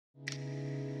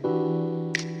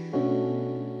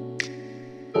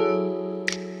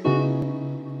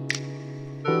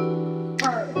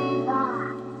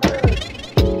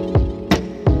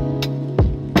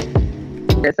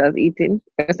was eating,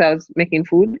 because I was making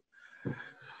food.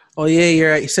 Oh yeah,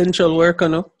 you're an essential worker,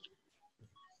 no?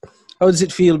 How does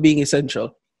it feel being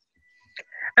essential?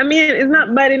 I mean, it's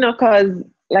not bad enough because,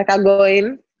 like, I go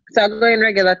in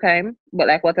regular time, but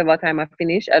like whatever time I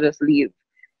finish, I just leave.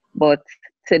 But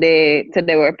today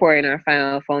we're pouring our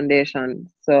final foundation,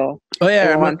 so Oh yeah,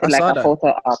 they I wanted like saw a that. photo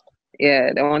op.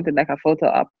 Yeah, they wanted like a photo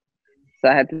op, so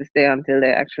I had to stay until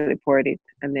they actually poured it,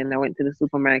 and then I went to the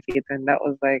supermarket, and that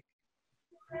was like,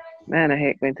 man, I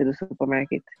hate going to the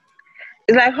supermarket.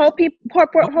 It's like how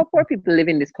poor people live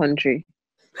in this country.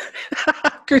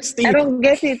 I Christine, don't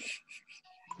get it.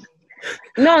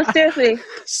 No, seriously.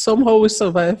 somehow we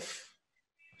survive.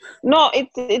 No,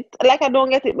 it's like I don't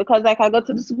get it because like I go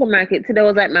to the supermarket. Today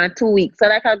was like my 2 weeks. So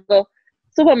like I go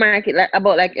supermarket like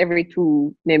about like every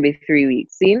 2, maybe 3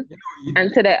 weeks. See?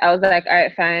 And today I was like, all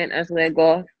right, fine. I was gonna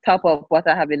go top up what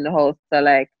I have in the house. So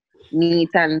like meat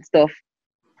and stuff.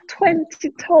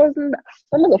 20,000.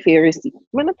 I'm not gonna feel receipt.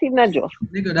 I'm not even a joke.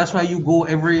 Nigga, that's why you go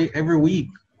every week.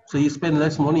 So you spend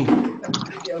less money.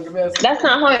 That's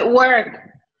not how it works.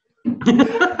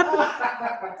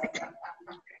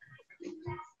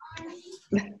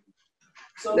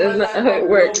 That's not how it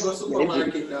works.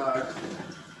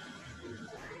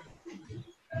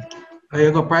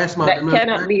 You go price man. That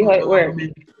cannot be how it works.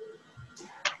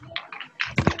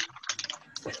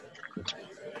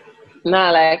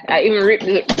 Nah, like I even ripped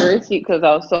the receipt because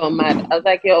I was so mad. I was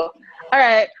like, yo, all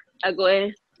right, I go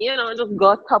in, just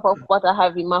go top of what I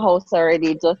have in my house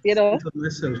already. Just, okay.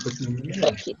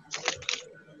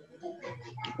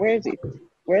 Where is it?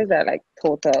 Where is that like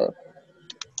total?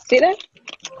 See that?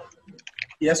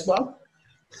 Yes, Bob?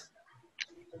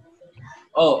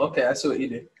 Oh, okay, I see what you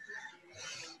did.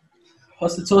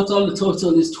 What's the total? The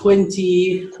total is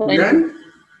 20 grand?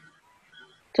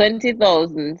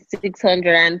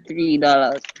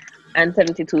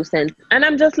 $20,603.72. And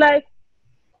I'm just like,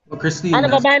 well, Christine, I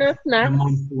never that's buy no snacks. a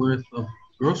month worth of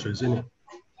groceries, isn't it?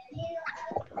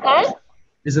 Huh?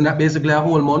 Isn't that basically a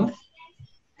whole month?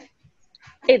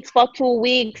 It's for 2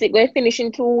 weeks. It will finish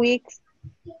in 2 weeks.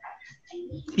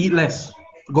 Eat less.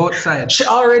 Go outside. She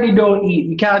already don't eat.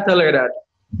 You can't tell her that.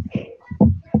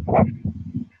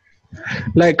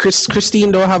 Like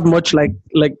Christine don't have much like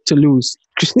to lose.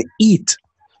 Christine, eat.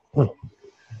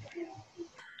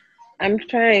 I'm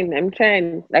trying.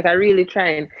 Like I really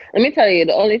trying. Let me tell you,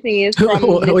 the only thing is from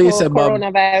what you said, Bob?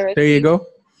 coronavirus. There you go.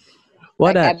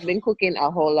 What like, that? I've been cooking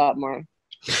a whole lot more.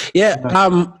 Yeah,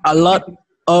 a lot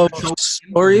of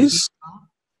stories.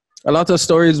 A lot of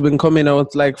stories been coming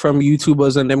out like from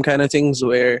YouTubers and them kind of things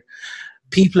where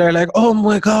people are like, oh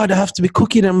my God, I have to be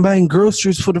cooking and buying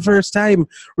groceries for the first time.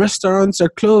 Restaurants are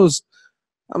closed.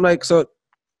 I'm like, so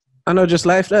I know just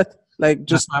life that. Like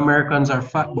just Americans are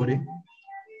fat, buddy.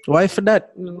 Why for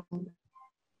that?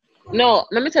 No,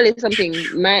 let me tell you something.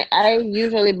 I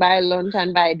usually buy lunch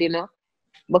and buy dinner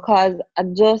because I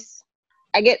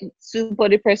get super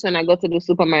depressed when I go to the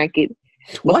supermarket.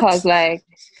 Because what?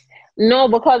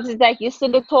 because it's like you see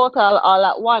the total all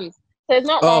at once. So it's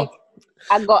not like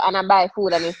I go and I buy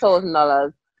food and it's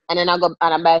 $1,000, and then I go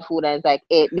and I buy food and it's like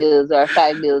 8 bills or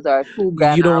 5 bills or 2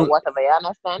 grand or whatever. You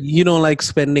understand? You don't like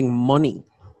spending money.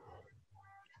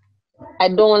 I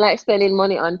don't like spending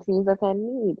money on things that I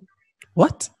need.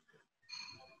 What?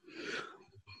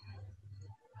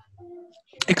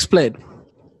 Explain.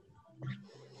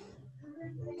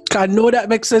 I know that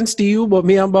makes sense to you, but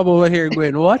me and Bob over here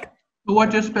going, what? So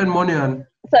what you spend money on?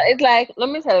 So it's like, let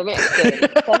me explain.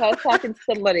 So I was talking to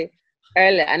somebody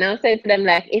earlier and I was saying to them,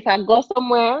 like, if I go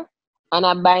somewhere and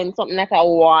I'm buying something that I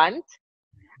want,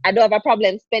 I don't have a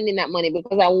problem spending that money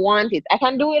because I want it. I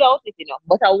can do without it,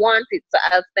 but I want it, so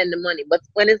I'll spend the money. But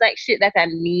when it's like shit that I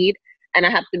need and I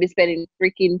have to be spending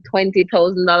freaking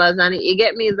 $20,000 on it, you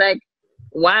get me? It's like,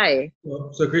 why?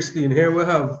 So Christine, here we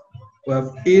have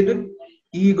id,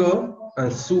 ego,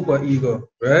 and super ego,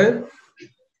 right?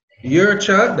 Your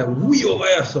child, the we over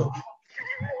here, so.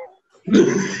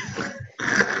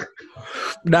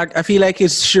 Like, I feel like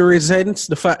she resents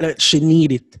the fact that she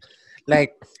need it.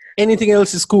 Like, anything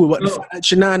else is cool, but the fact that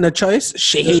she not in a choice,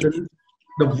 she hate it.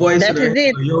 The voice that of the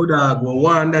it. Yo dog, we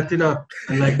want that, and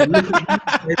like,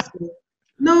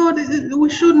 no, we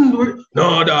shouldn't.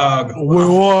 No, dog. We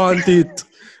want it.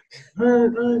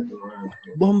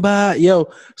 Bomba, yo.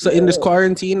 So in this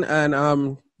quarantine and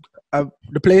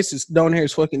the place is down here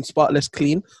is fucking spotless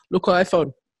clean. Look what I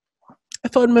found. I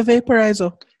found my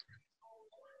vaporizer.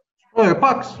 Oh,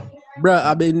 Pox. Bruh,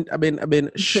 I've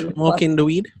been smoking the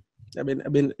weed.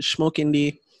 I've been smoking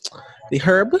the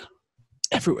herb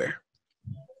everywhere.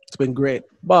 It's been great.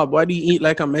 Bob, why do you eat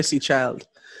like a messy child?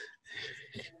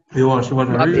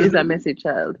 Bob is a messy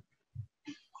child.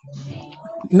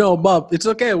 No, Bob, it's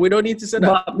okay. We don't need to say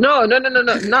that. Bob, no, not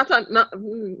on. Not,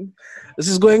 This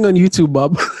is going on YouTube,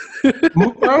 Bob.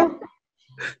 Mukbang?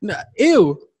 Nah,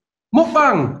 ew.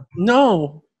 Mukbang!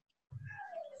 No.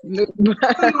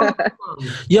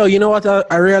 Yo, you know what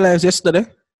I realized yesterday?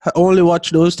 I only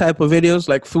watch those type of videos,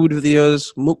 like food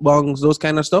videos, mukbangs, those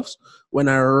kind of stuffs, when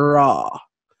I raw.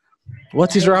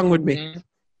 What is wrong with me?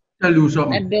 Tell you I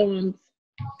something. don't.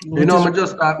 You know, I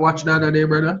just watched the other day,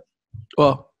 brother.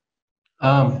 Oh,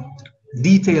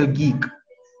 Detail Geek.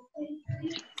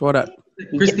 what that?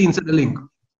 Christine sent the link.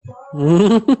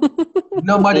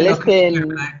 Nobody knows Listen.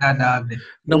 like that, dog.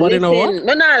 Nobody know what?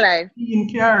 No, not like. Christine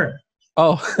care.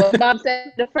 Oh. When Bob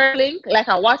said the first link, like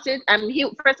I watched it, and he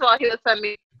first of all he was telling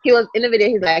me he was in the video.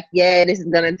 He's like, "Yeah, this is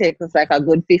gonna take us like a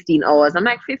good 15 hours." I'm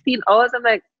like, 15 hours. I'm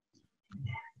like,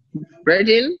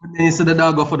 Virgin. And then you see the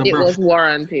dog go for the It brush. was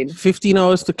warranted. 15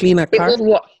 hours to clean a It car? was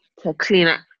what to clean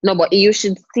it. No, but you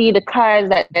should see the cars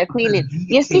that they're cleaning.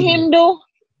 You see him do?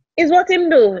 Is what him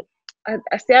do?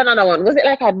 I see another one. Was it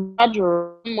like a Dodge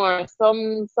Ram or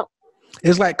some?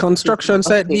 It's like construction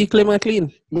site,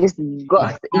 clean. Disgusting.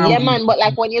 Yeah, man. But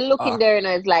like when you look in there, and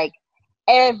it's like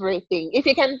everything. If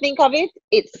you can think of it,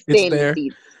 it's stained there.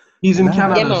 seed. He's in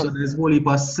Canada, Yeah, so there's whole heap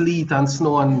of sleet and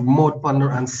snow and mud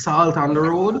and salt on the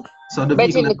road. So the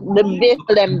But the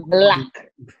vehicle them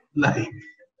black. like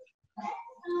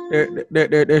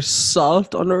There's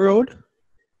salt on the road?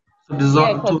 so the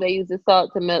Yeah, because they use the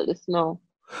salt to melt the snow.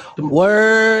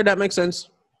 Word, that makes sense.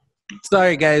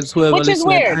 Sorry, guys, whoever Which is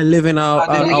listening. weird. I live in Do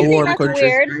a you think warm that's country.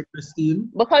 weird?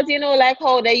 Because you know, like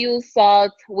how they use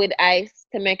salt with ice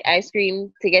to make ice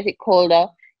cream to get it colder.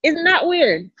 Isn't that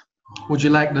weird? Would you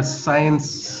like the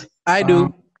science? I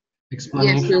do.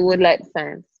 Explanation. Yes, we would like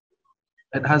science.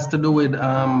 It has to do with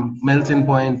melting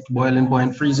point, boiling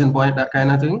point, freezing point, that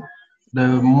kind of thing. The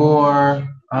more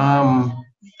how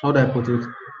do I put it?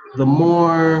 The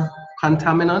more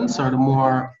contaminants or the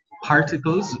more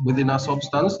particles within a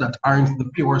substance that aren't the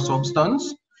pure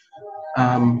substance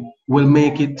will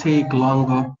make it take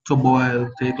longer to boil,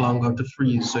 take longer to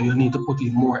freeze. So you need to put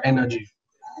in more energy.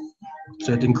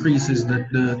 So it increases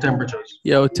the temperatures.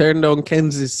 Yo, turn down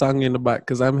Kenzie's song in the back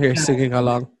because I'm here singing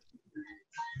along.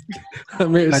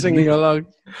 I'm here singing along.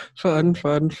 Fun.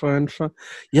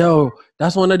 Yo,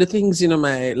 that's one of the things, you know,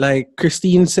 like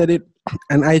Christine said it,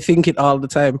 and I think it all the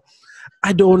time.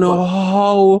 I don't know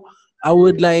how I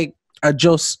would like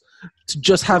adjust to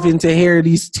just having to hear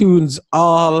these tunes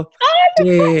all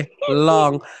day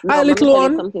long. Hi, little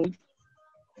one.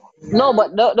 No,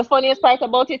 but the funniest part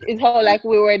about it is how like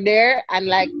we were there and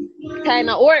like kind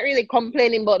of weren't really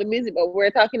complaining about the music, but we were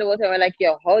talking about it. We're like,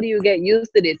 yo, how do you get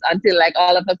used to this? Until like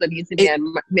all of a sudden you see me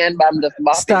and Bam just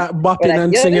bopping. Start bopping like,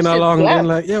 and singing along and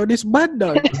like, yo, this bad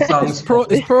dog. It's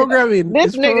programming.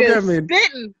 This it's programming.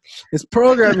 It's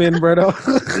programming, brother.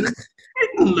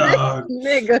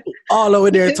 Nigga. All over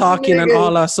there talking and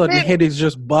all of a sudden head is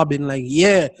just bobbing like,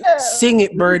 yeah, sing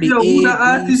it, birdie. Yo, who the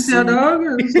artist here, dog?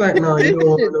 It's like, no, you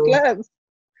don't know.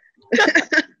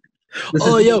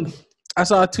 Oh, yo, I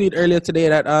saw a tweet earlier today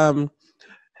that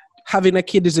having a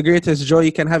kid is the greatest joy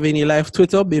you can have in your life.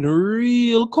 Twitter been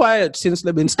real quiet since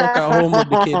they've been stuck at home with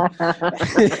the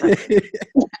kid.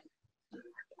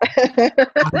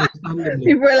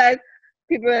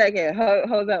 People are like, hey,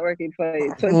 how's that working for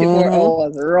you? 24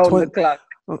 hours around the clock.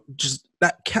 Just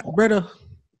that cat, brother.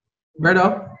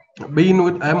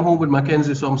 I'm home with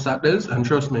Mackenzie some Saturdays, and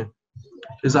trust me,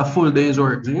 it's a full day's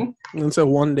work, see? And so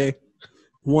one day,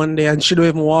 and she don't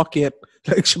even walk yet.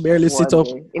 Like she barely sit up.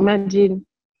 Imagine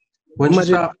when they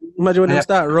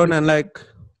start running, like,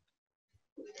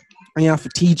 and you have to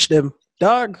teach them,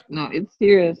 dog. No, it's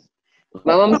serious.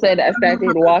 My mom said I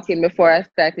started walking before I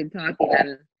started talking,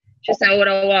 and she said I would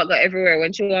have walked everywhere.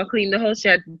 When she walked clean the house, she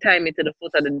had to tie me to the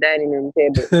foot of the dining room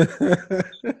table.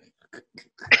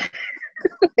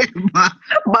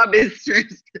 Bob is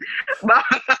stressed.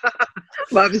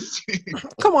 Bob is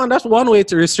stressed. Come on, that's one way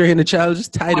to restrain a child.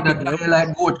 Just tie the people up.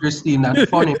 Like goat, Christine. That's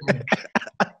funny.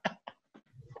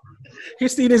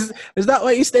 Christine, is that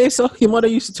why you stay so? Your mother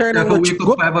used to turn and go. Wake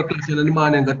up 5 o'clock in the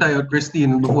morning and go tie out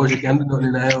Christine before she can do nothing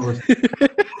in the house.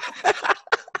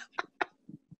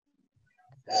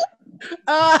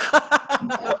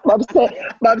 Bob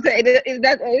said, is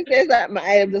that he says that my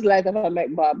I am just like if I'm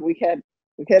like Bob, we can't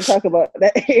talk about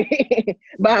that.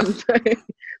 Bob,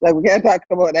 like we can't talk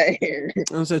about that here.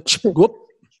 And so whoop.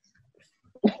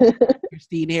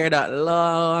 Christine here that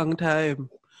long time.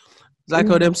 It's like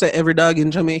how them say every dog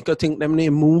in Jamaica think them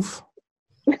name move.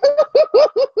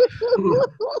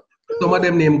 Some of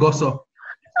them name Gosso.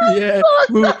 Yeah.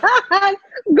 Go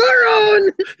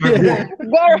around. Yeah.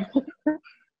 Go around.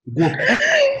 Go.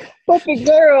 Puppy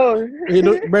girl. You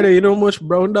know, brother, you know how much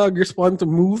brown dog respond to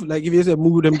move? Like if you say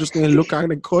move, them just gonna look at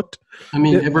and cut. I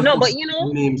mean, Yeah. every No, but you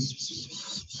know,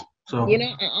 names. So you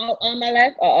know, all my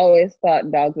life, I always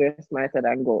thought dogs were smarter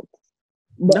than goats.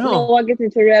 But No. now I'm getting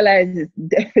to realize it's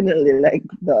definitely like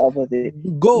the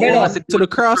opposite. Go Brother, to the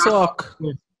crosswalk.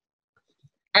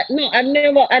 I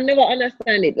never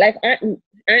understand it. Like,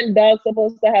 aren't dogs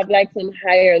supposed to have like some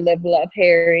higher level of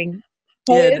hearing?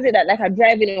 How Yeah. is it that like I'm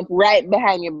driving up right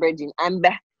behind your bridging? I'm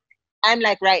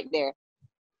like right there.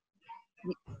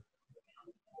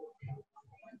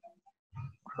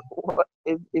 What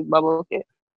is Bubba okay?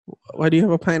 Why do you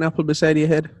have a pineapple beside your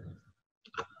head?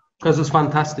 because it's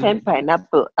fantastic. Pen,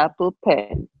 pineapple, apple,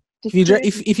 pen.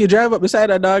 If you drive up beside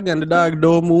a dog and the dog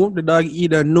don't move, the dog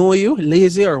either know you,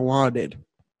 lazy, or wanted.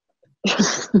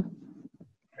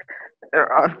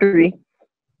 There are three.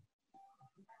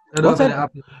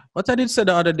 What I did say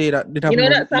the other day that did have You know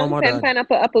that song, mama pen, dog.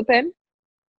 pineapple, apple, pen?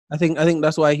 I think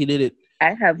that's why he did it.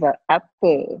 I have an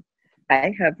apple.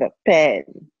 I have a pen.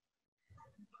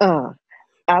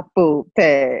 Apple,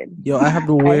 pen. Yo, I have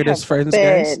the weirdest friends,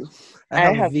 guys. Pen.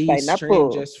 I have the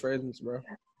pineapple. strangest friends, bro.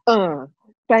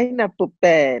 Pineapple,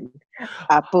 pen.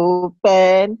 Apple,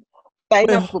 pen.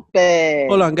 Pineapple, pen.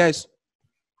 Hold on, guys.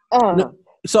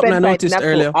 Something I pen, noticed pineapple,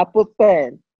 earlier. Apple,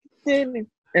 pen.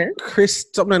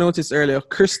 Something I noticed earlier.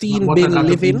 Christine What been has happened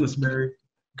to living. Pillsbury?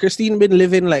 Christine been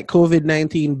living like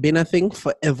COVID-19 been a thing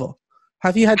forever.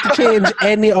 Have you had to change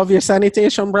any of your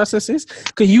sanitation processes?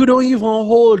 Because you don't even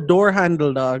hold door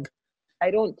handle, dog. I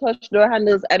don't touch door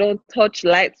handles. I don't touch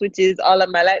light switches. All of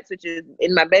my light switches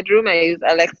in my bedroom, I use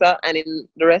Alexa, and in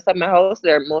the rest of my house,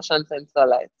 they're motion sensor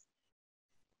lights.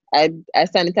 I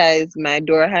sanitize my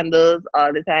door handles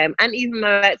all the time, and even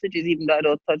my light switches, even though I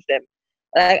don't touch them.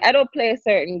 Like, I don't play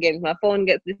certain games. My phone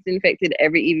gets disinfected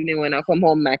every evening when I come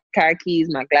home. My car keys,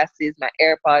 my glasses, my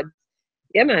AirPods.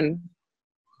 Yeah, man.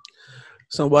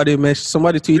 Somebody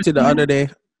tweeted the other day.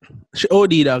 She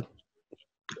OD, dog.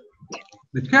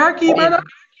 The car key, Brother.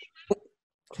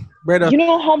 You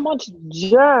know how much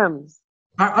germs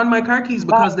are on my car keys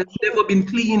because they've never been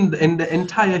cleaned in the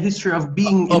entire history of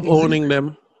being of owning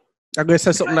them. I'm going to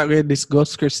say something that will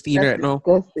disgust Christine right now.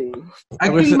 Disgusting. I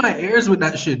clean my ears with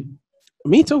that shit.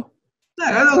 Me too.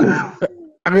 Like, I don't know.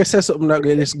 I'm going to say something that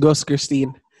will disgust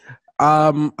Christine.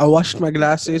 I washed my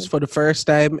glasses for the first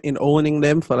time in owning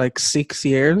them for like 6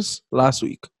 years last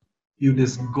week. You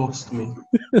disgust me.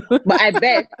 But I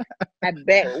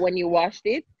bet when you washed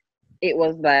it, it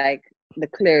was like the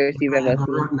clearest you've ever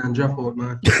seen. And drop out,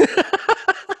 man.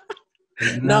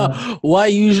 No, what I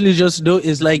usually just do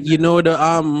is like, you know,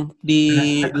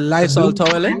 the Lysol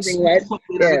towelettes.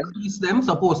 Them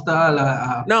supposed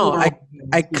to No,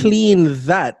 I clean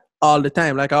that all the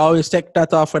time. Like I always take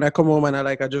that off when I come home and I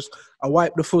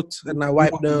wipe the foot and I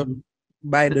wipe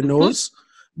by the nose.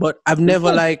 But I've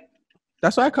never like,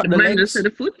 that's why I cut the legs.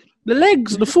 The foot? The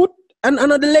legs, the foot, and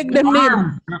another leg them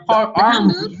name.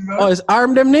 Arm. Oh, is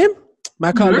arm them name?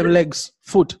 I call them legs,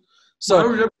 foot. So,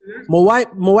 I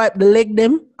wipe the leg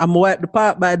them, and I wipe the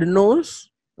part by the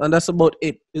nose, and that's about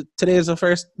it. The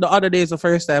other day is the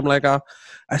first time like I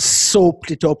soaped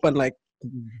it up and like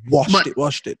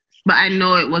washed it. But I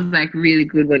know it was like really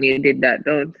good when you did that,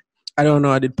 don't? I don't know.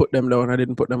 I did put them down. I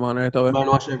didn't put them on right away. I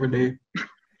wash every day.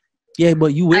 Yeah,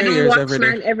 but you wear yours every day.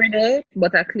 I don't wash mine every day,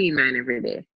 but I clean mine every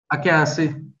day. I can't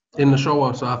sit in the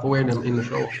shower, so I have to wear them in the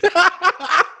shower.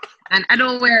 And I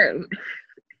don't wear...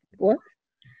 What?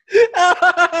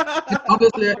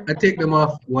 Obviously, I take them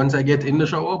off once I get in the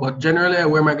shower, but generally I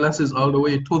wear my glasses all the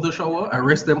way to the shower. I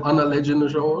rest them on a ledge in the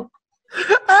shower.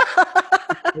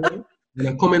 When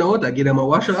I'm coming out, I give them a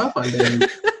wash off and then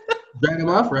dry them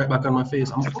off right back on my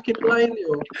face. I'm fucking blind,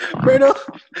 yo. Brother,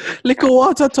 little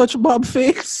water touch Bob's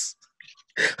face.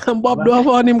 And Bob don't have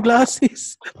on him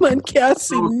glasses. Man can't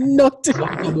see nothing.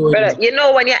 Brother, you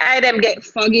know when your eye them get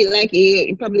foggy, like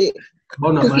you probably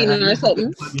cooking or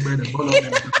something.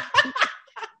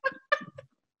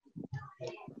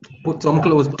 Put some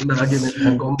clothes on the argument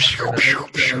and come.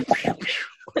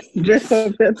 Dress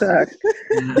up your talk.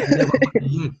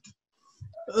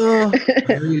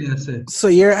 So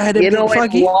your eye them get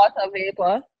foggy? You know when water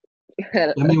vapor.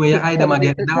 I mean when your eye them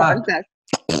get dark.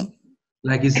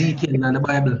 Like Ezekiel in the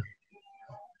Bible.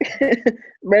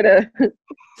 Brother,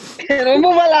 can we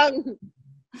move along?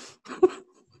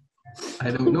 I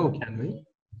don't know, can we?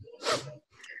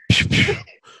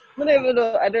 I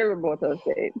don't remember what I was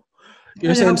saying.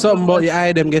 You're saying something about your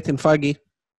eye them getting foggy.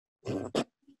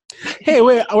 Hey,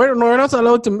 wait, we're not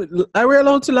allowed to. Are we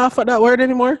allowed to laugh at that word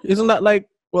anymore? Isn't that like,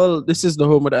 well, this is the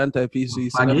home of the anti-PC,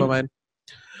 so never mind.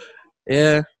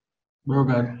 Yeah. Bro,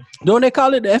 God. Don't they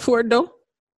call it the F word though?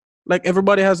 Like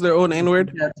everybody has their own N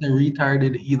word. That's a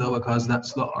retarded either because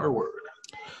that's the R word.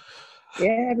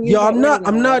 Yeah, Yo, I'm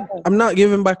not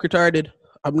giving back retarded.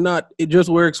 I'm not. It just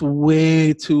works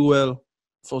way too well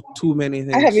for too many I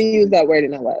things. haven't used that word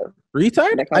in a while.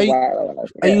 Retard? Like a while.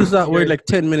 I used that word like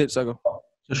 10 minutes ago.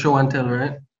 So show and tell,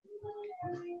 right?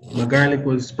 My garlic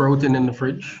was sprouting in the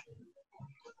fridge.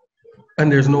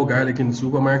 And there's no garlic in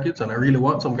supermarkets, and I really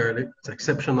want some garlic. It's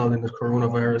exceptional in the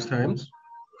coronavirus times.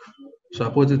 So I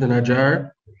put it in a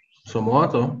jar, some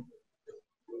water.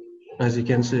 As you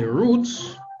can see,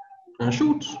 roots and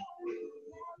shoots.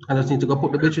 I just need to go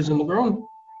put the bitches in the ground.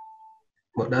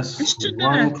 But that's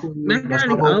one, two, that's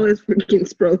garlic always freaking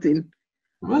sprouting.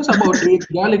 Well, it's about 8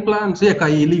 garlic plants. Yeah,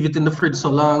 because you leave it in the fridge so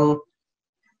long,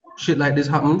 shit like this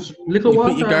happens. Little You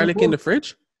water. put your garlic in the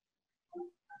fridge?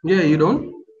 Yeah, you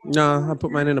don't? No, I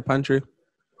put mine in the pantry.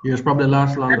 Yours probably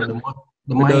last longer.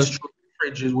 The mice through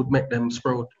fridges would make them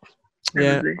sprout.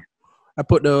 Yeah. I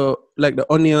put the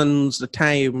onions, the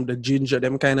thyme, the ginger,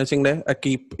 them kind of thing there. I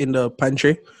keep in the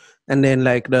pantry. And then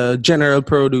like the general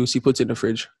produce, he puts in the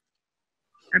fridge.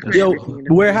 Yo,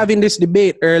 we're having this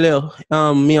debate earlier.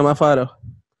 Me and my father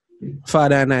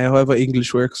and I, however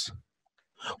English works.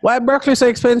 Why broccoli so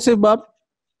expensive, Bob?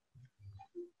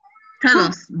 Tell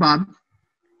us, Bob.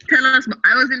 Tell us.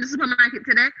 I was in the supermarket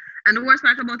today, and the worst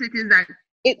part about it is that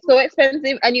it's so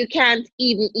expensive, and you can't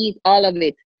even eat all of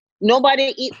it.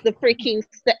 Nobody eats the freaking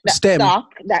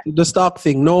stalk. The stalk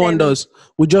thing. No one does.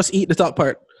 We just eat the top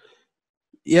part.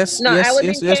 Yes, no, yes, I was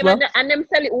yes, in yes, Cayman, Bob. and them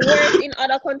sell it worse in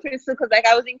other countries too. Because like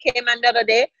I was in Cayman the other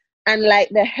day, and like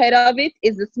the head of it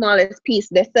is the smallest piece.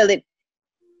 They sell it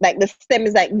like the stem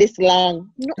is like this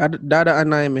long. No. That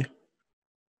annoy me.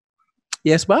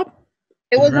 Yes, Bob.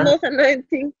 It was the most annoying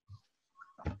thing.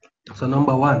 So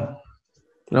number one.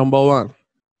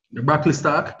 The broccoli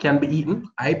stalk can be eaten.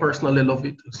 I personally love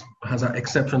it. It has an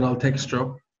exceptional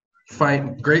texture.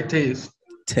 Fine, great taste.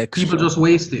 People just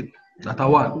waste it. That's a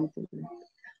one.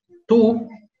 Two,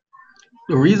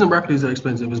 the reason broccoli is so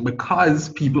expensive is because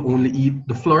people only eat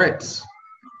the florets.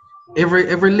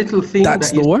 Every little thing.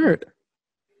 That's the word.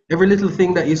 Every little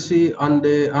thing that you see on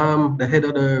the head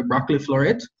of the broccoli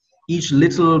floret, each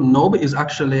little knob is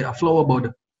actually a flower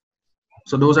bud.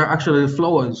 So those are actually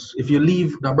flowers. If you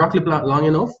leave the broccoli plant long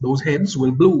enough, those heads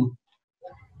will bloom.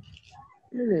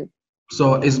 Mm-hmm.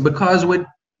 So it's because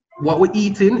what we're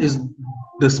eating is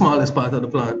the smallest part of the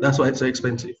plant. That's why it's so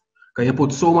expensive. Because you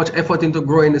put so much effort into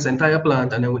growing this entire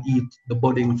plant, and then we eat the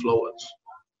budding flowers.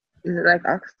 Is it like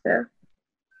oxtail?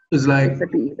 It's like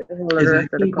capers.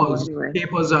 Anyway.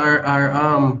 Capers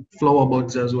are flower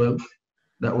buds as well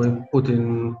that we put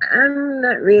in. I'm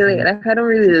not really like I don't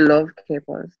really love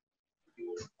capers.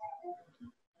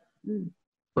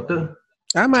 But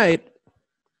I might.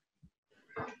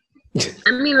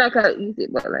 I mean, like I eat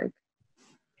it, but like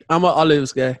I'm an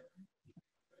olives guy.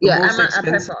 Yeah, I'm a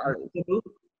prefer olives.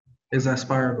 Is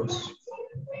asparagus.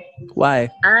 Why?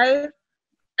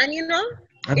 And you know,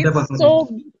 it's so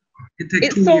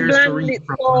bland.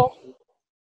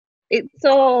 It's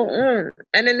so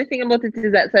and then the thing about it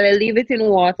is that so they leave it in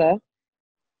water,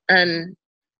 and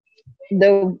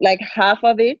the like half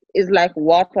of it is like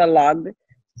waterlogged,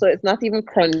 so it's not even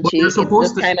crunchy. But you're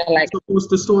supposed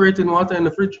to store it in water in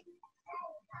the fridge.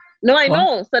 No, I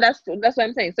know. So that's what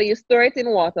I'm saying. So you store it in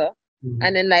water,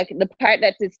 and then like the part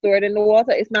that is stored in the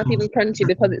water, it's not even crunchy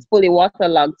because it's fully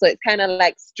waterlogged. So it's kind of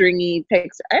like stringy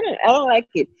texture. I don't like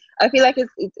it. I feel like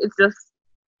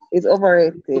it's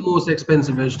overrated. The most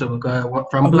expensive vegetable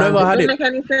from I've never had it. Doesn't make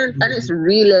any sense, and it's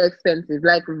really expensive,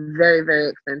 like very, very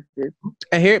expensive.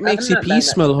 I hear it makes your pee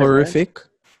smell horrific.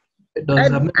 It does. I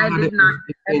did not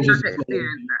experience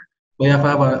that. But you have to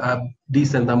have a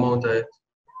decent amount of it.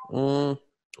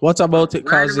 What about it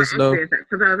causes though?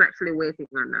 Because I was actually waiting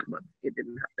on that, but it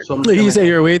didn't happen. You say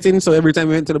you're waiting, so every time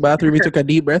you went to the bathroom, you took a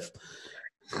deep breath.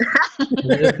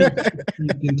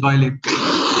 In toilet.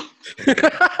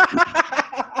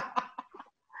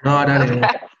 No, that ain't.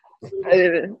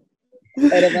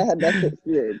 I never had that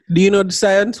experience. Do you know the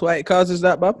science why it causes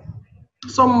that, Bob?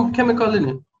 Some chemical in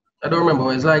it. I don't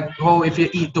remember. It's like how if you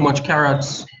eat too much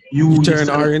carrots, you turn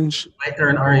orange. Might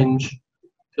turn orange.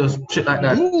 Just shit like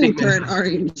that. Turn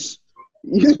orange.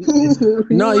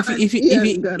 No, if you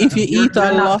eat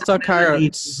a lot of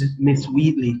carrots. Miss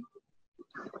Wheatley.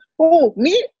 Oh,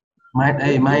 me?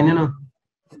 Mine, you know.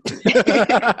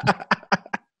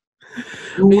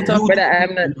 But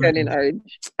I'm not turning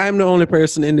orange. I'm the only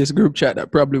person in this group chat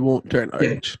that probably won't turn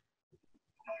orange.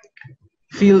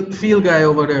 Feel guy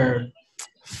over there.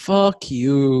 Fuck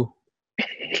you.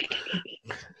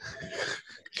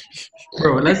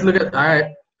 Bro, let's look at, all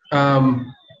right.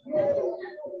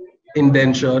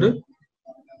 Indentured,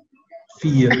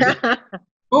 field,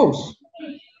 house.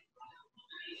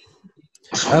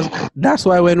 That's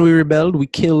why when we rebelled, we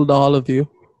killed all of you.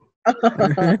 You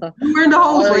were in the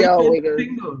house, Oh, right? yeah,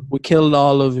 We killed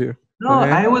all of you. No,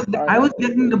 I was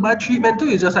getting the bad treatment too.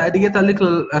 It's just I had to get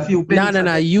a few pennies.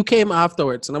 No. You came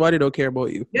afterwards. Nobody don't care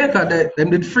about you. Yeah, cause them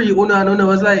did free. Una and Una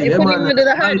was like, They yeah, couldn't man. even do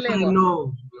the my hard time, labor.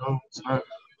 no, it's not.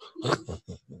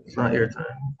 It's not your time.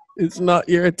 It's not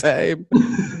your time,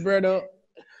 brother.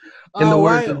 In the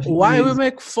words of Why we Jeeves,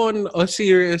 make fun of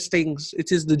serious things?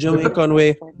 It is the Jamaican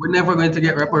way. we're never going to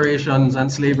get reparations,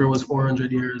 and slavery was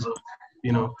 400 years of,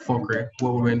 fuckery.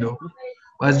 What we're going to do?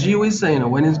 But as G was saying,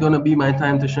 when is going to be my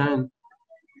time to shine?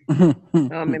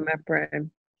 I'm in my prime.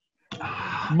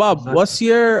 Bob, what's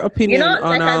your opinion on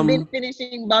like I've been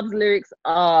finishing Bob's lyrics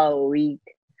all week.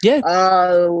 Yeah.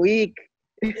 All week.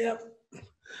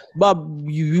 Bob,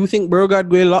 you think Bro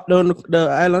God will lock down the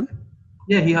island?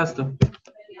 Yeah, he has to.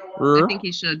 I think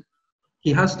he should.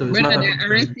 He has to. It's Brother, not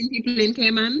they're arresting people in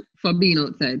Cayman for being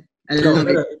outside. I love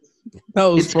it. That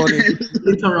was funny. It's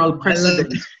literal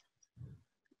precedent.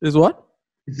 Is what?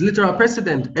 It's literal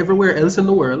precedent. Everywhere else in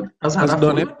the world has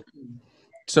done it.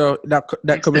 So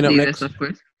that coming up next. Of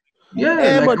course.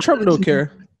 Yeah, but Trump don't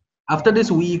care. After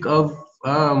this week of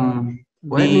curfew,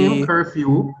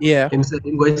 yeah, him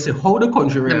going to say how the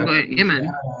country react. Yeah,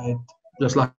 man.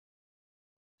 Just lock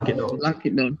it down. Lock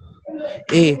it down.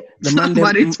 Hey, the man.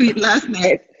 Somebody tweet last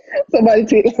night. Somebody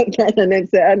tweet last night and then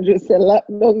say Andrew said lock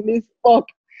down this fuck.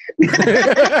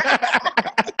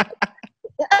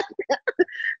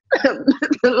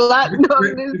 Lock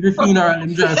down this every funeral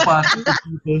and drive past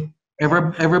people.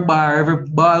 Every bar, every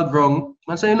ball ground.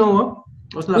 I say, you know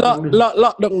what?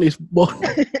 Lock down this book.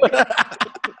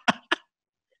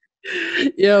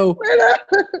 Yo.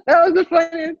 That was the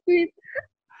funniest tweet.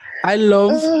 I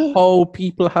love how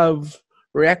people have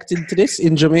reacted to this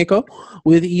in Jamaica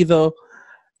with either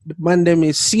the man them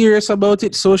is serious about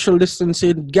it, social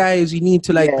distancing, guys, you need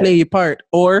to play your part,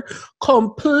 or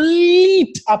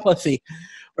complete apathy.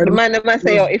 Or the man must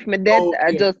say, if me dead,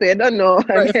 I just say, I don't know,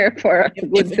 I'm here for a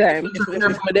good time.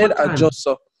 If my dead, I just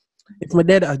so. If my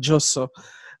dead, I just so.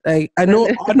 Like I know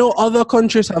other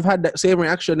countries have had that same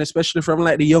reaction, especially from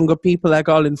like the younger people, like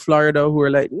all in Florida, who are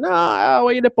like, "Nah,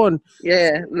 what you depon?"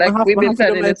 Yeah, like we've been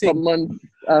planning this for months.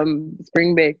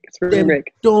 Spring break.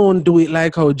 Don't do it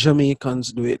like how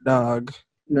Jamaicans do it, dog.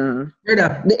 No,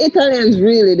 the Italians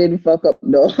really didn't fuck up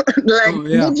though.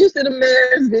 Did you see the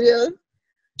mayor's videos?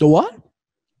 The what?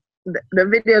 The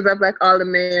videos of like all the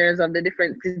mayors of the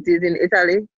different cities in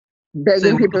Italy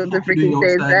begging people to freaking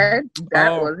stay inside.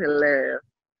 That was hilarious.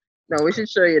 No, we should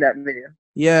show you that video.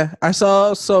 Yeah, I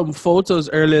saw some photos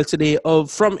earlier today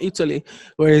from Italy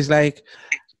where it's like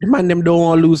the man them don't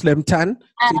want to lose them tan.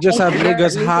 So you just have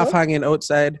niggas half hanging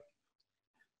outside,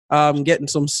 getting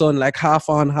some sun, like half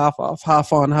on, half off,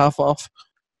 half on, half off.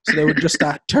 So they would just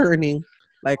start turning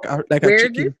like a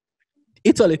chicken.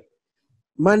 Italy.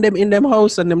 Man them in them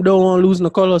house and them don't want to lose no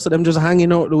color, so them just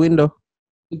hanging out the window.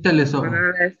 Italy, so.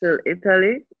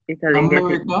 Italy.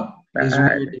 America is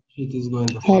where the shit is going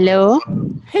to. Hello,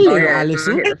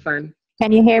 Alison.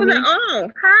 Can you hear me? Oh,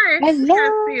 hi. Hello. I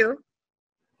can't see you.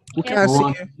 We can't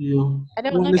see you. I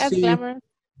don't look as glamorous.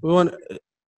 We want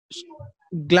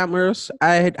glamorous.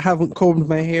 I haven't combed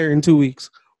my hair in 2 weeks.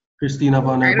 Christina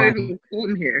on her bonnet.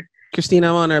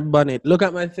 Christina on her bonnet. Look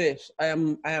at my face.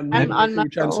 I'm on my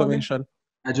transformation.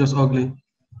 I just ugly.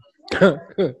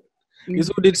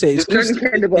 This who did say it's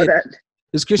Christine.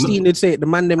 It's Christine did say the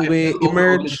man them way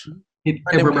emerge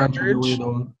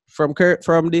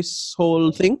from this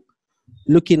whole thing,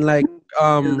 looking like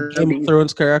Game of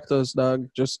Thrones characters, dog.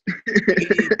 Just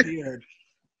beard.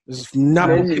 Just not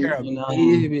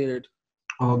beard.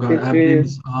 Oh god, I've been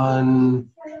on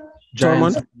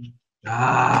Giants.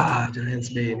 Giants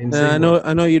Bane. I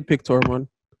know you'd pick Tormund.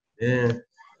 Yeah.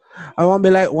 I want to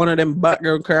be like one of them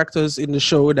background characters in the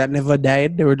show that never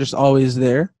died. They were just always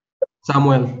there.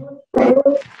 Samuel.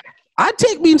 I'd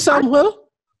take being Samuel.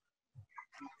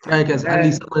 Yeah, because at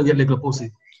least someone get like a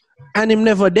pussy. And him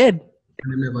never dead.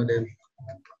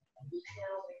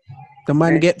 The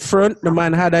man get front. The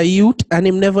man had a youth and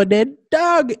him never dead.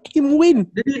 Dog, him win.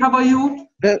 Did he have a youth?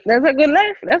 That's a good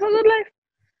life. That's a good life.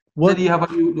 What? Did he have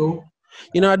a youth though?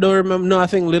 I don't remember. No, I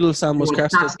think Little Sam was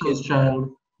Castor's kid.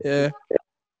 Child. Yeah.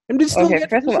 Okay,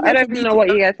 first of all, I don't even know what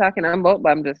you guys talking about, but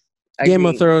I'm just Game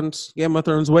of Thrones.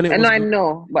 When it was I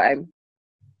know, but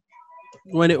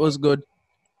when it was good.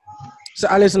 So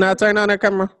Alison, now turn on the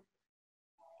camera.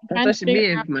 That's what she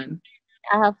behave, man.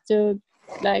 I have to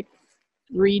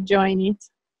rejoin it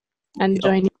and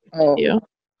join it with you.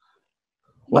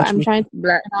 But I'm trying to.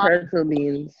 Black turtle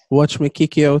beans. Watch me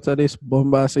kick you out of this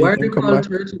bomba so Why you are they can come called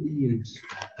back. turtle beans?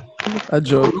 A They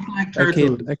joke. look like A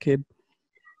turtles. kid.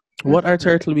 What are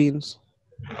turtle beans?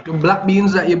 The black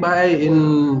beans that you buy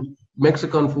in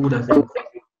Mexican food, I think.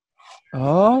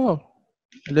 Oh.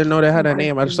 I didn't know they had a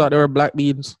name. I just thought they were black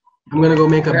beans. I'm gonna go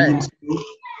make a Right. bean stew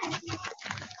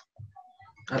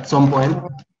at some point.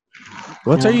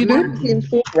 What are you doing? Protein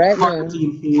food right now.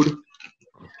 Protein food.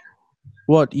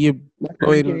 What? You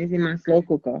going Is in my slow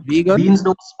cooker. vegan? Beans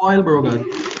don't spoil, bro. God.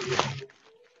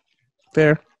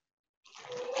 Fair.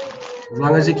 As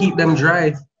long as you keep them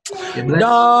dry. You're blessed.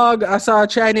 Dog, I saw a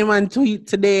Chinese man tweet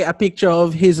today a picture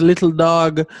of his little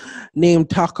dog named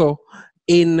Taco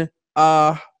in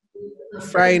a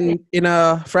frying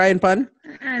pan.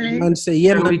 Man say,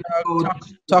 yeah, man, dog,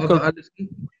 Taco.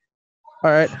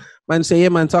 All right. Man say, yeah,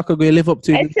 man, Taco go live up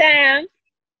to Hey, it. Sam.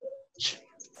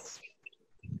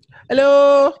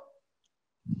 Hello.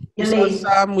 We saw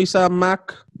Sam, we saw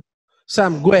Mac.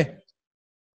 Sam, go ahead.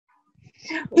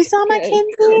 We saw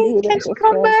Mackenzie. Can she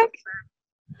come back?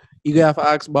 You gotta have to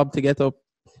ask Bob to get up.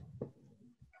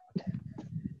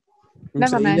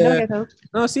 Never mind. Don't get up.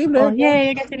 No, see him there. Oh, yeah,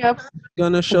 you're getting up.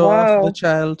 Gonna show off the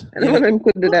child. I don't know if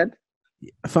could do that.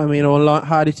 If I mean, you know how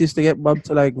hard it is to get Bob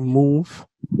to like move.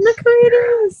 Look who it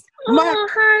is. Mac. Oh,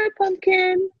 hi,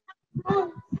 pumpkin.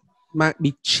 Mac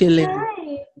be chilling.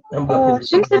 Oh,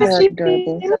 she's so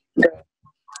adorable.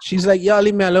 She's like, y'all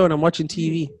leave me alone. I'm watching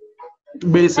TV. Hi,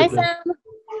 Basically. Sam.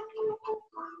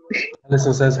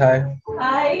 Listen says hi.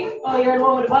 Hi. Oh, you're the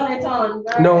one with the bonnet on.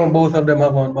 Right? No, both of them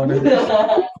have on bonnet.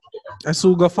 I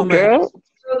still go for my. Girl.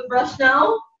 Throw the brush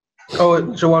now. Oh,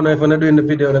 Shawana, if you're not doing the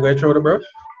video, they're going to throw the brush?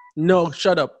 No,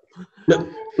 shut up.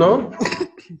 No?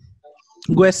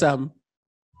 Go ahead, Sam.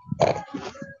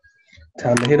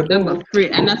 Time to hit a That was free.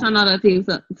 And that's another thing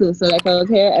too. So like I was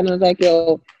here and I was like,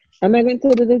 yo, am I going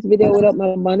to do this video without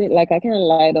my bonnet? Like I can't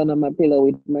lie down on my pillow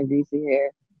with my greasy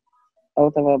hair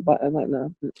out of a button. I'm like,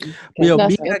 no. Yo,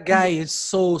 That's being a guy is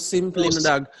so simple in the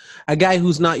dog. A guy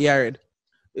who's not yard.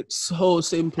 It's so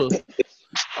simple. That's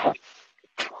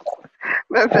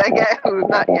a guy who's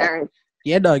not yarn.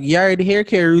 Yeah, dog. Yard hair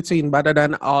care routine better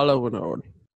than all of our own.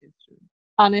 No,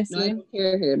 Honestly. I don't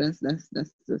care here. That's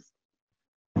just.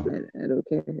 I don't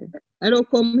care here. I don't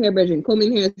come here, Bridget. Come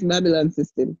in here. It's Babylon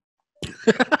system.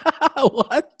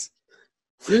 What?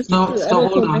 No, I stop,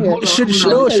 don't hold come on. here. Hold on, She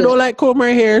hold on. don't like comb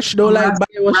her hair. She don't like buy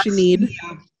what she need.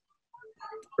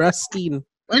 Rastine.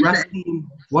 Rastine,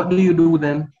 what do you do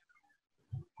then?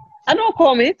 I don't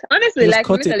comb it. Honestly, Just like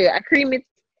cut let me tell you, I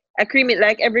cream it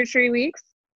like every 3 weeks.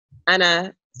 And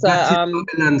That's the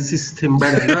Babylon system,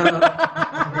 brother.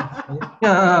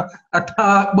 Yeah, I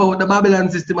talk about the Babylon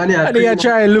system and And they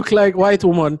try to look like white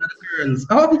woman. girls.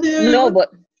 Oh, yeah. no,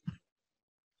 but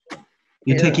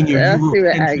You're taking your let's see what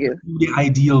European argue. beauty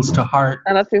ideals to heart.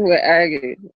 And I think we're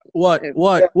arguing. What?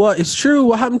 It's true.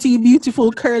 What happened to your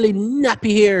beautiful curly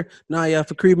nappy hair? Now you have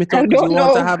to cream it I up because don't you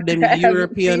want to know. have them I haven't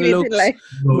European seen it in, looks. like,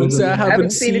 So I I haven't haven't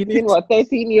seen seen it in it. what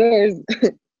 13 years.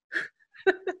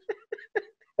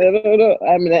 I don't know.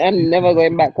 I mean, I'm never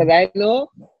going back because I know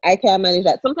I can't manage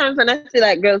that. Sometimes when I see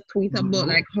like girls tweet about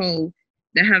like how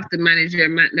they have to manage their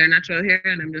natural hair,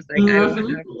 and I'm just like, I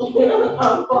don't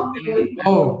have to.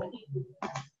 Oh,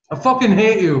 I fucking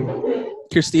hate you.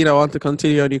 Christina, I want to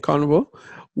continue on the convo.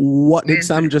 What did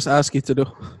Sam just ask you to do?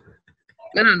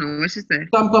 I don't know what she said.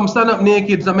 Some come stand up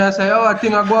naked, so I say, oh, I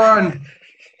think I go on.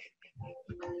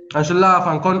 And she laugh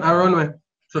and come and run away.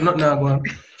 So nothing I go on.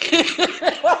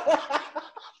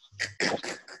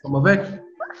 I'm back.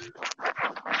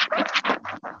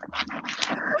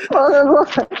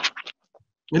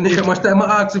 And then much time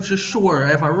I ask if she's sure.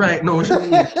 If I right now, she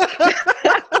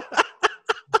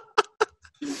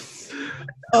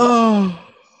Oh.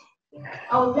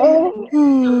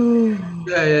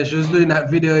 yeah, she was doing that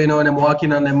video, you know, and I'm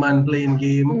walking on the man playing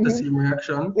game to see him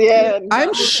reaction. Yeah,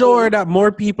 I'm sure that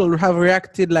more people have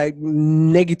reacted like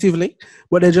negatively,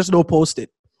 but they just don't post it.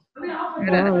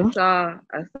 I saw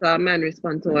a man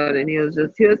respond to it, and he was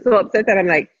so upset, and I'm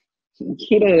like,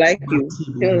 he don't like you.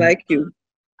 He don't like you.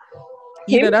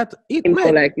 Either that, it Him man,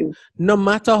 don't like you. no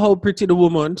matter how pretty the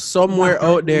woman, somewhere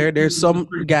out there, there's some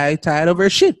guy tired of her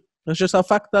shit. That's just a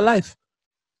fact of life.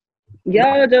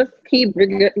 Y'all just keep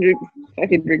regurgitating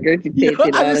all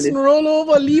of this. Alison, roll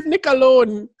over, leave Nick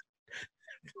alone.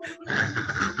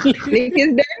 Nick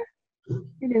is there?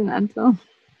 He didn't answer.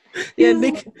 Yeah,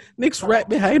 Nick's right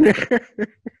behind her.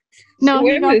 No,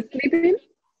 he Where is he sleeping?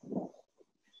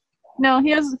 No,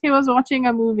 he was watching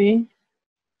a movie.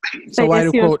 So why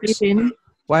the he was quotes? sleeping.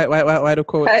 Why the Hi,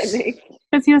 quotes? Nick.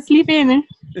 Because he was sleeping.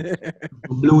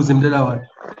 Blues him to that one.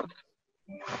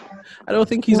 I don't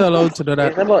think he's allowed to do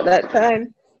It's that. about that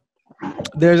time.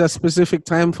 There's a specific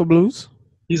time for blues.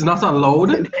 He's not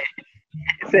allowed.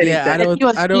 Yeah, He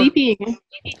was sleeping.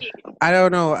 I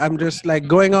don't know. I'm just like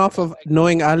going off of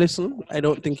knowing Allison. I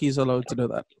don't think he's allowed to do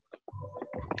that.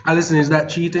 Alison, is that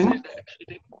cheating?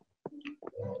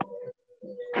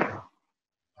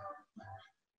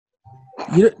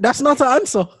 That's not an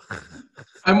answer.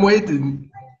 I'm waiting.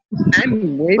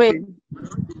 I'm waiting.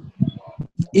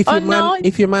 If Oh, your man, no,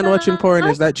 if your man watching porn,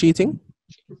 is that cheating?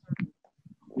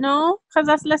 No, because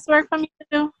that's less work for me to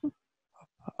do.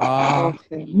 Ah,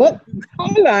 Okay. But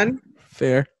hold on.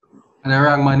 fair. And I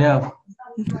rang my nail.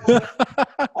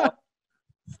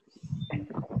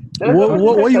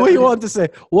 What you want to say?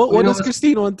 What know does what's-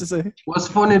 Christine want to say? What's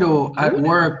funny though, at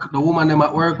work, the woman them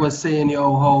at work was saying,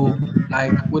 yo, how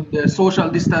like with the social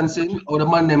distancing, or the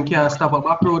man them can't stop a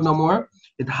back road no more.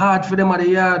 It's hard for them at the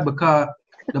yard because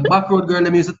the back road girl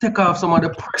them used to take off some of the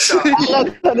pressure.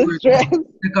 The stress.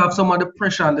 Take off some of the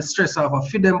pressure and the stress off of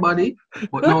feed them body.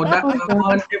 But now that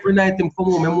man every night him come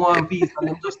home, him want peace and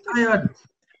them just tired.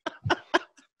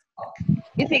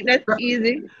 You think that's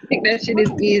easy? You think that shit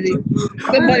is easy?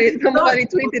 Somebody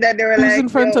tweeted that they were Who's like, in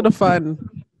front of the fan?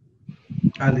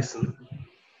 Alison.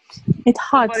 It's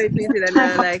hot. somebody tweeted and they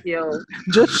were like, yo,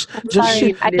 Just Sorry,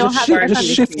 shift. I don't have air Just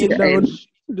shift it conditioning. down.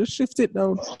 Just shift it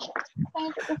down.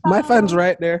 My fan's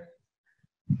right there.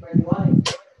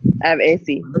 I have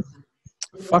AC.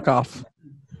 Fuck off.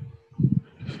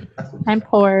 I'm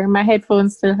poor. My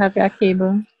headphones still have your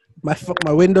cable. My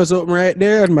window's open right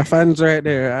there and my fan's right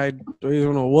there. I don't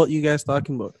even know what you guys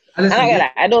talking about. Alison, I'm not gonna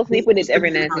lie, I don't sleep with it every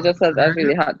night. It's just because that's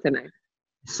really hot tonight.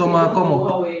 summer come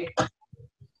up.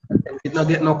 It not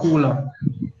get no cooler.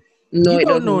 No, You it don't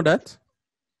doesn't. know that.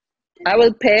 I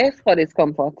will pay for this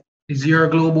comfort. Is your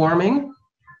globe warming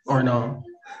or no?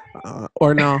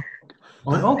 Or no.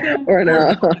 Oh, okay. Or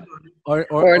no.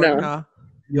 Or no. no.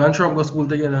 You and Trump go school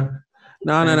together.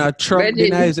 No. Trump Reggie.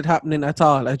 denies it happening at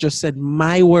all. I just said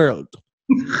my world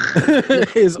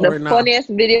is or The not. funniest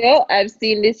video I've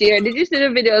seen this year. Did you see the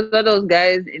videos of those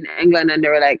guys in England and they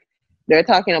were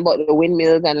talking about the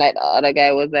windmills and like the other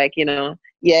guy was like,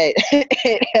 yeah,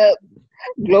 it helped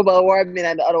global warming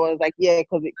and the other one was like, yeah,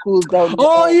 because it cools down.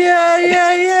 Oh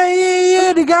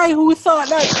yeah. The guy who thought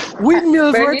that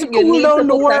windmills were to Bernie, you cool need down to the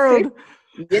put that world.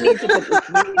 You need to put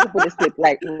the slip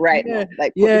like right now.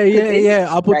 Like put Yeah. the slip in Yeah.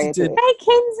 I'll put right it in. away. Hi,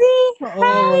 Kenzie.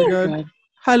 Oh my god.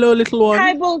 Hello, little one.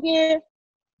 Hi, Boogie.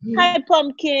 Hi,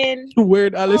 Pumpkin.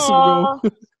 Where'd Alison go? Aw.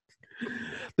 The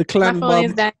My clan phone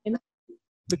is Bob. dying.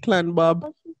 The clan Bob.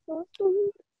 Look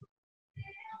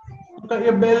at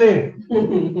your belly.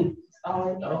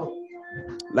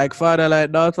 Like father,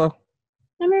 like daughter.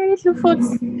 I'm her little foot.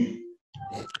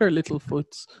 Her little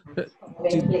foot.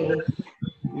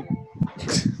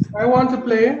 I want to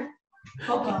play.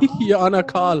 You're on a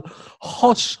call.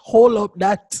 Hush, hold up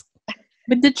that.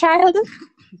 With the child.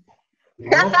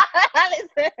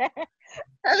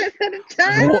 Listen,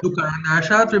 child. Look at our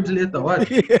short ribs later. What?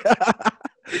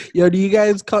 Yo, do you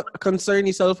guys concern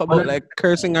yourself about like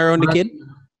cursing around the kid?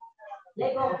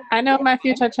 I know my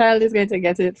future child is going to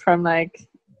get it from like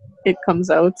it comes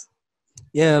out.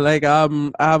 Yeah, like I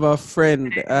have a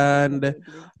friend and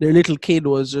their little kid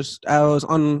was I was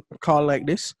on a call like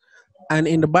this, and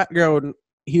in the background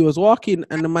he was walking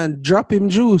and the man dropped him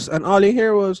juice and all you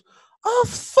hear was, "Oh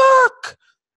fuck!"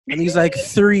 And he's like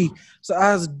 3. So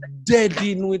I was dead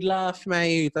in with laugh, my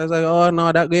youth. I was like, "Oh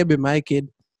no, that gonna be my kid.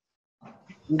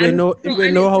 They know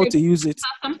how to use it."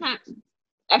 Sometimes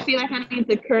I feel like I need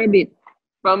to curb it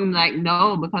from like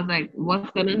no, because like what's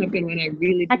gonna happen when I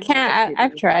really I can't.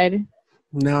 I've tried.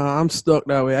 No, I'm stuck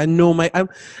that way. I know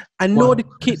I know What? the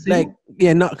kid like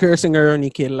not cursing around your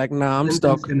kid. Like I'm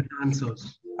stuck.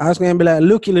 Answers. I was gonna be like,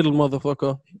 "Look, you little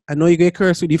motherfucker. I know you get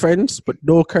curse with your friends, but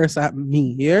don't curse at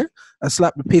me, yeah? I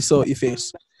slap the piss out your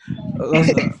face."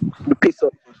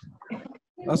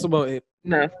 That's about it.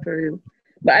 Nah, for real.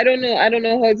 But I don't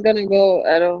know how it's gonna go.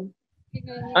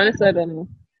 Honestly, I don't know.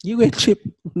 You get chip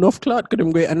enough clout could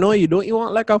them great. I know you don't. You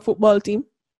want like a football team?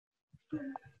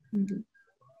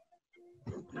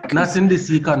 Not in this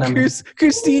economy.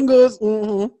 Christine goes,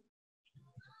 mm-hmm.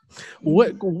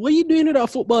 What are you doing with that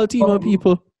football team of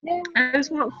people? I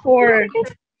just want 4.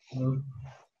 So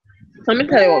let me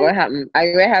tell you what will happen. I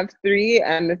will have 3,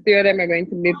 and the 3 of them are going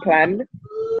to be planned,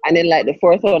 and then like the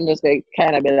 4th one just like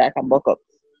kind of be like a buck up.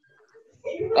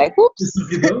 Like oops,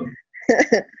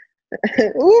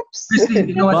 oops. Christine,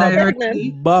 you know what I heard?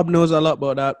 Bob knows a lot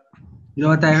about that. You know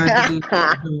what I heard?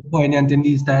 Poignant in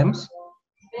these times.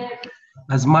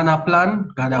 As man a plan,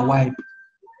 God a wipe.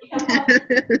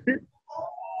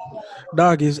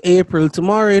 Dog is April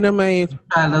tomorrow, you know, mate.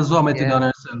 Child has vomited Yeah. on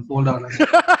herself. Hold on.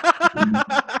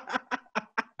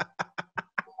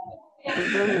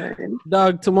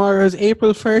 Dog, tomorrow is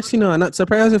April 1st, you know. I'm not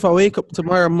surprised if I wake up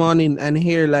tomorrow morning and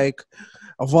hear like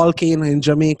a volcano in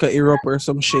Jamaica erupt or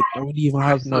some shit. I would even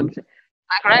have none.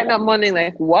 Like right now morning,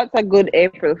 like what's a good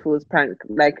April Fool's prank?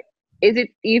 Like, is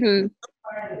it even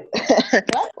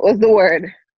what's the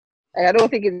word? Like, I don't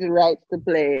think it's right to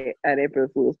play an April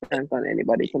Fool's prank on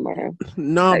anybody tomorrow.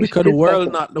 No, Like, because the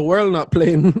world not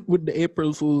playing with the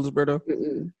April Fools, brother.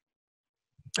 Mm-mm.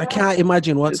 I can't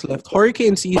imagine what's left.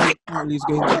 Hurricane season apparently is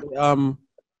going to be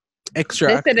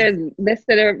extra. They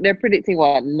said they're predicting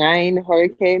what 9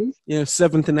 hurricanes.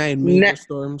 7 to 9 major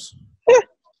storms.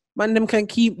 Man, them can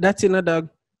keep that in a dog.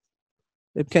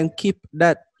 They can keep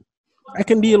that. I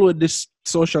can deal with this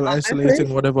social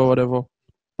isolating, whatever.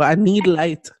 But I need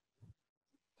light.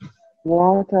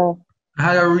 Water. I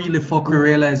had a really fucking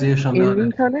realization now.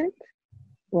 Internet?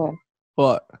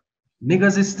 What?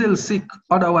 Niggas is still sick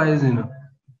otherwise, you know.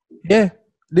 Yeah.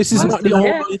 This is Man not the still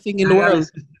only thing in the world.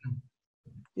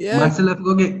 Yeah. Man still have to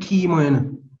go get chemo, you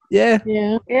know. Yeah.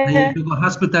 And if you go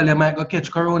hospital, you might go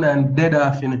catch corona and dead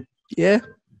off, you know. Yeah.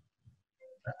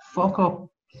 Fuck up.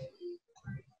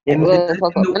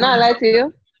 Fuck up. I'm not lie to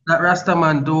you. That Rasta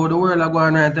man, though the world are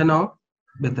going right now.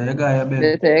 Better you go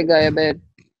your bed.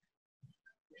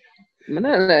 I'm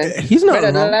not lie. He's not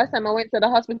Brother, wrong. the last time I went to the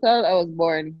hospital, I was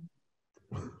born.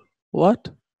 What?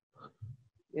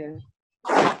 Yeah.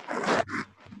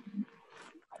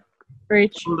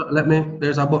 Rich. Hold on,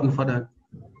 there's a button for that.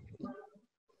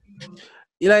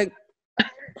 You like,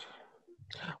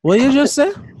 what you just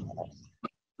say?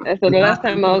 So the last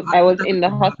time I was in the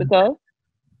hospital,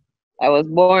 I was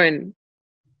born.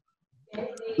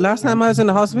 Last time I was in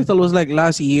the hospital was like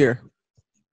last year.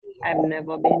 I've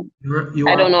never been.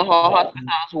 I don't know how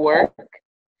hospitals work.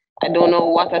 I don't know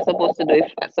what I'm supposed to do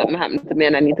if something happens to me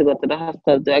and I need to go to the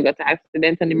hospital. Do I go to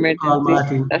accident and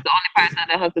emergency? That's the only part of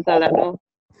the hospital I know.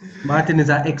 Martin is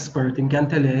an expert and can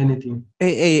tell you anything.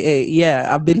 Hey,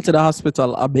 yeah, I've been to the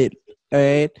hospital a bit. All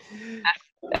right.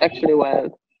 That's actually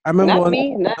wild. I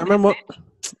remember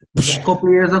A couple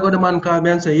of years ago, the man called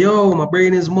me and said, "Yo, my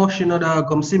brain is mush, you know, dog.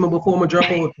 Come see me before I drop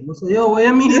out." I said, "Yo, what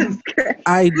you mean?"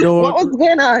 What was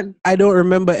going on? I don't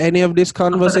remember any of this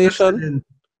conversation.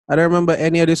 I don't remember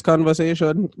any of this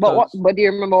conversation. But do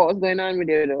you remember what was going on with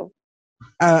you though?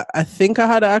 I think I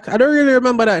had I don't really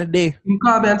remember that day. He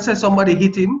called me and said somebody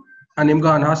hit him and him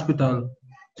gone hospital.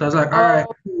 So I was like, all right.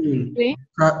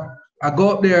 Cool. I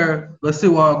go up there, let's see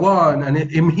what I go on. And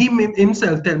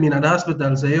himself tell me in the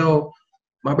hospital, say, yo,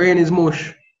 my brain is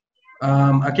mush.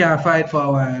 I can't fight for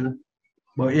a while.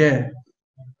 But yeah.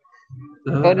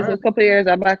 So this is a couple of years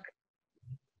back.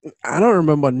 I don't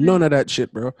remember none of that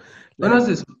shit, bro. When was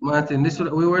this, Martin?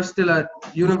 We were still at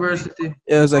university.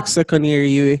 It was like second year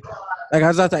UE. Like I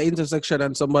was at an intersection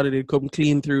and somebody did come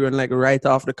clean through and like right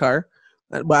off the car.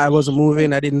 But I wasn't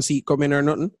moving. I didn't see it coming or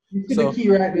nothing. So the key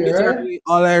right there, right?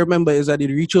 all I remember is I did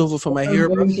reach over for my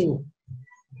hairbrush.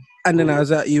 And then I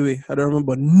was at UE. I don't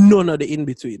remember none of the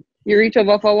in-between. You reach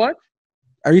over for what?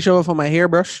 I reached over for my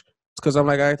hairbrush. Because I'm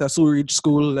like, all right, I still reach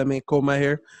school. Let me comb my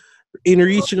hair. In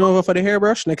reaching over for the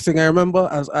hairbrush, next thing I remember,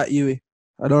 I was at UE.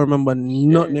 I don't remember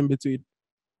nothing in between.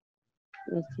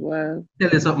 That's wild. Tell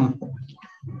you something.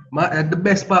 The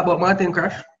best part about Martin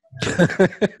crash,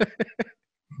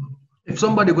 if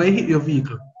somebody go hit your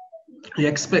vehicle, you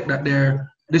expect that they're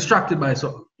distracted by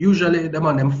something. Usually them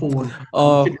on them phone,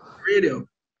 radio.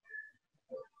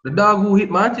 The dog who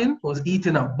hit Martin was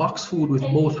eating a box food with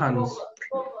both hands.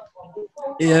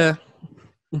 Yeah.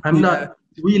 I'm not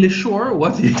really sure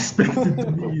what he expected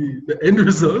to be the end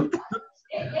result.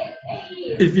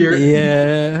 If you're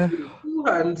two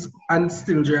hands and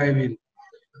still driving.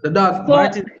 The dog,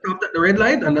 Martin stopped at the red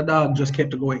light and the dog just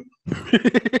kept going.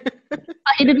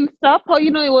 He didn't stop? How you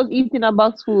know he was eating a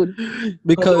box food?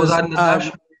 Because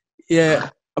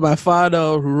my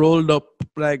father rolled up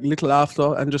like little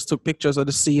after and just took pictures of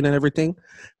the scene and everything.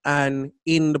 And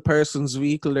in the person's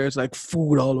vehicle, there's like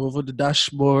food all over the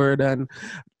dashboard and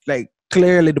like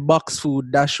clearly the box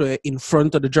food dashway in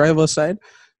front of the driver's side.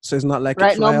 So it's not like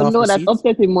right now, but no, that's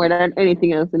upsetting more than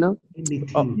anything else, you know.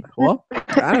 What?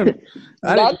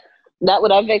 That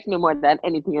would have vexed me more than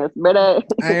anything else, brother.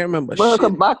 I remember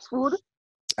shit. Box food.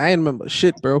 I remember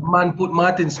shit, bro. Man put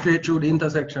Martin straight through the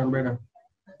intersection, brother.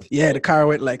 Yeah, the car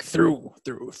went like through.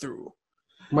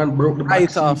 Man broke the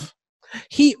back off.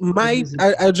 I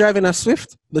was driving a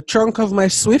Swift. The trunk of my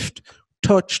Swift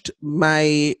touched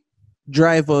my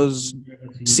driver's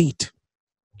seat.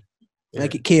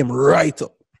 Like it came right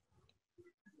up.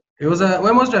 It was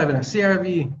when was driving a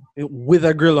CRV. with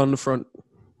a grill on the front.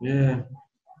 Yeah.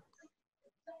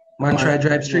 Man, try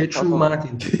drive straight through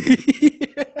Martin.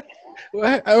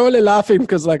 Well, I'm only laughing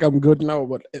because like I'm good now,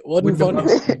 but it wasn't funny.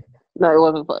 No, it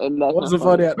wasn't funny. It wasn't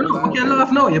funny at the No, time. you can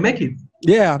laugh now. You make it.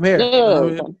 Yeah, I'm here.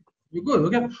 Yeah. You're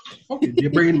good. Okay. Fuck it.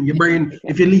 Your brain.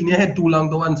 If you lean your head too long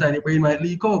to one side, your brain might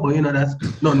leak out. But you know that's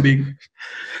nothing big.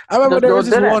 I remember Just there was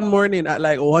this don't do that. one morning at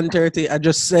like 1:30. I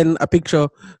just sent a picture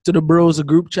to the bros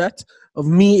group chat of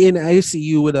me in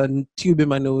ICU with a tube in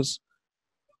my nose.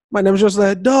 My name's just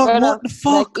like, dog, Brother, what the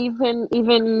fuck? Like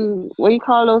even what you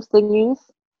call those thingies?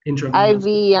 Intravenous.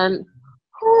 IV and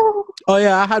Oh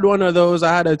yeah, I had one of those.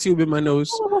 I had a tube in my nose.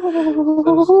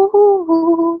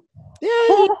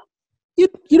 Yeah,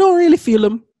 you don't really feel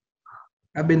them.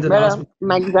 I've been to the Brother, hospital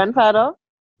my grandfather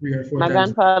 3 or 4 My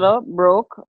times. grandfather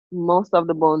broke most of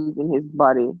the bones in his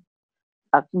body.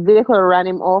 A vehicle ran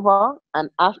him over, and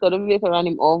after the vehicle ran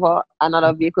him over,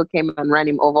 another vehicle came and ran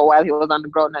him over while he was on the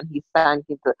ground, and he sank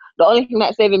into. The only thing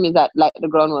that saved him is that like the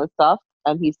ground was soft,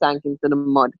 and he sank into the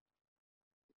mud.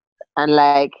 And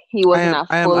like he was in a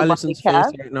I am full body Allison's face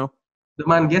cast. right now. The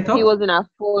man get up. He was in a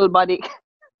full body.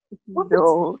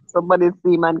 No, somebody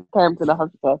see him and came to the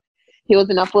hospital. He was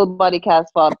in a full body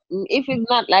cast for, if it's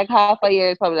not like half a year,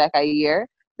 it's probably like a year.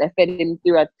 They fed him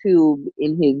through a tube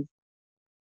in his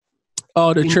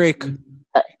Oh, the trick.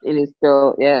 in his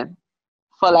throat, yeah.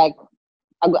 For like,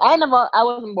 I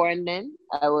wasn't born then.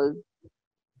 I wasn't.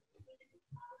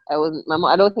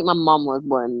 I don't think my mom was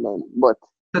born then, but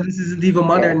So this isn't even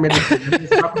modern medicine. Let me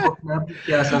just wrap up my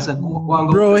podcast and said,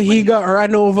 Bro, he got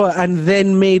run over and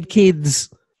then made kids.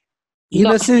 You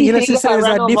know, he got there's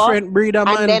run a over, different breed of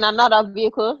and man. then another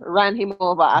vehicle ran him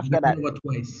over after that.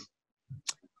 Twice.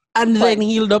 And then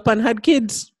healed up and had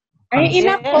kids. And he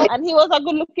was a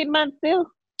good-looking man still.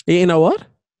 You know what?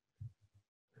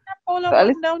 All up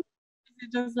and down.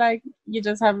 It's just like you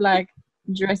just have like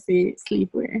dressy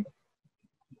sleepwear.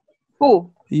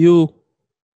 Who? You.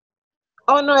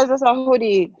 Oh no, it's just a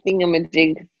hoodie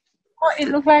thingamajig. Oh, it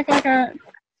looked like a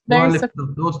very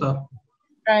Those stuff.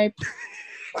 right.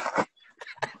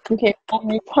 Okay,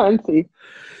 fancy.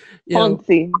 Yo,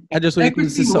 Fancy. I just wait to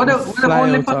see something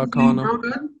fly out our corner.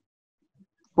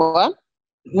 What?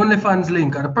 OnlyFans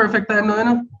link at the perfect time now, you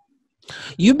know?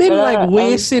 You've been like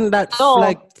wasting that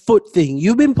like foot thing.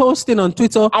 You've been posting on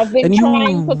Twitter. I've been and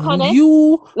trying to connect.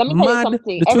 Let me tell you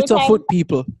something. The Twitter foot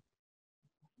people.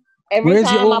 Every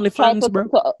time I try to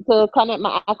connect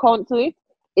my account to it,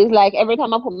 it's like every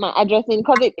time I put my address in,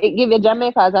 because it gives you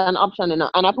Jamaica as an option, you know,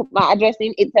 and I put my address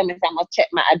in, it tells me I must check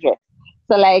my address.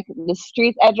 So like the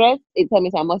street address, it tells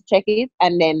me I must check it,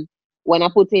 and then when I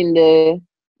put in the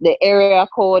area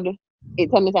code, it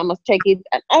tells me I must check it,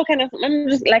 and all kind of.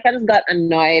 I just got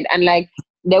annoyed, and like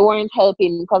they weren't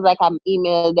helping because like I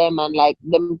emailed them and like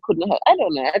them couldn't help. I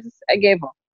don't know. I gave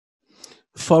up.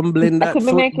 Fumbling that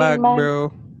foot bag,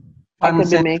 bro. I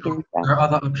could be making. There are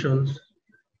other options.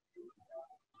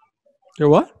 There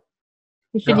what?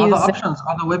 There are other options,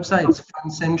 other websites,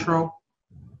 Fan Central,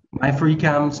 My Free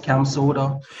Cams, Cam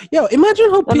Soda. Yo, imagine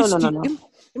how pissed No.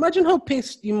 Imagine how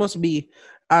pissed you must be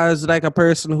as like a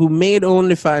person who made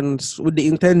OnlyFans with the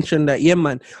intention that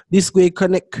this way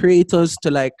connect creators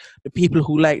to like the people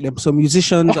who like them, so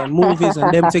musicians and movies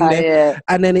and them thing there, yeah.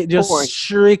 and then it just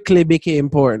strictly became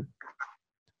porn.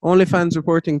 OnlyFans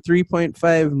reporting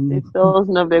 3.5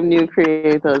 1,000 of them new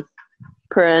creators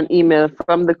per an email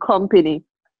from the company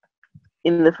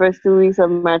in the first 2 weeks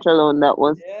of March alone. That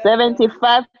was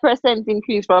 75%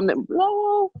 increase from them.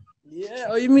 Bro. Yeah,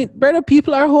 oh, you mean better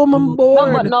people are home and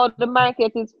bored? No, but now the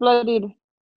market is flooded.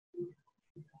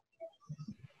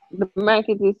 The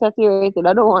market is saturated.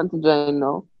 I don't want to join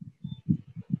now.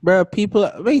 Bro, people,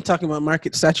 when are you talking about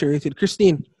market saturated?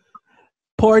 Christine,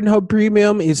 Pornhub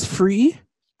Premium is free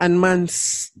and man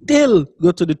still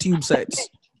go to the tube sites.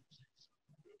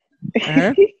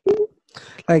 Uh-huh.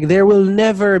 Like there will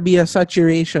never be a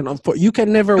saturation of porn. You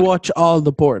can never watch all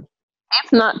the porn.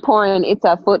 It's not porn, it's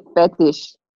a foot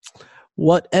fetish.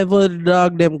 Whatever the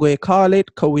dog them going to call it,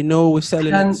 because we know we're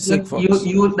selling it to sick folks.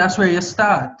 You, that's where you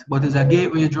start, but it's a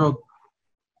gateway drug.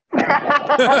 It's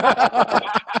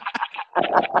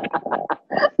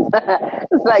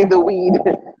like the weed.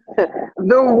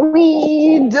 The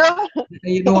weed. And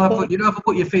you don't have to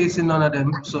put your face in none of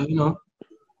them, so you know.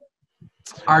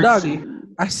 Artsy. Dog,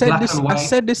 I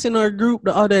said this in our group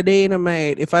the other day,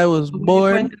 mate. If I was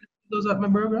born,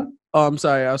 oh, I'm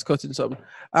sorry, I was cutting something.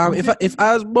 If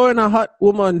I was born a hot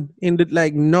woman in the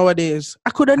like nowadays, I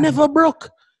could have never broke.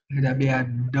 That'd be a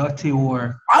dirty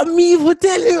war. I'm even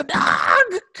tell you, dog.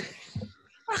 I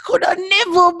could have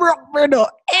never broke, brother,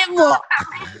 ever.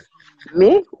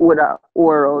 Me would have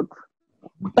wore out.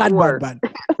 Bad.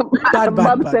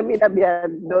 Bob said me that be a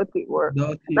dirty word.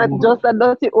 Not woman. just a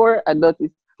dirty or a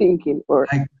dirty stinking or.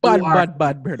 Bad,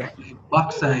 brother.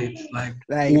 Backside, like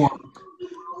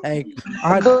Like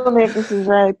I don't know if this is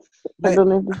right. I don't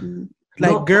know if this is.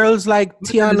 Like girls like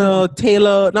Tiana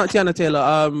Taylor, not Tiana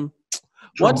Taylor.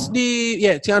 What's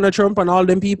Tiana Trump and all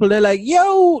them people? They're like,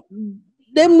 yo,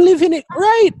 them living it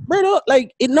right, brother.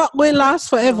 Like it not going to last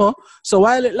forever. So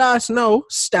while it lasts now,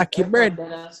 stack your bread.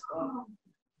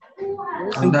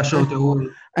 And dash out the whole.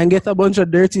 And get a bunch of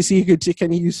dirty secrets you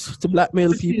can use to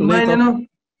blackmail people later.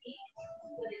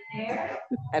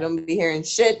 I don't be hearing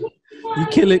shit.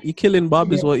 You killing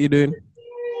Bob is what you're doing.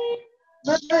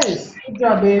 Nice. Good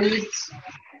job, baby.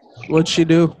 What'd she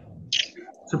do?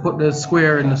 To put the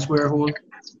square in the square hole.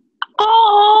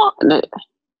 Oh,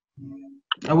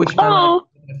 I wish I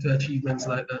like to achievements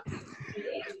like that.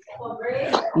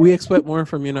 We expect more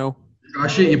from you now. Oh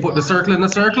shit, you put the circle in the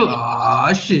circle?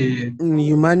 Ah shit.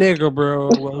 You my nigga, bro.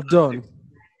 Well done.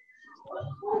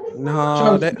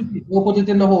 No, We'll put it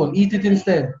in the hole. Eat it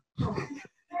instead.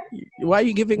 Why are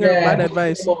you giving her bad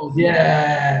advice?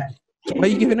 Yeah. Why are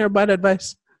you giving her bad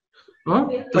advice? Huh?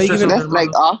 That's like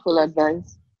awful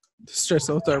advice. Stress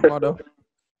out her mother.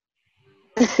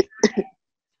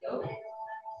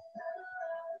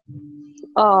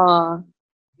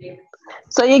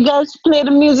 So you guys play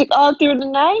the music all through the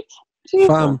night?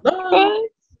 Fam.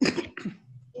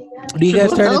 Do you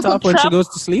guys turn it off when she goes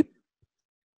to sleep?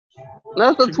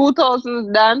 That's the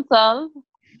 2000s dancehall.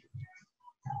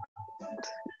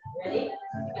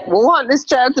 We want this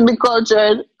child to be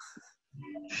cultured.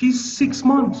 She's 6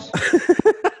 months.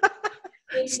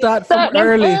 Start from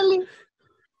early.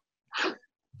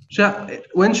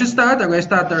 When she start, I'm going to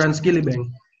start her on Skilly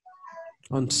Bang.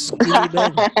 On Skilly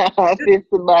Bang? 50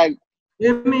 bag.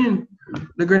 Yeah, I mean,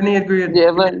 the grenade grade.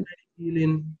 Yeah, man.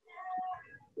 Healing.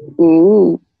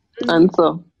 And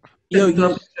so. Yo,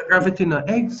 gravity no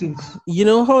exists. You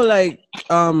know how like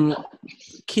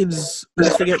kids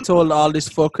used to get told all this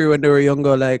fuckery when they were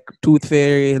younger, like Tooth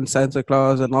Fairy and Santa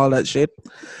Claus and all that shit.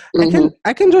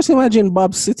 I can just imagine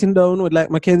Bob sitting down with like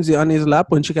Mackenzie on his lap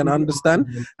when she can understand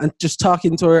and just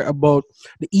talking to her about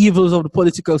the evils of the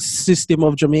political system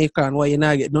of Jamaica and why you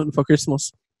not get nothing for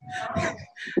Christmas.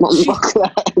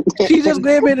 She just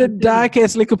gave me the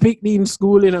darkest little picnic in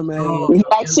school, you know, man.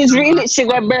 Like she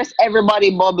gonna burst everybody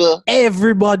bubble.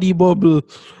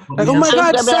 Like, oh my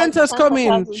God, Santa's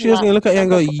coming. She was gonna look at you and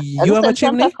go, you have a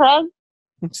chimney?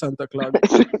 Santa Claus.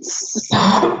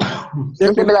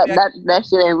 That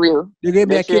shit ain't real. There gonna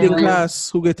be a kid in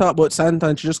class who get talk about Santa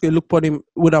and she just gonna look at him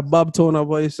with a Bob tone of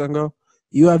voice and go,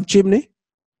 you have chimney?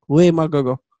 Where am I gonna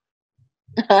go?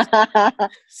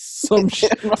 Some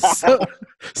shit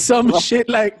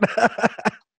like that.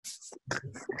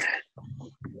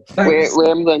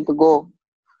 Where I'm going to go.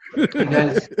 Hey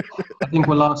guys, I think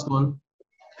we lost one.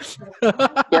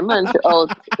 Yeah, man,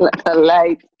 out like a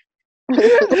light.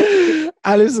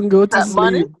 Alison, go to sleep.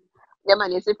 Bonnet? Yeah,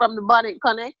 man, you see from the bonnet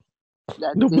connect?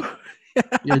 That's it.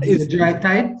 You're dry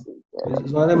tight?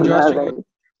 It's one of them dry.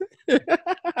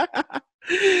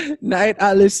 Night,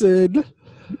 Alison.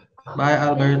 Bye,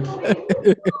 Albert.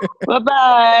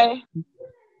 Bye-bye.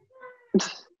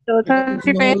 So touch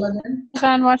your face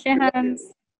and wash your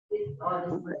hands.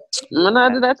 I'm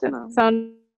not do that, you know.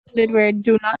 Sounded weird.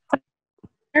 Do not.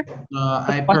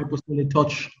 I purposely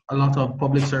touch a lot of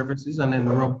public surfaces and then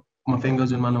rub my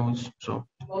fingers in my nose. So.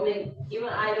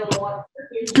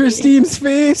 Christine's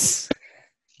face.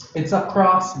 It's a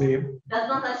cross, babe. That's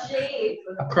not a shape.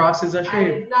 A cross is a shape. I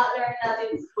did not learn that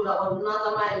in school. That was not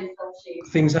on my list of shapes.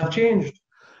 Things have changed.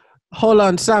 Hold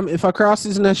on, Sam. If a cross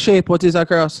isn't a shape, what is a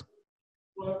cross?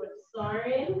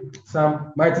 Sorry.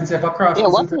 Sam, Martin said if a cross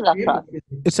what is a cross?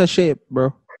 It's a shape,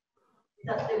 bro.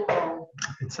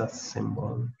 It's a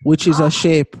symbol. Which is a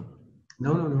shape.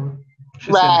 No.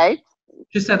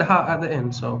 She said heart at the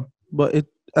end, so. But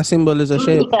a symbol is a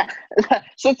shape.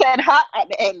 She said heart at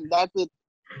the end. That's it.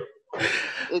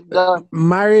 It's done.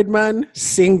 Married man,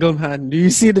 single man. Do you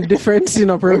see the difference in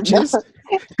approaches?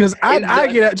 Because I'd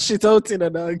argue that shit out in a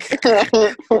dog.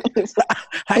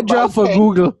 I draw for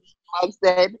Google.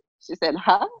 She said,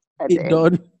 huh? It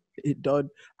done.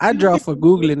 I draw for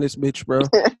Google in this bitch, bro.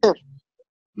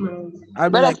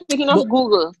 But speaking of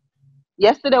Google,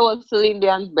 yesterday was Celine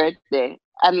Dion's birthday.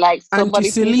 And like somebody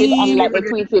tweeted and like they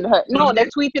tweeted her. No, they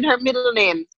tweeted her middle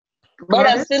name.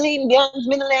 But Celine Dion's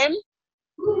middle name?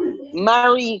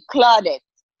 Marie Claudette.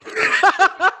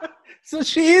 So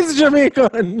she is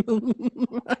Jamaican.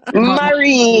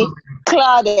 Marie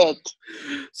Claudette.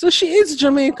 So she is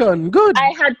Jamaican. Good.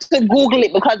 I had to Google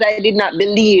it because I did not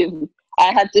believe.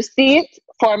 I had to see it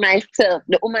for myself.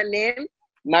 The woman name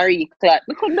Marie Clark.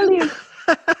 I couldn't believe.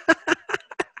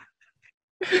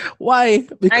 Why?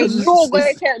 Because And you're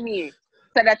going to tell me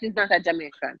so that is not a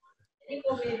Jamaican.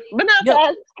 But not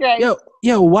that's great.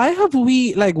 Yo, why have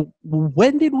we, like,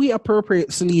 when did we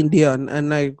appropriate Celine Dion? And,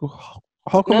 like,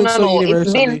 how come it's so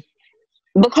universally?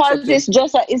 Because it's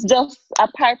just a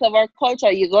part of our culture.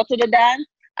 You go to the dance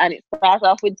and it starts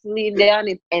off with Celine Dion,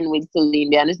 it ends with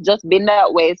Celine Dion. It's just been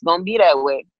that way. It's gonna be that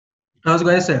way. I was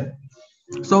gonna say,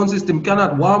 sound system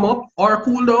cannot warm up or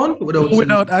cool down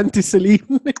without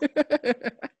anti-Celine.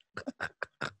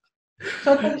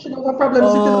 Sometimes you have a problem.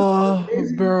 Oh,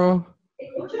 bro.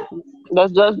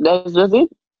 That's just it.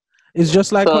 It's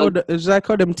just like how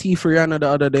them tea for Rihanna the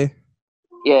other day.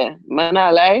 Yeah, man,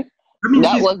 I lie.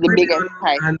 That was the biggest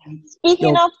hype.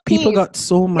 Speaking of people tea, got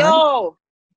so mad. So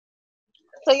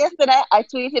yesterday I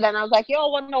tweeted and I was like, I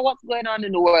wonder what's going on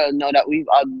in the world now that we've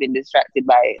all been distracted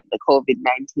by the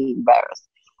COVID-19 virus.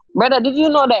 Brother, did you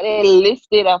know that they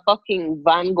listed a fucking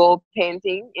Van Gogh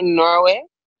painting in Norway?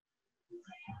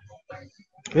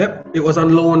 Yep, it was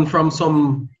on loan from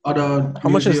some other. How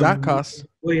much does that cost?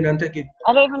 Go in and take it.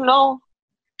 I don't even know.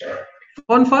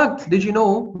 Fun fact, did you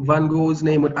know Van Gogh's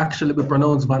name would actually be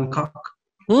pronounced Van Gogh?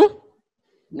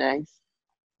 Nice.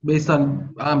 Based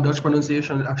on Dutch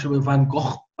pronunciation, actually Van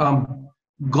Gogh.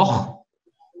 Gogh.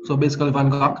 So basically Van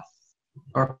Gogh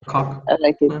or cock. I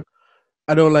like it.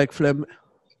 I don't like phlegm.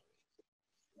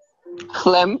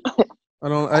 Phlegm?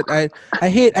 I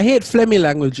hate phlegmy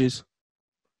languages.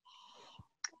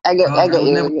 I get you. I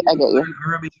don't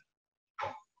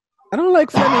like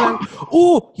phlegmy language.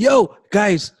 Oh, yo,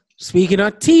 guys. Speaking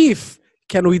of teeth,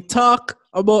 can we talk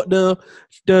about the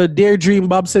Dare Dream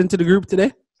Bob sent to the group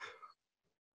today?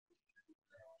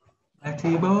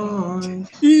 Boys.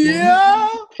 Yeah.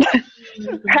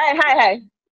 Hi.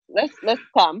 Let's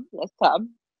come.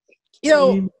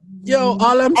 Yo,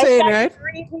 all I'm saying, right?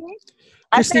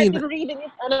 I started reading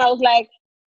it and I was like,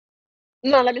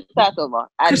 no, let me start over.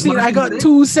 Christine, I got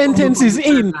 2 sentences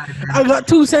in. I'm going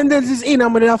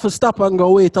to have to stop and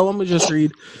go, wait, I want to just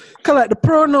read. Because like the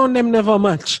pronoun them never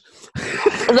match.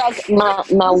 Like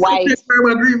my wife.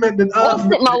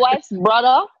 My wife's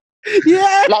brother.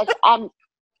 Yeah. Like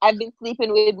I've been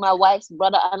sleeping with my wife's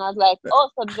brother and I was like,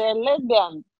 so they're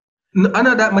lesbian. I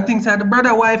know that my things had the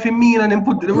brother wife in me and then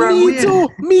put the wrong way.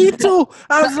 Me too.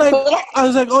 I was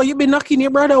like, oh, you been knocking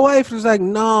your brother wife? He was like,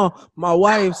 no, my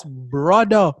wife's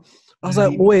brother. I was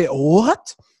like, wait,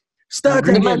 what? Start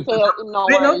again.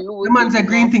 The man said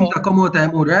green things that come out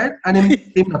time, right? And then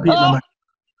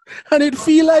and it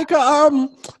feel like a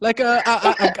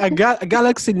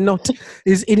galaxy nut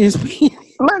is in his penis.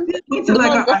 It's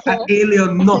like an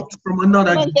alien nut from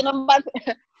another.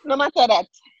 No matter that.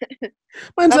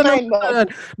 Man said, no matter that.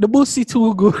 The bussy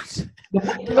too good.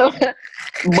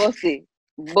 Bossy.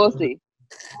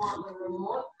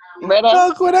 Brother.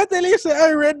 Dog, when I tell you,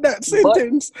 I read that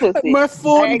sentence, my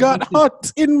phone got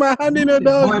hot in my hand, in a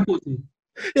dog. Boy pussy.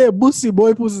 Yeah,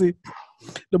 boy pussy.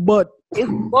 The butt.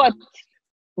 It's butt.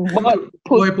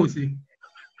 Boy pussy.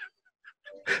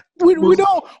 We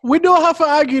don't have to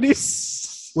argue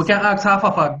this. We can ask half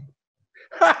a fag.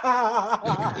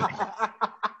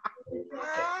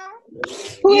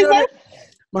 Who is that?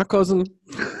 My cousin.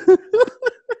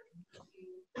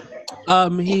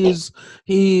 I'll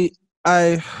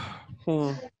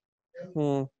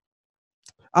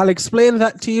explain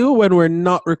that to you when we're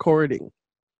not recording.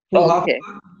 Okay.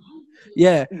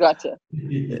 Yeah. Gotcha.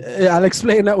 I'll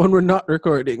explain that when we're not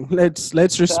recording.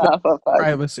 Let's respect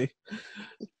privacy.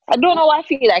 I don't know why I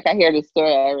feel like I hear this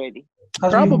story already.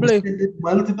 Probably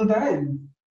multiple times.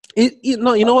 You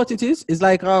know what it is? It's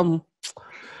like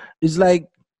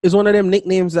it's one of them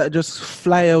nicknames that just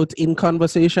fly out in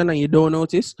conversation and you don't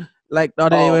notice. Like the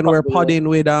other day when we're podding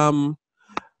with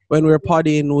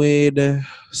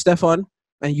Stefan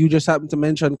and you just happen to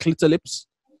mention Clitolips.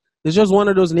 It's just one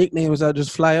of those nicknames that just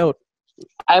fly out.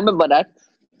 I remember that.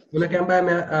 Well, I can buy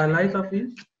me a lighter,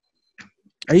 please.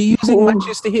 Are you using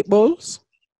matches to hit balls?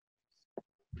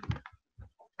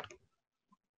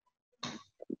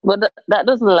 But that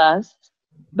doesn't last.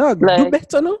 Dog, do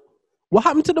better, no? What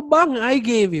happened to the bang I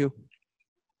gave you?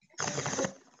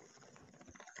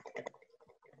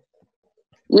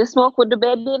 You smoke with the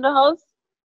baby in the house?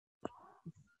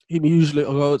 He usually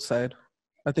go outside.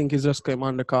 I think he's just came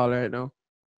on the call right now.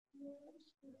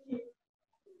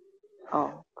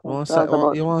 Oh.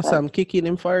 You want some kicking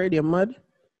him for it? You mad?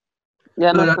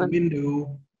 Yeah, no.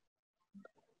 Window.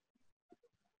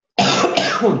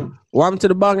 Warm to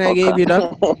the bang I gave you,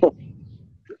 that.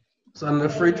 It's on the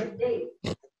fridge.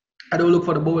 I don't look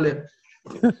for the bowl yet.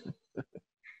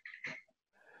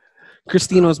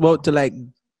 Christine was about to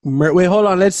Wait, hold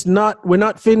on. We're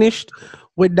not finished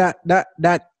with that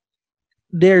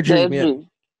daydream yet.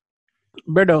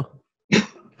 Brother.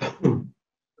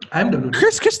 I'm done with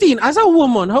it. Christine, as a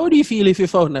woman, how do you feel if you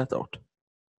found that out?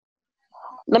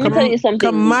 Let me tell you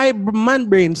something. My man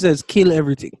brain says kill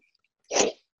everything.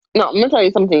 No, I'm gonna tell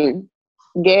you something.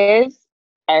 Gays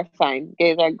are fine.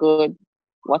 Gays are good.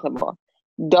 Whatever.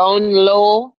 Down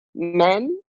low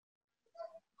men,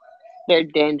 they're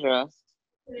dangerous.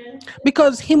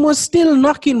 Because him was still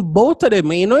knocking both of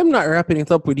them. And you know him not wrapping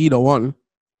it up with either one.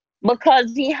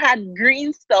 Because he had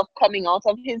green stuff coming out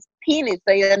of his penis,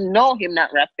 so you know him not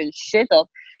wrapping shit up.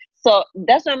 So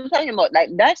that's what I'm talking about. Like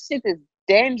that shit is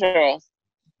dangerous.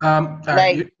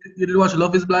 Like, you did watch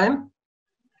Love Is Blind?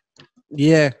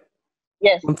 Yeah.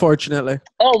 Yes. Unfortunately.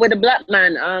 Oh, with the black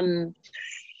man.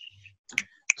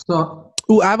 So.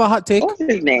 Ooh, I have a hot take. What's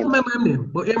his name? I don't remember his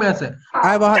name, but hear me I say.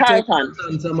 I have a hot take.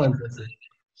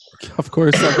 Of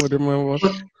course, I would remember.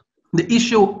 But the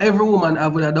issue every woman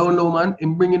have with a down low man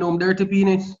in bringing home dirty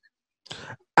penis.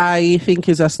 I think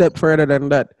it's a step further than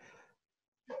that.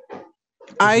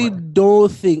 I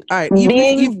don't think. All right,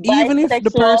 even if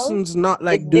the person's not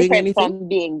like doing anything, from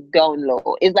being down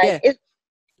low, it's like it's.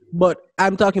 But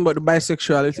I'm talking about the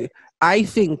bisexuality. I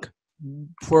think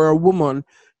for a woman,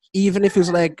 even if it's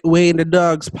like weighing the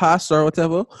dog's past or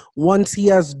whatever, once he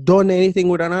has done anything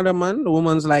with another man, the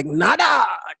woman's like, nada.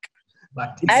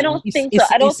 I don't think so.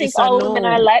 I don't think all women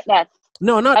are like that.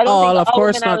 No, not all. Of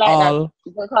course, not all.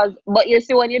 But you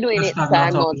see, when you're doing it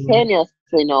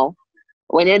simultaneously,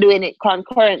 when you're doing it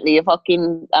concurrently, you're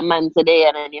fucking a man today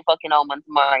and then you're fucking a woman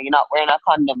tomorrow. You're not wearing a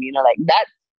condom. Like that.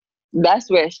 That's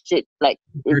where shit like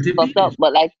is fucked up.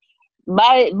 But like,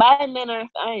 by men are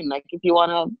fine. Like if you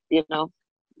wanna,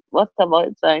 what's about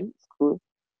it? Fine, it's cool.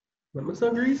 It's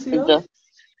so greasy.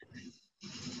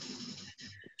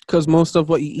 Because most of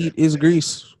what you eat is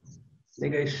grease.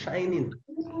 Nigga is shining.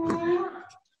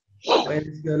 When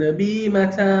it's gonna be my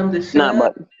time to shine. Nah,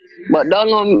 but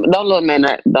download men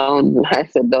are down. I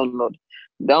said download.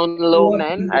 Down low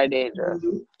men are dangerous.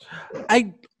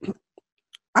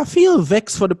 I feel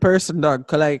vexed for the person, dog.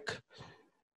 Cause like,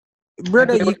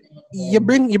 brother, you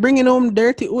bringing home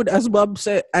dirty wood, as Bob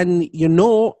said, and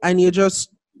and you just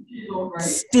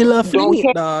still a fling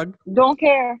it, dog. Don't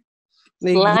care.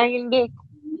 Slanging dick.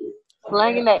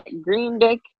 Slanging that green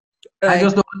dick. I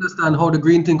just don't understand how the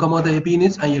green thing come out of your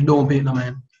penis and you don't pay it no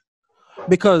man.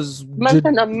 Because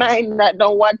man a mind that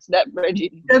don't watch that,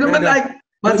 Bridget. Yeah,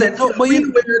 but it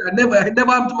never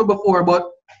happened to me before,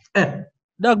 but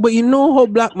dog, but you know how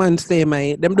black man stay,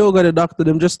 man. Them don't go to the doctor,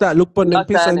 them just start look on them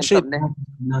piss and shit.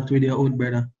 Not with your old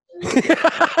brother.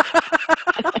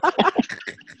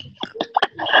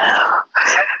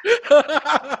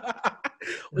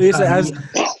 You say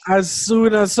as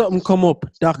soon as something come up,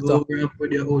 doctor.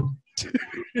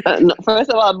 First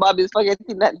of all, Bob is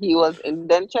forgetting that he was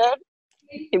indentured.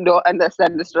 He don't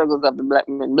understand the struggles of the black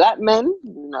men. Black men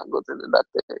do not go to the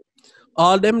doctor.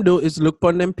 All them do is look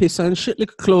on them piss and shit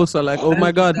look closer, like, oh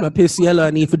my god, my piss yellow,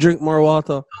 I need to drink more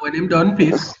water. When them done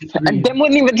piss, and them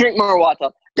wouldn't even drink more water.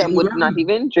 Them would not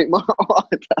even drink more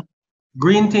water.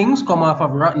 Green things come off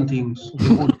of rotten things.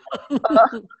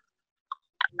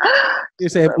 You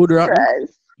say wood rotten?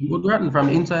 Wood rotten from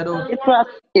the inside out. It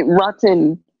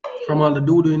rotten. From all the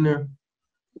doo-doo in there.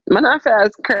 Man, I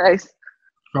fast Christ.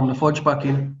 From the fudge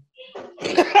packing.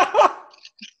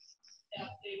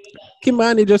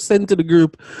 Kimani just sent to the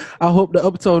group, I hope the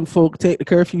Uptown folk take the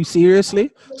curfew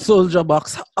seriously. Soldier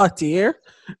box hot here.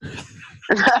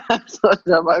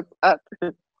 Soldier box hot.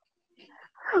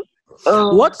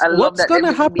 What's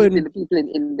gonna happen? To the people in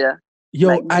India.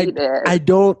 Yo, like,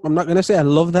 I'm not gonna say I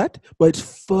love that, but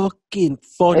it's fucking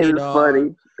funny. It's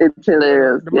funny. It's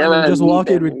hilarious. The man just walk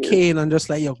in with cane and just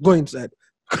like, yo, go inside.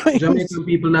 Jamaican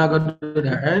people now gonna do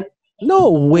that, right?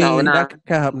 No way, that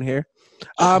can't happen here.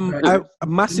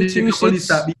 Massachusetts.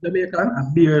 A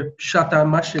beer shot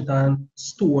and mash it and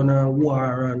stone and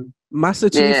war and.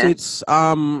 Massachusetts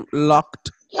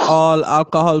locked all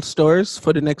alcohol stores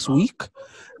for the next week,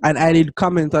 and I did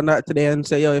comment on that today and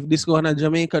say, yo, if this go on to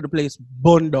Jamaica, the place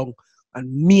burned down, and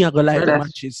me I go light the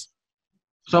matches.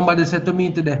 Somebody said to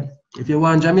me today, if you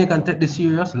want Jamaica and take this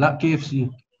serious, lock KFC.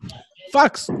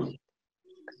 Facts. No,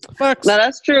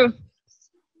 that's true.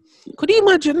 Could you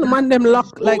imagine the man them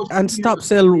lock and stop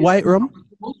sell white rum?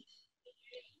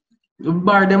 The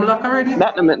bar them lock already?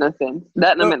 That don't make no sense.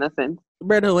 Make no sense.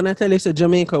 Brother, when I tell you it's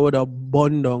Jamaica with a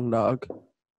bun down, dog.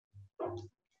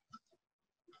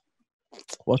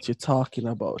 What you talking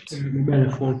about?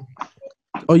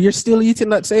 Oh, you're still eating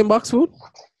that same box food?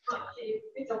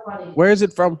 Where is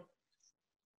it from?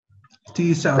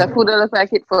 Tea South. That food looks like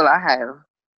it's full of hell.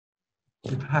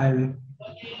 It's high.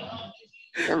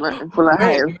 Yeah, man, full of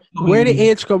hell. Where the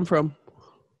H come from?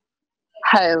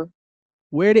 Hell.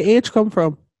 Where the H come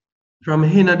from? From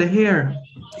Hina the hair.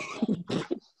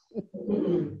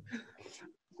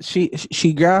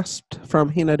 She grasped from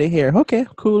Hina the hair. Okay,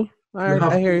 cool. All right,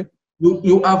 I hear you.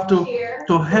 You have to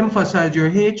emphasize your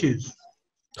H's.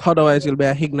 Otherwise, you'll be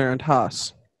a ignorant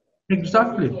horse.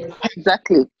 Exactly.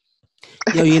 Exactly.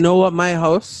 Yo, you know what my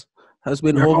house has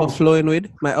been Your house. overflowing with?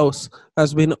 My house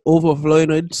has been overflowing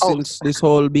with since this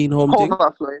whole being home thing.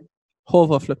 Overflowing.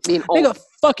 Overflow. Being Nigga,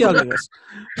 fuck y'all niggas.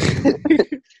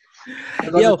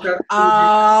 Yo,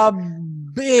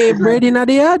 babe, bread in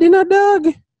the yard, in a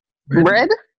dog. Bread?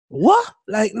 What?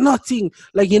 Like nothing.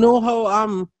 Like you know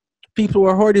how people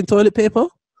were hoarding toilet paper?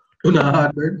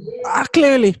 Hard bread.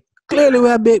 Clearly we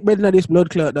have baked bread in this blood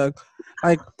clot, dog.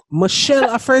 Like Michelle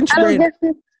a French I don't bread. get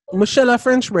it. Michelle a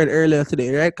French bread earlier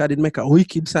today, right? I did make a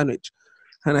wicked sandwich.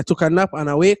 And I took a nap and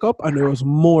I wake up and there was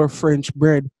more French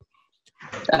bread.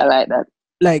 I like that.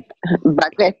 Like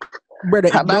Baguette. brother,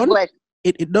 it done. Baguette.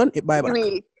 It done, it bye back.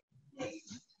 Sweet.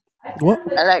 What?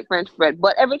 I like French bread.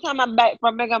 But every time I buy it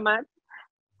from Mega Man,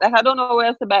 like I don't know where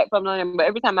else to buy it from, but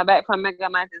every time I buy it from Mega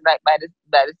Man, it's like by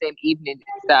the same evening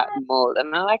it start mold.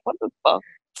 And I'm like, what the fuck?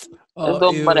 Just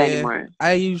don't bother anymore.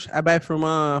 I buy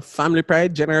from Family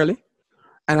Pride generally,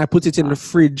 and I put it in the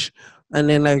fridge. And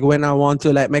then like when I want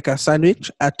to like make a sandwich,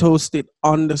 I toast it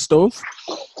on the stove,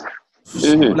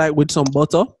 like with some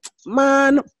butter.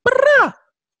 Man, brah!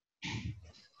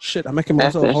 Shit, I'm making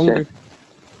myself hungry. Shit.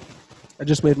 I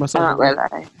just made myself hungry.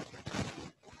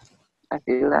 I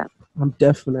feel that. I'm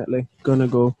definitely gonna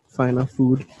go find a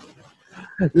food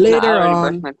later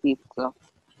on. Brush my teeth, so.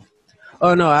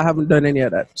 Oh no, I haven't done any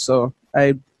of that. So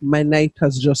my night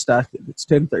has just started. It's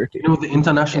 10:30. You know the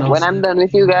international. When I'm done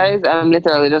with you guys, I'm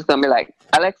literally just gonna be like,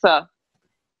 Alexa,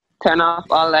 turn off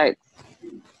all lights.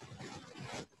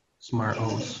 Smart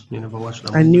house. You never watched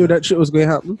that. I knew that shit was going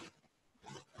to happen.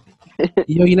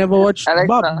 Yo, you never watched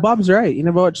Bob's right. You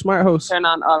never watched Smart House. Turn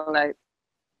on all lights.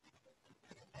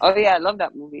 Oh yeah, I love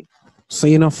that movie. So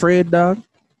you're not afraid, dog?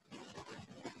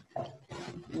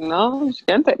 No, she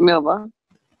can't take me over.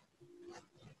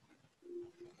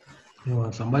 You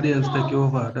want somebody else take you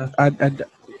over?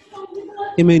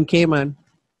 You mean K-Man?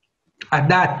 At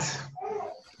that.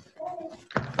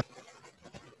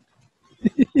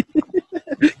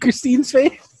 Christine's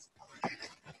face.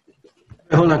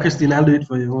 Hold on, Christine. I'll do it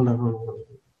for you. Hold on.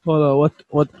 Hold on.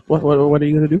 What are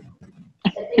you gonna do?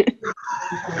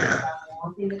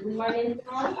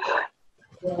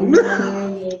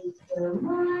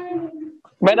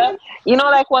 Brother, you know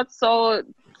like what's so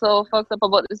fucked up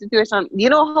about the situation? You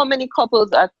know how many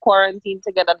couples are quarantined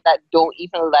together that don't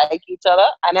even like each other?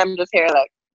 And I'm just here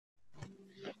like,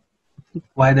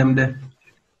 why them there?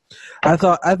 I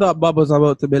thought Bob was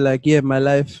about to be like, yeah, my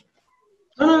life.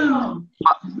 No.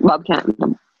 Bob can't.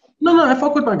 No, I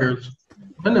fuck with my girls.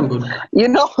 And them good. You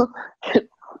know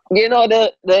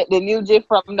the new gif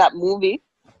from that movie?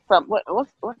 From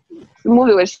what's the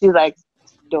movie where she's like,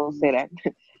 don't say that.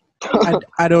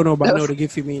 I don't know, but I know the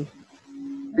gif you mean.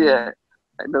 Yeah,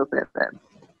 I don't say that.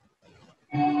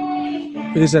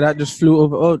 You said that just flew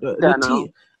over. Oh,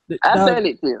 I'll tell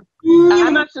it to you.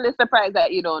 I'm actually surprised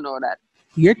that you don't know that.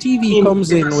 Your TV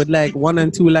comes in with like 1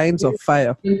 and 2 lines of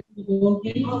fire. Thank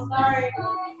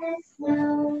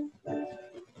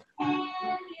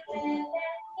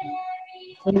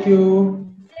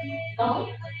you.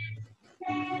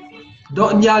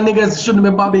 Don't y'all niggas shouldn't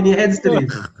be bobbing your heads to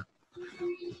this.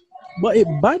 But it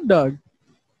bad, dog.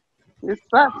 It's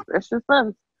fun. It's just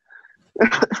fun.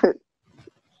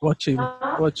 Watch him.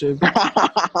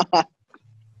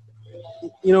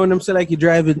 You know when I'm saying like you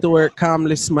driving to work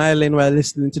calmly smiling while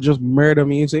listening to just murder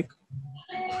music?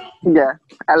 Yeah,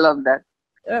 I love that.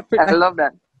 Yeah, I love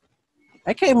that.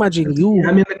 I can't imagine you.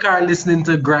 I'm in the car listening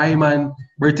to grime and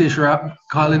British rap,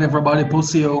 calling everybody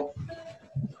pussy.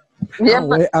 Yeah,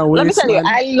 let me tell you,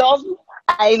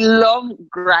 I love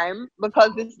grime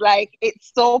because it's like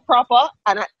it's so proper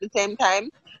and at the same time,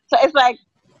 so it's like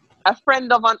a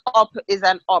friend of an up is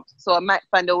an up, so I might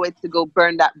find a way to go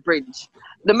burn that bridge.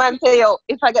 The man say, yo,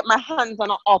 if I get my hands on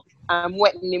an up, I'm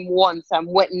wetting him once, I'm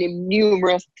wetting him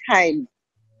numerous times.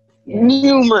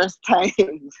 Numerous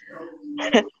times.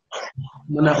 I'm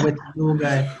not with no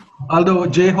guy. Although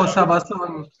J-Hus have a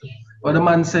song where the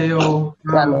man say, yo,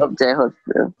 I love J-Hus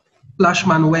too.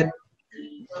 Flashman wet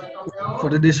for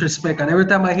the disrespect. And every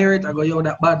time I hear it, I go, yo,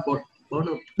 that bad, but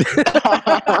no.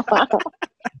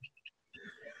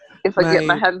 If I get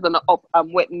my hands on the up,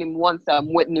 I'm wetting him once,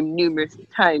 I'm wetting him numerous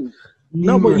times.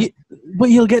 No, but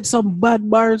you'll get some bad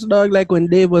bars, dog. Like when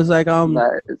Dave was like,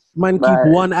 man, keep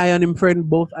one eye on him friend,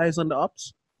 both eyes on the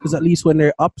ups. Because at least when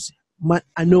they're ups,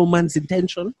 I know man's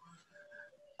intention.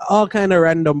 All kind of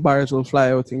random bars will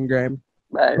fly out in grime.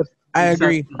 Right. But I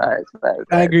agree. Right.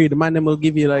 I agree. The man them will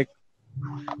give you like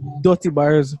dirty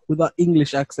bars with an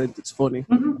English accent. It's funny.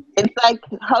 It's like,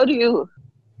 how do you?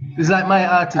 It's like my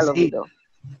artist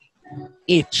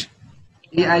H.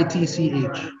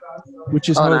 AITCH. Which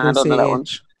is how they say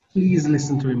H. Please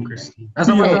listen to him, Christy. As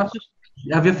a matter,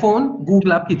 you have your phone?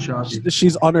 Google a picture of it.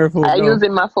 She's on her phone. I'm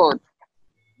using my phone.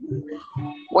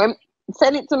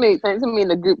 Send it to me. Send it to me in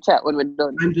the group chat when we're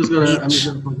done. I'm just gonna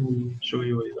show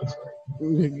you what it looks like.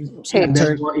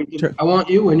 I want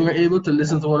you, when you're able to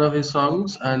listen to one of his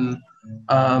songs, and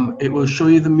it will show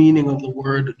you the meaning of the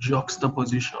word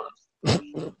juxtaposition.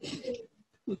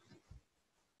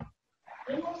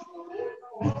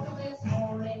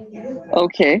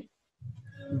 Okay.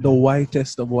 The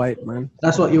whitest of white, man.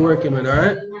 That's what you're working with, all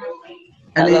right?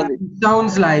 And it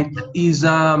sounds like he's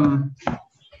from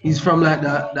like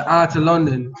the Art of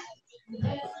London.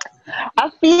 I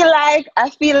feel like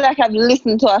I've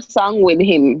listened to a song with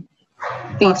him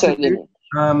featured in it.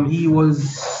 He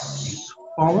was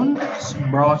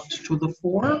brought to the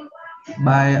fore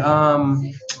by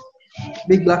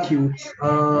Big Black Youth,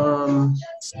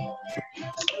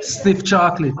 Stiff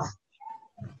Chocolate.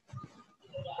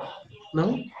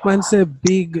 No? Man said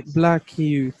Big Black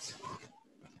Youth.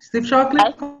 Stiff Chocolate?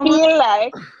 I feel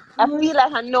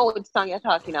like I know which song you're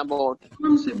talking about.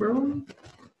 Let me see, bro.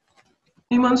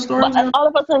 Human story. But all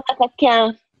of a sudden, I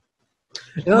can't.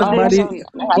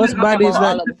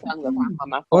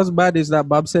 What's bad is that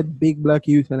Bob said Big Black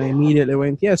Youth and I immediately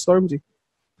went, yeah, Stormzy.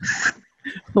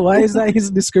 Why is that his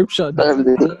description?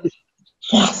 Stormzy.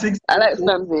 I like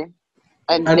Stormzy.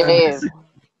 And Dave.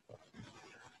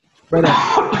 Brother,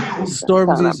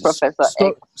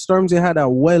 Stormzy had a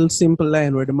simple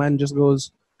line where the man just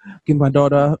goes, give my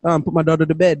daughter, put my daughter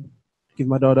to bed, give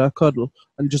my daughter a cuddle,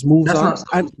 and just moves on.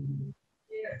 And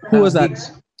who was that?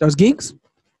 That was Giggs?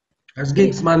 That's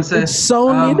Giggs, man. Says it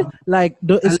sounded like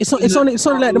it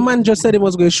sounded like the man just said he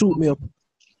was going to shoot me up.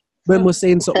 Ben was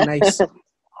saying something nice.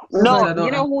 No,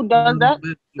 you know who does that?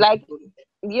 Like,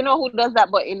 you know who does that,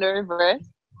 but in the reverse?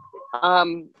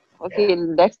 Okay,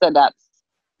 Dexter Daps.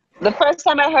 The first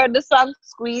time I heard the song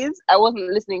Squeeze, I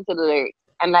wasn't listening to the lyrics.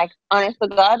 And like, honest to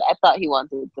God, I thought he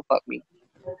wanted to fuck me.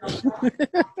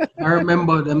 I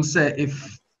remember them say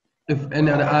if any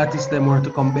other artists them were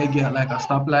to come beg you at like a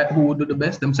stoplight, who would do the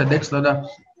best? Them say Dexter that.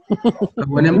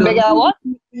 When them beg at what?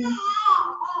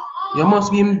 You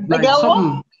must give him like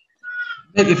something.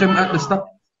 Beg if him at the stop.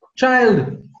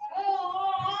 Child.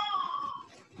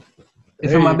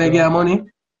 If him a beg you money,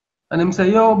 and him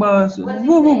say, yo boss, woo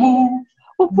woo woo.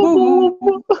 Woo, woo,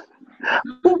 woo.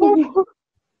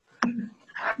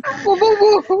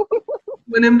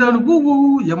 When him done woo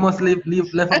woo, you must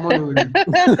leave left money with him.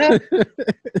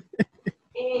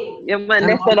 Yeah, man,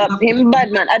 they said that him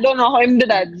bad man. I don't know how him do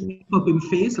that. Up him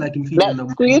face like him feeling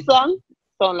that Squeeze song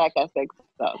sound like a sex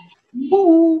song.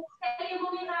 Woo.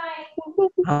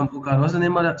 What's the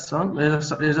name of that song?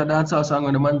 There's a dancehall song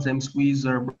when the man says squeeze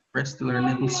her breast till her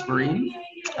nipples sprain.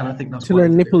 And I think that's till her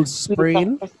nipples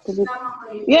sprain.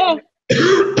 Yeah.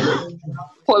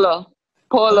 Polo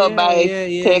by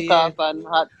Takeoff and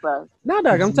Hot Sauce. No,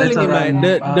 dog, I'm telling you, man,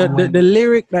 the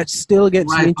lyric that still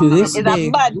gets me to this day. It's a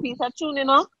bad piece of tune, you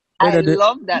know? I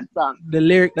love that song. The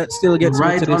lyric that still gets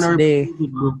me to this day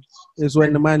is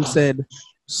when the man said,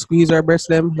 squeeze our breast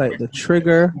them like the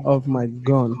trigger of my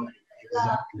gun.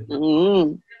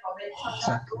 Mm.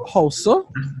 How so?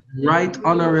 Right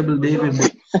Honorable David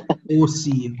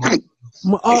O.C. Like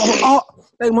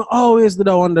my always did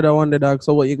I wonder, dog.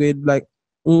 So what you could like?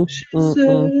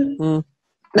 That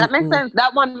makes sense.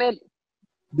 That one made.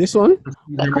 This one?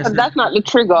 That's not the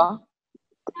trigger.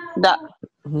 That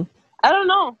I don't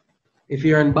know. If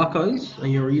you're in Buckles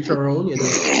and you reach around, you know.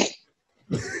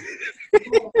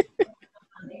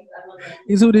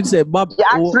 Is who did say Bob? You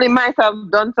actually might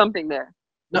have done something there.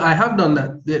 No, I have done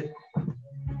that.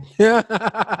 Yeah.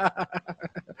 I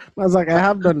was like, I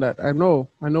have done that. I know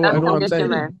what I'm saying.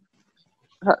 Man.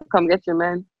 Come get your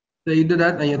man. So you do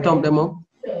that and you thump them up.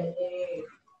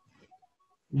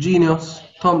 Genius.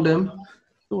 Thump them.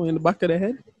 Oh, in the back of the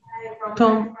head?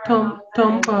 Thump.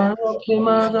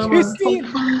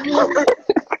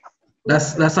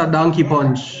 That's a donkey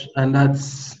punch. And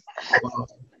that's... Wow.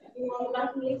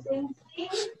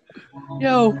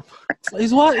 Yo,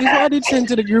 is what I did send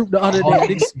to the group the other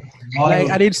day.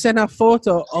 I did send a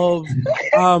photo of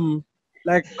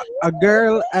like a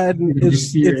girl and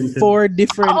it's Experienced. 4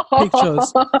 different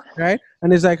pictures, right?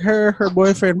 And it's like her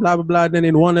boyfriend, blah blah blah. Then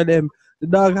in one of them, the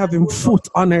dog having foot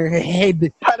on her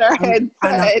head On her head and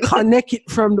I side. connect it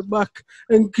from the back.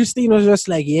 And Christine was just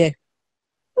like, yeah.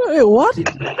 Wait, what?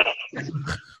 I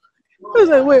was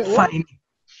like, wait, what? Fine.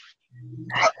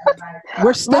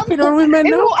 We're stepping on women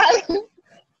You now? know what?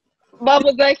 Bob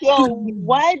was like, yo,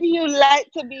 why do you like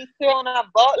to be thrown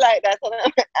about like that?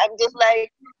 And I'm just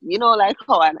like, you know, like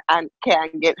how an ant can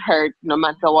get hurt no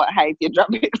matter what height you drop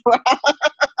it from.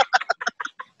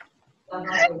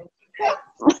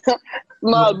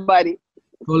 Small body.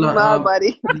 Hold on, Small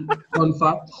body. Fun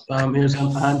fact. Here's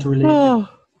an ant related. Oh,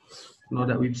 Now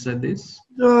that we've said this,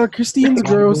 Christine's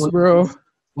gross, bro.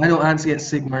 why don't ants get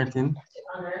sick, Martin?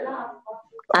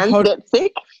 Ants How- get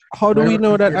sick? How do we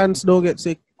know that ants don't get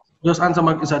sick? Just answer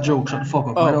my. It's a joke. Shut the fuck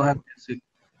up. Why Oh. don't ants get sick?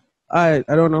 I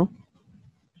don't know.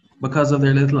 Because of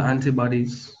their little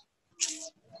antibodies.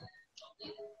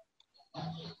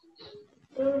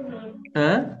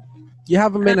 Huh? You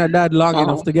haven't been a dad long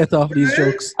enough to get off these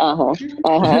jokes.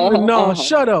 No,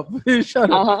 shut up.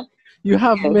 Shut up. You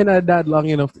haven't been a dad long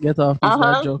enough to get off these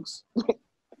dad jokes.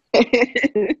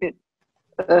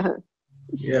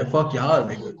 Yeah, fuck y'all,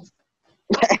 niggas.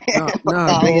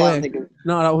 No way.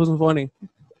 No, that wasn't funny.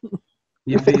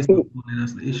 Your face not funny,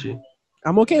 that's the issue.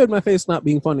 I'm okay with my face not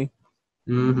being funny.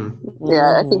 Mm-hmm.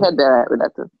 Yeah, I think I'd be alright with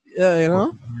that too. Yeah, you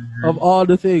know? Of all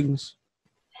the things.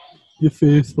 Your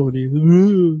face funny.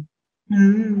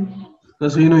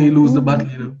 That's when you know you lose the battle,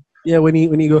 you know. Yeah, when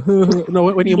you go,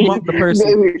 no, when you mock the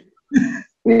person.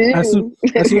 As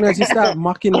soon as you start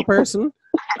mocking the person,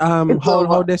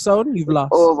 how they sound, you've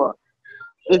lost. Over.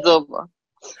 It's over.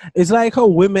 It's like how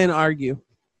women argue.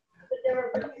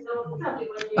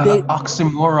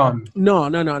 Oxymoron. No.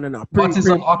 What is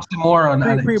an oxymoron,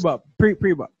 Alex?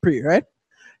 Pre, right?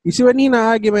 You see, when in an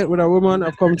argument with a woman,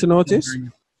 I've come to notice,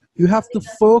 you have to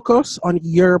focus on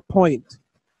your point.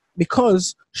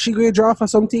 Because she going to draw for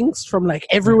some things from like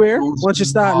everywhere once you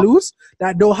start loose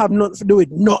that don't have nothing to do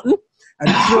with nothing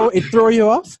and throw you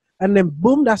off. And then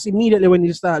boom, that's immediately when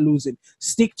you start losing.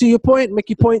 Stick to your point, make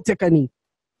your point take a knee.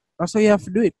 That's how you have to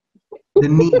do it. The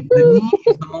knee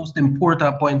is the most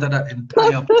important point of that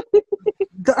entire.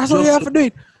 That's how you have to do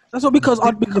it. That's what because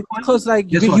like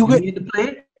Guess you what? get You need to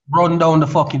play. Run down the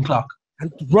fucking clock.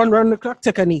 and run the clock,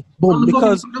 take a knee, boom.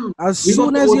 Because as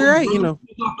soon as you're right, you know,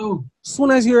 as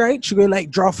soon as you're right, she go like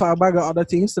draw for a bag of other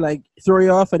things to like throw you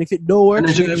off, and if it don't work, And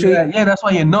then she be like, yeah, that's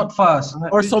why you're not fast.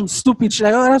 or some stupid shit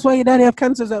like, oh, that's why your daddy have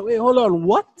cancer. Like, wait, hold on,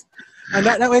 what? And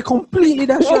that way completely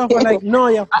dash you off. And like, no,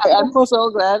 you have to I am so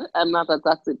glad I'm not a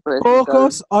toxic person.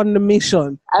 focus on the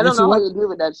mission. I don't know how you deal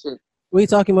with that shit. What are you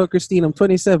talking about, Christine? I'm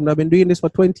 27. I've been doing this for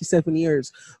 27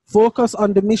 years. Focus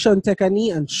on the mission, take a knee,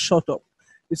 and shut up.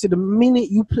 You see, the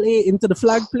minute you play into the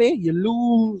flag play, you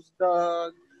lose,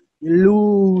 dog. You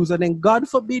lose. And then, God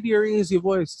forbid, you raise your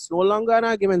voice. It's no longer an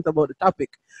argument about the topic.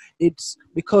 It's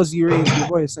because you raise your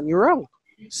voice and you're wrong.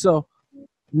 So,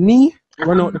 knee,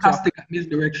 run out the clock. Fantastic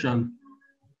misdirection.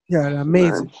 Yeah,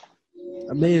 amazing.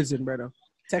 Amazing, brother.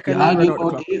 Take a You knee, run argue out the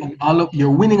about clock. A, and you're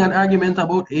winning an argument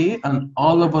about A, and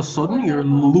all of a sudden you're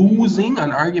losing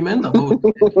an argument about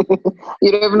B.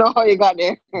 You don't even know how you got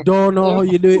there. Don't know how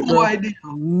you do it, No bro. idea.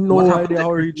 No What idea happened how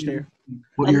there? you reach there.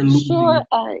 But I'm you're losing. sure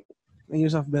I. And you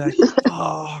just have to be like,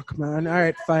 fuck, man. All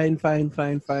right, fine.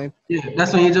 Yeah,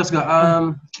 that's when you just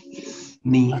go,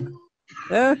 knee.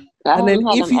 Yeah. I And then haven't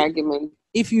had if an you argument.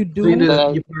 if you So you,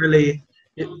 do, you parlay.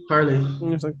 Yeah, parlay.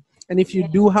 and if you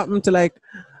do happen to like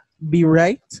be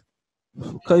right,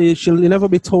 because she'll never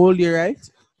be told you're right.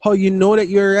 How you know that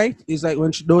you're right is like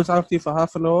when she does talk to you for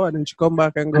half an hour and then she come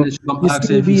back and go, And then she come you back, say,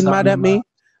 still if you being stop mad at being me? mad.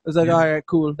 It's like, Yeah. all right,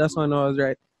 cool. That's when I know I was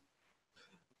right.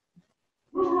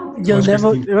 What's You'll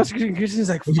never. Christine? Christine's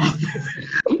like, fuck.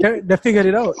 They figured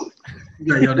it out.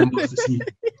 Yeah, you're them boys to see.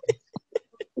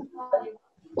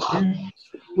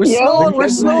 We're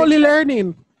slowly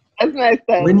learning. That's my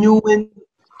style. When you win,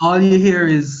 all you hear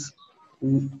is,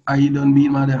 are you done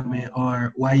being mad at me?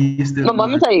 Or why you still No, but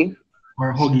let me tell you,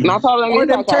 or hugging? my problem Or is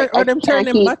them like turn I them can't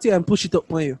keep. body and push it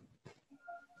up on you.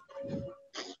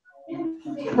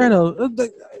 Brother,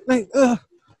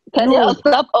 Can no. y'all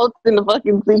stop opening the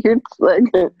fucking secrets? Like,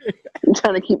 I'm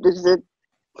trying to keep this shit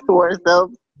to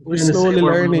ourselves. We're slowly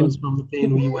learning. From the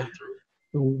pain we went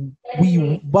through.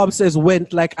 Bob says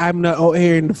went like I'm not out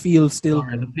here in the field still.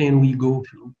 Or the pain we go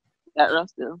through. That rough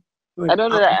still. Like, I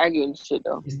don't know that arguing shit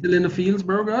though. You still in the fields,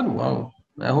 bro, God? Wow.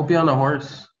 I hope you're on a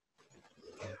horse.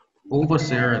 Over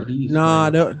Sarah, at least. Nah,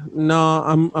 right?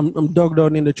 I'm dug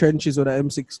down in the trenches with an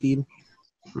M16.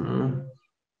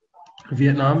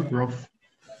 Vietnam, rough.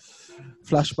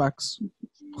 Flashbacks.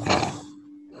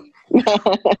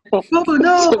 Oh It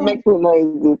no! makes me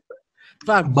noisy.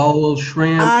 Fam, Bowl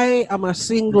shrimp, I am a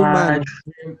single man fried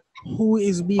shrimp, who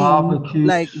is being barbecue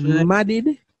like shrimp,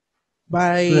 madded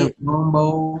by shrimp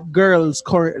gumbo, girls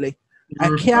currently. I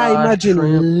can't fried shrimp.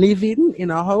 imagine living in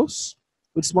a house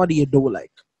with somebody you don't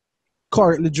like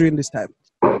currently during this time.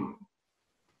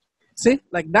 See,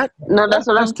 like that. No, that's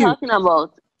what That's I'm cute. talking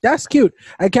about. That's cute.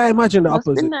 I can't imagine the Must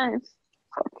be opposite. nice.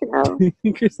 Fucking hell.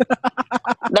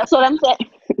 That's what I'm saying.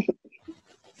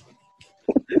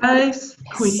 Ice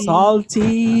cream.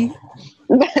 Salty.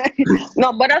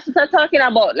 No, but that's what I'm talking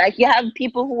about. Like, you have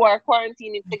people who are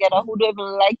quarantining together who don't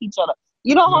even like each other.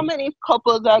 You know how many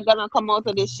couples are gonna come out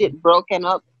of this shit broken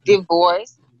up,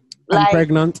 divorced, I'm like,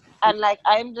 pregnant. and like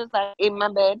I'm just like in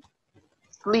my bed,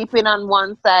 sleeping on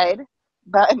one side.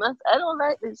 But I don't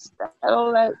like this. I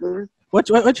don't like this.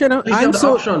 What you know? You I'm have the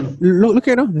so option. look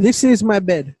you know. This is my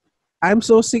bed. I'm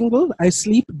so single. I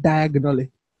sleep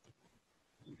diagonally.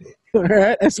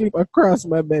 Alright, I sleep across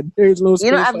my bed. There is no space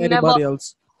You know, I've for anybody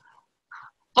else.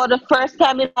 for the first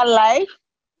time in my life,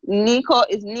 Nico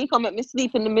make me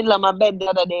sleep in the middle of my bed the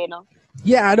other day. You know,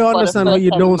 Yeah, I don't for the understand how first you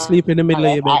time in don't my sleep in the middle of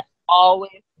life, your bed. I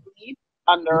always sleep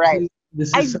on the right.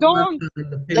 This I is don't. Samantha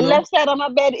and the The pillow. left side of my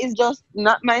bed is just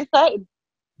not my side.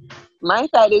 My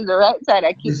side is the right side.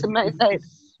 I keep This, to my side.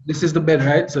 this is the bed,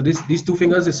 right? So these two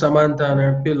fingers is Samantha and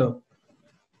her pillow.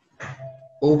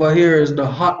 Over here is the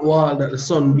hot wall that the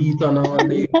sun beat on all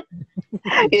day.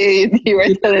 You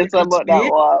were telling us about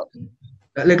that wall.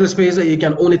 That little space that you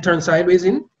can only turn sideways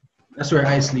in. That's where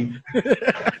I sleep.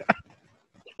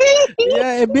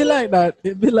 Yeah, it be like that.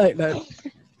 It be like that.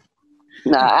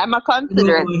 Nah, I'm a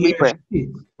considerate sleeper.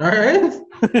 All right.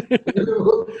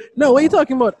 No, what are you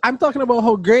talking about? I'm talking about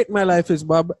how great my life is,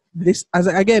 Bob. This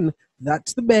again,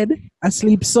 that's the bed. I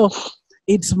sleep so.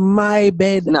 It's my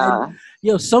bed. Nah.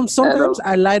 Sometimes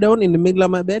I lie down in the middle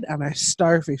of my bed and I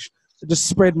starfish. I just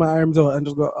spread my arms out and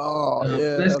just go, oh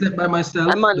yeah. I sleep by myself.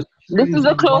 I'm on. This is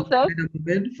the closest.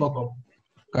 Bed, fuck up.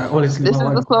 I only sleep This on is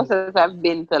one the closest I've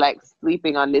been to like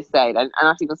sleeping on this side, and I'm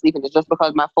not even sleeping. It's just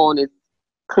because my phone is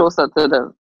closer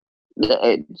to the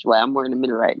edge, where I'm more in the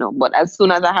middle right now. But as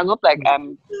soon as I hang up, like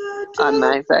I'm on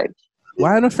my side.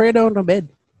 Why am I afraid on the bed?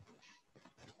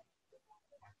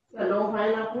 Hello,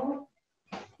 pineapple.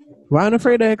 Why am I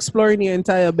afraid of exploring your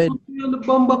entire bed? You on the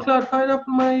bumper cloud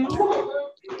pineapple, my.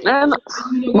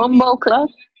 Mumbo class.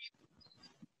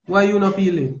 Why you not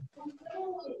peeling?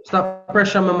 Stop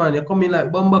pressure, my man. You come in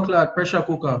like bumper cloud pressure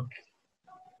cooker.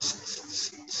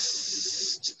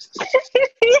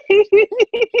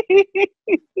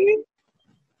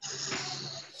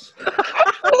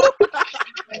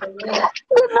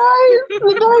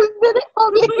 The noise did it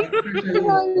for me.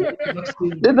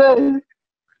 The noise.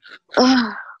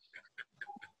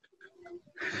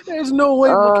 There's no way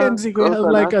Mackenzie can have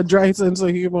like coconut. a dry sense of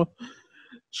humor.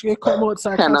 She can come out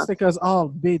sarcastic as all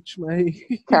bitch, man.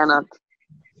 Cannot.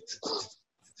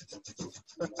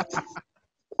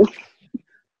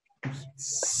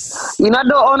 You not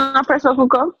don't own a pressure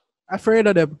cooker? Afraid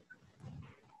of them.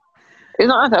 You're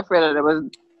not afraid of them.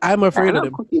 But I'm afraid of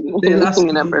them. They'll ask Cooking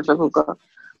in a you- pressure cooker.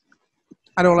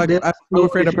 I don't like. They- I'm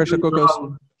afraid of pressure cookers.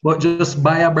 But just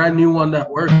buy a brand new one that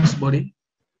works, buddy.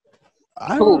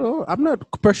 I don't know. I'm not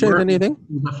pressuring anything.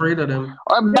 I'm afraid of them.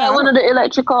 Or buy one of the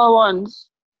electrical ones.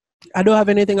 I don't have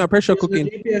anything on pressure Use the cooking.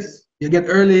 GPS. You get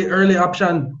early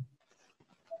option.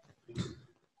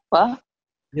 What?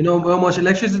 You know how much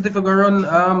electricity for go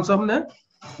run something there?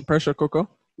 Pressure cooker.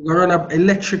 Go run an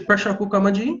electric pressure cooker,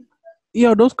 Maji.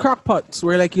 Yo, those crock pots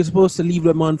where like you're supposed to leave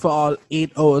them on for all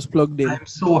 8 hours plugged in. I'm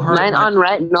so hurt. Mine on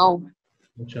right now.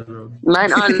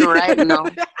 Mine on right now.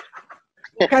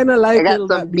 Kind of I like got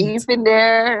some beef in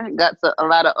there. Got a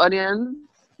lot of onions.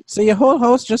 So your whole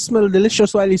house just smell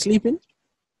delicious while you're sleeping?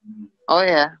 Oh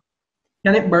yeah.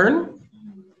 Can it burn?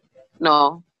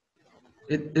 No.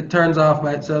 It turns off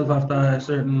by itself after a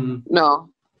certain. No.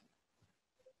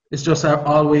 It's just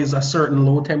always a certain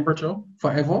low temperature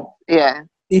forever. Yeah.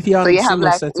 If you're on So you have single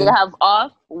like setting. you have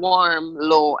off, warm,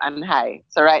 low, and high.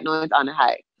 So right now it's on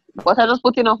high. But I just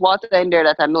put enough water in there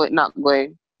that I know it's not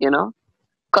going,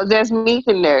 because there's meat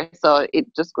in there, so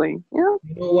it just going, You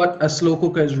know what a slow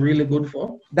cooker is really good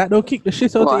for? That don't kick the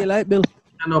shit out of your light bill.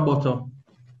 Can of butter.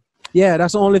 Yeah,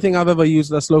 that's the only thing I've ever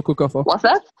used a slow cooker for. What's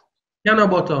that? Can of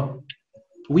butter.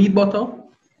 Wheat butter.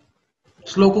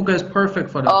 Slow cooker is perfect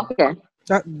for that. Okay.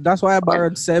 That's why I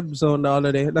borrowed Seb's on the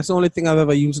other day. That's the only thing I've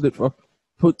ever used it for.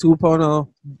 Put 2 pounds of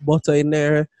butter in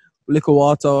there, liquor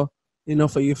water,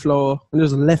 enough for your flour, and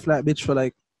just left that bitch for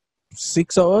like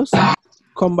 6 hours.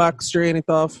 Come back, strain it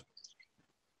off.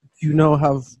 You now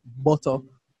have butter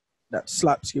that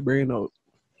slaps your brain out.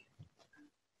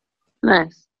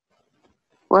 Nice.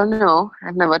 Well, no,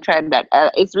 I've never tried that.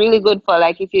 It's really good for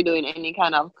like if you're doing any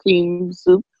kind of cream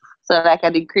soup. So like I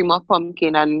did cream of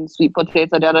pumpkin and sweet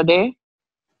potato the other day.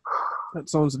 That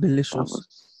sounds That delicious.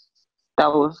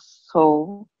 was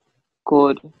so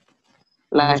good.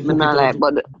 Like, Just cook it not like, out.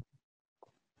 but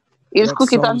you just That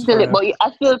cook it sounds until it, fire. but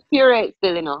I still puree it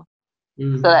still,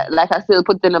 So like I still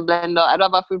put in a blender. I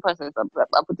don't have a food processor.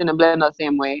 I put in a blender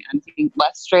same way and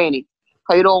but strain it.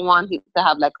 Because you don't want it to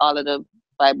have like all of the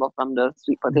fiber from the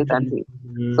sweet potato and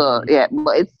tea. So yeah,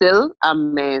 but it's still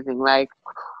amazing. Like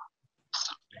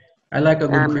I like a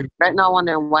good cream. right now, I'm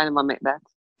wondering why am I make that?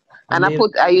 I And mean,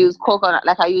 I use coconut,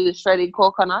 like I use shredded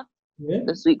coconut, yeah.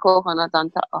 the sweet coconut on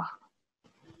top. Oh,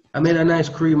 I made a nice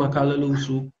cream of callaloo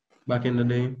soup back in the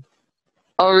day.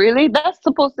 oh really? That's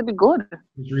supposed to be good.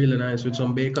 It's really nice with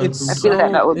some bacon. I feel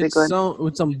like that would be It's good. so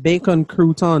with some bacon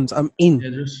croutons. I'm in. Yeah,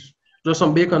 just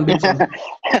some bacon bits.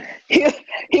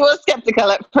 he was skeptical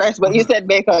at first, but you said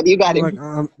bacon. You got I'm him. like,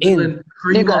 I'm in. You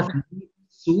Cream got of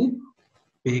soup,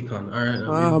 bacon. All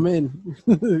right. I'm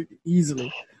in.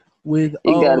 Easily. You got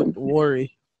Without him.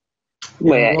 worry.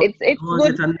 But yeah, it's Was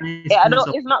good. it a nice Yeah, piece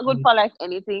of- it's not good for like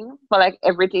anything, for like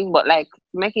everything, but like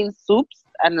making soups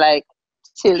and like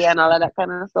chili and all of that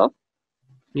kind of stuff.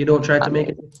 You don't try to make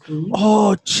it.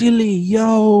 Oh, chili,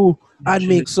 yo. I'd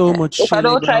make so much If I chili,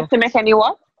 don't try bro. to make any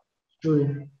what?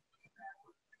 True.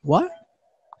 What?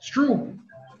 It's true.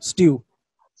 Stew.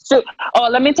 So, oh,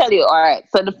 let me tell you. All right.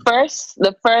 So the first,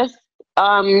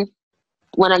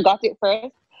 when I got it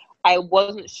first, I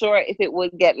wasn't sure if it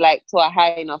would get like to a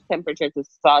high enough temperature to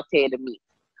saute the meat.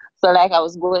 So like I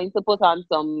was going to put on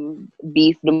some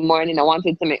beef the morning. I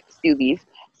wanted to make stew beef.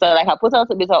 So like I put out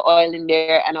a bit of oil in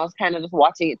there and I was kind of just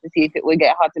watching it to see if it would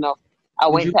get hot enough. I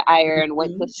went to iron,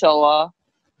 went to shower.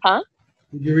 Huh?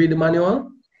 Did you read the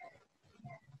manual?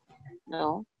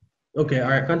 No. Okay, all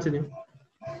right, continue.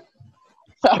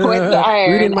 So I went to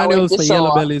iron. Reading I went manuals to for shower.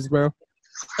 yellow bellies, bro.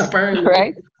 Apparently.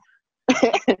 Right?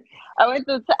 I went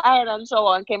to iron and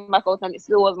shower and came back out and it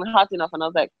still wasn't hot enough. And I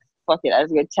was like, fuck it,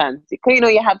 that's a good chance. Because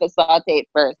you have to saute it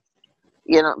first.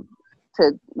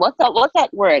 To what's that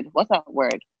word? What's that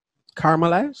word?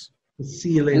 Caramelize?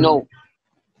 Sealing.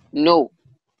 No.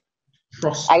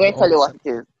 Trust. I will tell you what it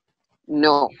is.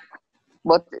 No.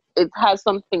 But it has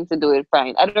something to do with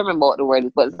frying. I don't remember what the word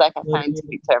is, but it's like a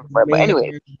scientific term for it. But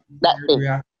anyway, that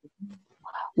thing.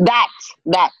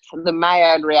 The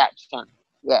Maillard reaction.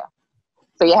 Yeah.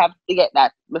 So you have to get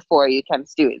that before you can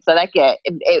stew it. So like, yeah,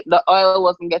 the oil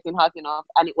wasn't getting hot enough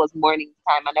and it was morning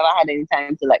time. I never had any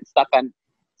time to like stop and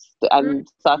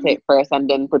saute it first and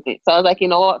then put it. So I was like, you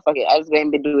know what, fuck it. I was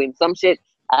going to be doing some shit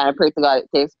and I pray to God it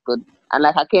tastes good. And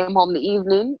like I came home the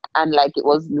evening and like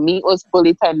the meat was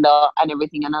fully tender and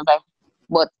everything. And I was like,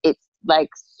 but it's like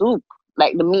soup.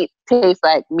 Like the meat tastes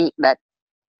like meat that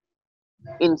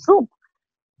in soup.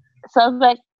 So I was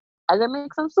like, I gotta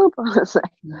make some soup. I was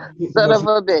like, son of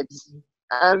a bitch.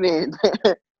 I mean,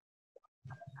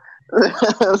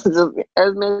 I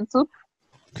made soup.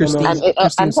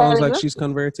 Christine sounds like she's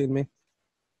converting me.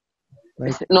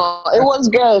 Like, no, it was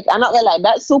great. I'm not gonna lie,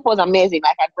 that soup was amazing.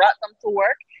 Like I brought some to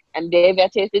work and Davia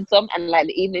tasted some and like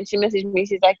the evening she messaged me,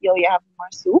 she's like, yo, you have more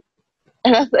soup?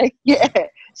 And I was like, yeah.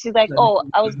 She's like, oh,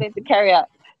 I was going to carry out.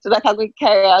 She's like, I'm going to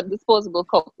carry out disposable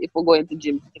cup if we're going to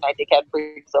gym tonight. They can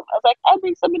bring some. I was like, I'll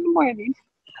bring some in the morning.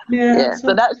 Yeah.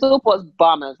 So that soup was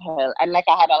bomb as hell. And like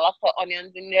I had a lot of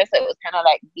onions in there, so it was kind of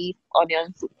like beef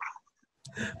onion soup.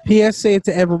 PSA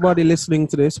to everybody listening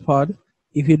to this pod: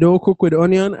 if you don't cook with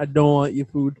onion, I don't want your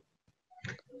food.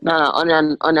 No,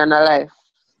 onion alive.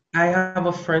 I have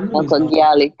a friend who Uncle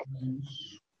garlic.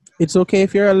 It's okay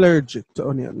if you're allergic to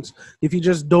onions. If you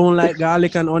just don't like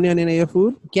garlic and onion in your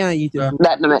food, you can't eat your food.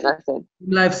 That don't make no sense.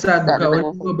 Life sad because when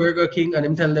you go Burger King and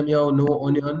him tell them, yo, no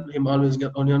onion, him always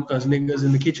get onion because niggas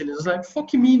in the kitchen is like,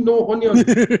 fuck you mean no onion?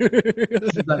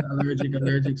 He's like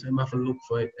allergic, so I have to look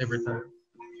for it every time.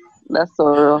 That's so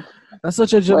rough. That's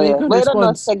such a Jamaican But you don't know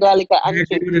response. say garlic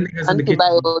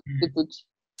antibiotic.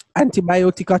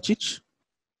 Antibiotic.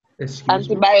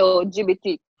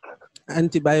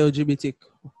 Antibiotic.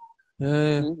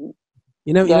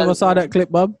 You never saw that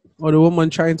clip, Bob? Or the woman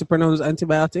trying to pronounce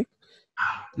antibiotic?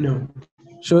 No.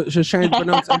 She was trying to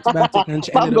pronounce antibiotic and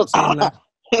she ended up saying like,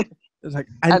 it's like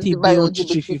antibiotic.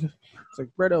 It's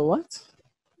like, brother, what?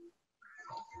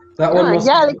 That one was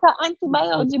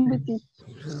antibiotic.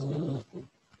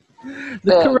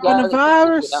 The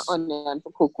coronavirus. Onion to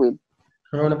cook with.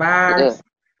 Coronavirus.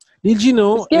 Yeah. Did you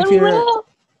know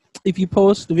if you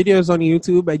post videos on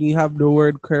YouTube and you have the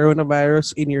word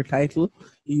coronavirus in your title,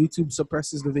 YouTube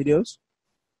suppresses the videos?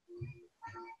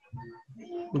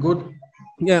 Good.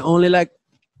 Yeah, only like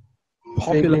Fake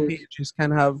popular news. pages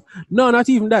can have. No, not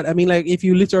even that. I mean, like if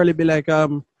you literally be like,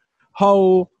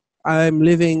 how I'm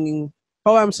living,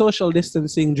 how I'm social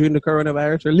distancing during the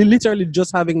coronavirus, or literally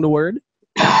just having the word,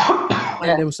 and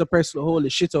Yeah. them suppress the holy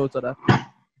shit out of that.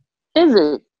 Is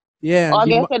it? Yeah, Or I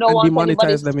guess they don't and want anybody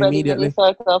demonetize them spreading any immediately.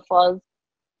 sort of false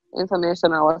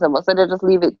information or whatever. So they just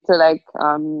leave it to like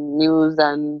news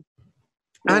and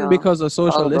And because of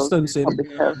social all those distancing,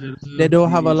 public health. they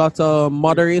don't have a lot of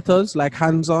moderators like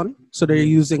hands-on, so they're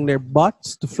using their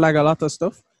bots to flag a lot of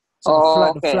stuff. So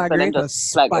Oh, the okay. flag So then rate has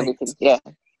just flag everything. spiked, Yeah.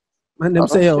 and them Oh,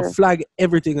 say, "Oh, sure. flag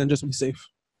everything and just be safe."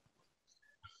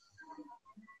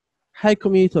 Hi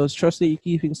commuters, trust that you're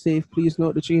keeping safe. Please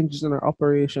note the changes in our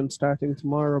operation starting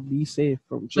tomorrow. Be safe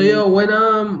from So yeah,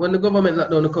 when the government lock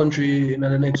down the country in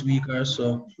the next week or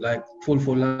so, like full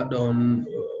lockdown,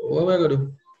 what am I gonna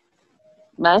do?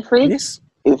 My fridge Yes.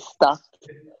 is stocked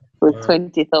with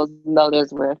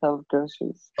 $20,000 worth of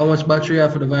groceries. How much battery you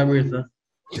have for the vibrator?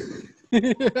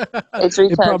 It's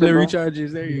It probably rechargeable.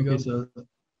 recharges. There you go. Okay, so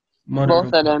modern Both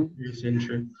of of them. the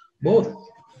century. Both.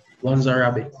 One's a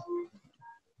rabbit.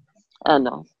 I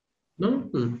know. No,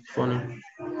 funny.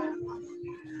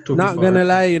 Two Not people gonna are.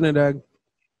 lie, dog.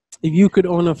 If you could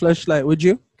own a flashlight, would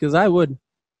you? Because I would.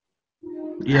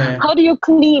 Yeah. How do you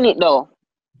clean it though?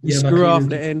 You Yeah, but screw off cleaning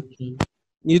the end. too.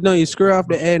 You screw off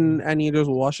the end and you just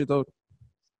wash it out.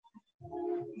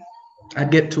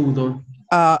 I'd get two though.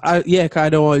 Yeah, 'cause I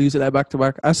don't want to use it like back to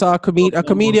back. I saw a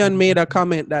comedian made a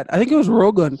comment that I think it was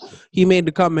Rogan. He made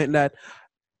the comment that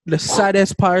the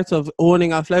saddest part of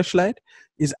owning a flashlight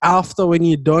is after when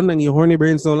you're done and your horny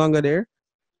brain's no longer there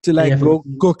to like Yeah.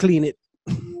 go clean it.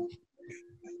 I'm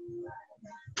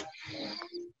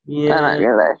not Yeah.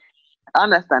 gonna lie. I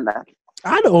understand that.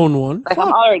 I'd own one. Like I'm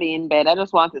Fuck. already in bed. I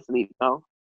just want to sleep now.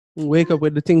 Wake up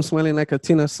with the thing smelling like a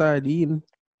tin of sardine.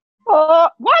 Oh,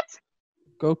 what?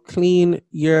 Go clean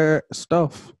your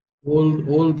stuff.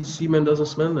 Old semen doesn't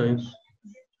smell nice.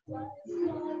 Yeah,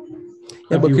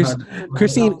 Have but you had?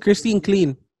 Christine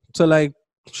clean. So like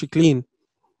she clean.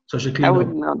 So she I cleaned up.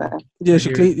 wouldn't know that. Yeah, I she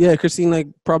hear clean. it. Yeah, Christine like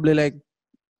probably like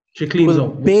She cleans will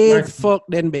up. bathe, fuck,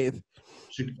 then bathe.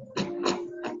 She-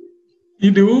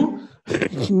 You do?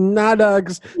 Nah,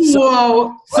 dogs.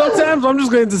 Wow. Sometimes I'm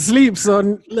just going to sleep,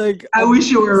 son. Like I wish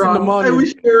you were it's in the wrong. morning. I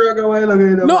wish you were wrong a while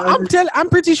ago. No, I'm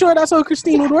pretty sure that's how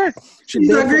Christine would work. She'd She's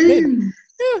bathe, fuck, bathe. agreeing.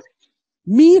 Yeah.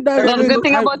 Me, dog. The good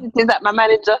thing about it is that my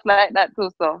man is just like that too,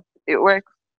 so it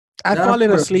works. I That's fallen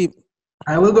perfect. asleep.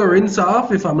 I will go rinse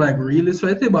off if I'm like really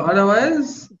sweaty, but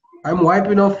otherwise, I'm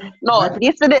wiping off. No,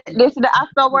 this is the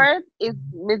afterward is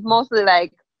mostly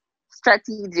like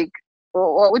strategic.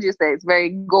 Or what would you say? It's very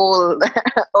goal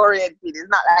oriented. It's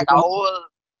not like a whole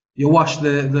You wash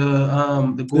the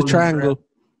The golden triangle.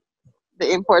 the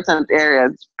important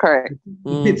areas. Correct. thread,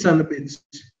 the pits and the bits.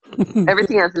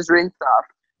 Everything else is rinsed off.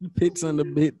 The pits and the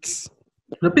bits.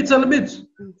 The pits and the bits.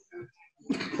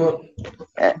 For,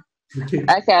 Yeah. the pits.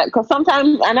 I can't, because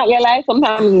sometimes I not realize.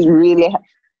 Sometimes it's really,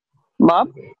 Bob.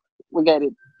 We get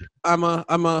it. I'm a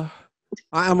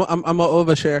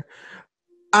overshare.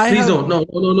 Please don't.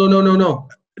 No.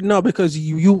 No, because I've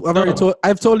No. already told.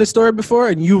 I've told this story before,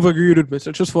 and you've agreed with me.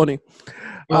 So it's just funny.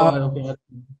 Okay.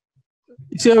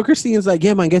 You see how Christine's like,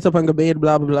 yeah, man, get up and go bed,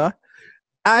 blah blah blah.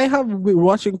 I have been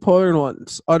watching porn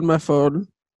once on my phone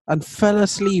and fell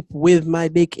asleep with my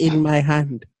dick in my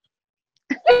hand.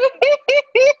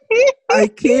 I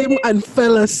came and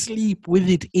fell asleep with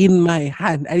it in my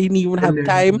hand. I didn't even have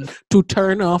time to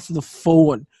turn off the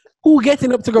phone. Who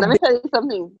getting up to go? Let me tell you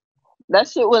something. That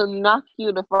shit will knock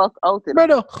you the fuck out.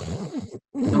 Brother.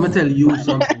 I'm gonna tell you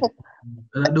something.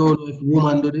 And I don't know if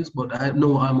women do this, but I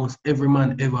know almost every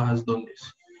man ever has done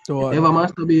this. So Ever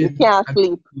masturbate You can't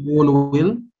sleep. your own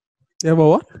will? Ever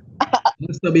what?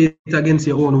 Masturbate against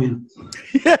your own will.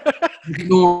 You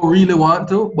don't really want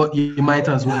to, but you might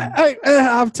as well. I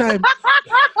have time.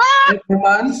 Every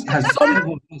man has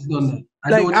done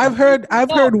that.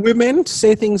 I've heard women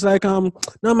say things like no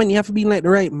man, you have to be in like the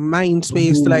right mind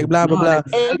space to like blah blah blah.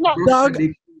 Dog,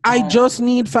 I just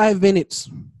need 5 minutes.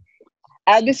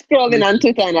 I'll be scrolling on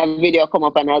Twitter and a video come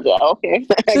up and I'll go, okay.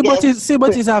 See,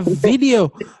 but it's a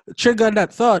video triggered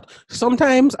that thought.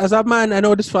 Sometimes as a man, I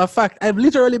know this for a fact, I've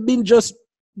literally been just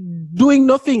doing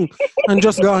nothing and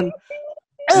just gone.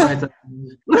 Might as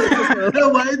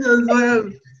well.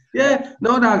 Yeah,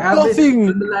 no dog. I've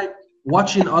been like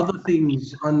watching other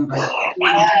things on like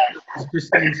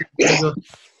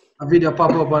a video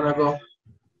pop up and I go,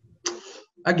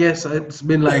 I guess it's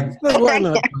been like Why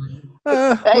not?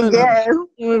 I guess.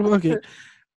 Okay.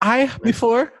 I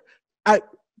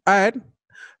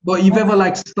But you've ever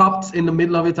like stopped in the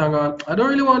middle of it and gone, I don't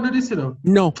really want to do this, you know?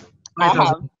 No. I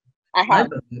have. I have.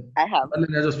 I have. And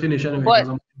then I just finish anyway.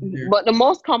 But the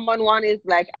most common one is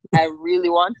like I really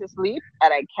want to sleep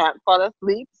and I can't fall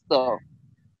asleep, so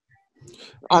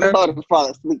I'm about to fall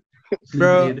asleep.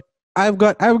 Bro, I've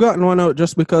gotten one out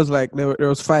just because like there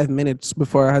was 5 minutes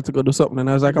before I had to go do something, and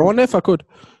I was like, I wonder if I could.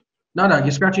 No,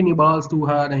 you're scratching your balls too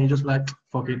hard, and you're just like,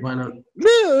 fuck it, why not?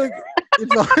 Yeah,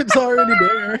 it's already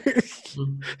there.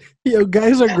 Yo,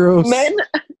 guys are gross.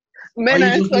 Men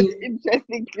are such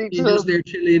interesting creatures. You're just there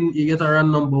chilling, you get a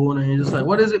random bone, and you're just like,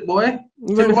 what is it, boy?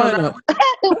 Like, why not?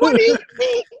 What do you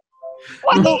see?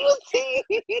 What do you see?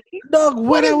 Dog,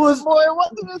 when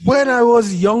I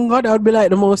was younger, that would be like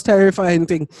the most terrifying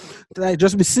thing. Like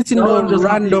just be sitting down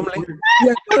randomly.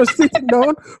 Yeah, just sitting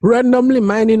down randomly,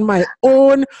 minding my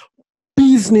own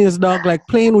business, dog, like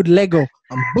playing with Lego.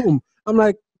 And boom. I'm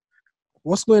like,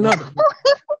 what's going on?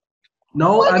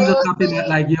 No, I'm just happy that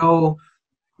like, yo,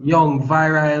 young,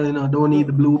 viral, you know, don't need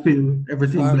the blue pill.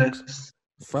 Everything blessed.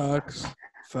 Facts.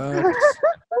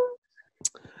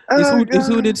 It's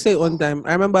who did say one time.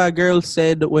 I remember a girl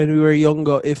said when we were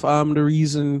younger, if the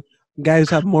reason guys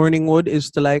have morning wood is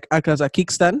to like act as a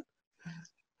kickstand.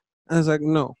 I was like,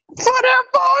 no. For their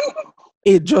fun.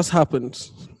 It just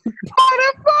happens. For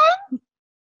their fun.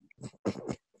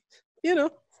 You know.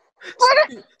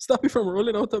 Stop you from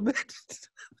rolling out of bed.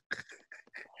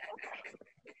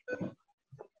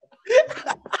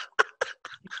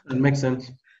 That makes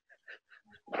sense.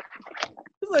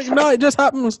 It's like, no, it just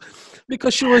happens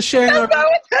because she was sharing a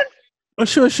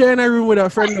room with a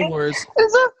friend of ours.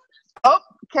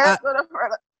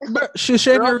 She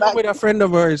shared a room with a friend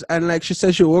of hers, and like she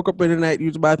said, she woke up in the night,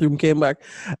 used the bathroom, came back,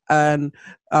 and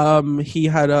he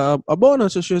had a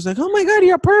bonus. So she was like, "Oh my god,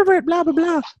 you're a pervert!" Blah blah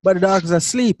blah. But the dog's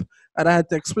asleep, and I had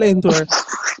to explain to her,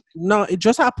 "No, it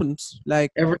just happens.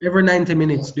 Like every 90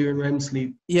 minutes during REM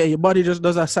sleep. Yeah, your body just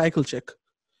does a cycle check.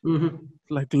 Mm-hmm.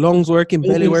 Like lungs working,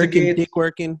 belly working, dick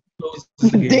working.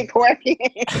 Dick working.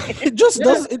 It just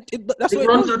does it. That's what it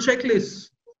runs a checklist.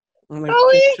 I'm like,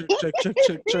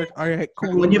 check. All right,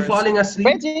 cool. When you're falling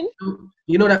asleep,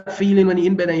 you know that feeling when you're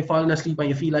in bed and you're falling asleep and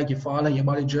you feel like you fall and your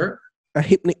body jerk? A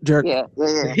hypnic jerk. Yeah.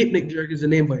 A hypnic jerk is the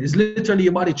name for it. It's literally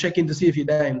your body checking to see if you're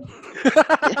dying.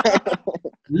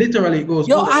 Literally, it goes.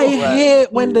 Yo, I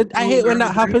hate when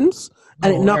that happens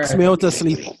and it knocks me out of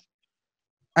sleep.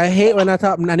 I hate when that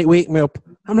happens and it wakes me up.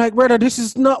 I'm like, brother, this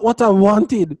is not what I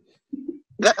wanted.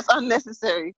 That's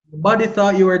unnecessary. The body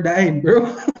thought you were dying,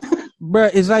 bro. Bro,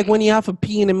 it's like when you have to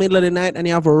pee in the middle of the night and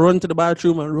you have to run to the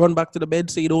bathroom and run back to the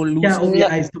bed so you don't lose.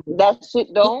 That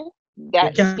shit don't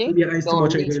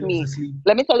reach me.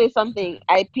 Let me tell you something.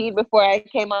 I peed before I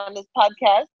came on this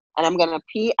podcast, and I'm gonna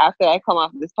pee after I come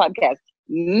off this podcast.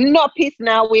 No piss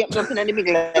now. We up in the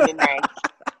middle of the night.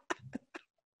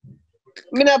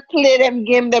 I'm gonna play them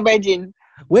game the virgin.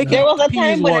 There was a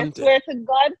time when I swear to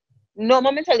God. No,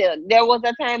 let me tell you, there was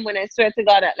a time when I swear to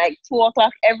God at like 2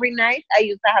 o'clock every night, I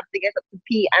used to have to get up to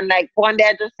pee. And like one day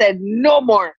I just said, no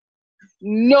more.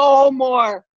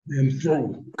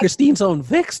 Christine sound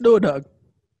vexed though, dog.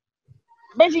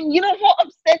 Virgin, you know how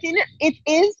upsetting it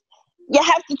is? You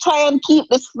have to try and keep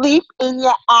the sleep in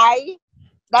your eye.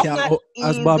 That's not easy.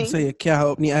 As Bob said, you can't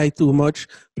open the eye too much.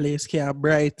 Place can't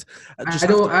bright. I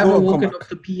haven't woken up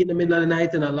to pee in the middle of the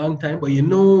night in a long time, but you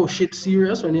know shit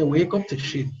serious when you wake up to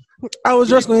shit. I was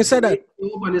just going to say that.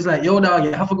 And it's like, yo, dog,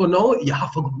 you have to go now. You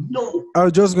have to go now. I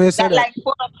was just going to say that. Like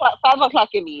 4 o'clock, 5 o'clock,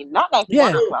 you mean? Not like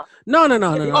 1 o'clock. No.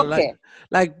 Okay.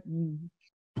 Like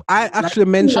I actually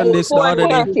mentioned this the other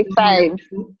day.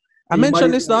 I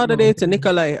mentioned this the other day to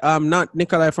Nikolai. Not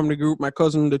Nikolai from the group, my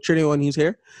cousin, the Trinity one, he's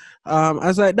here. I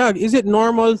was like, dog, is it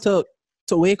normal to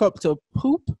wake up to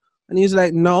poop? And he's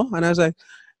like, no. And I was like,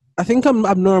 I think I'm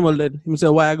abnormal then. He said,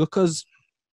 why? Because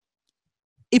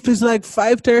if it's like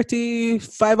 5:30,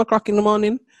 5 o'clock in the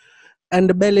morning, and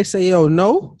the belly say, yo,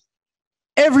 no,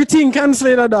 everything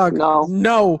cancel the dog.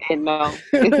 No. It's no.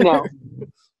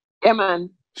 Yeah, man.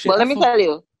 But let me tell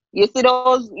you, you see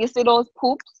those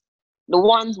poops? The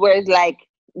ones where it's like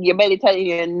your belly telling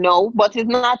you no, but it's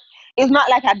not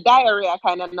like a diarrhea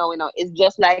kind of no, it's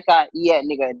just like a yeah,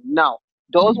 nigga, no.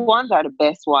 Those ones are the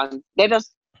best ones. They're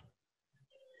just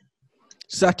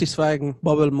satisfying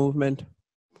bubble movement.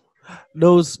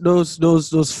 Those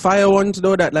fire ones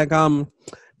though that like the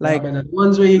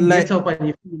ones where you get up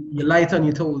and you light on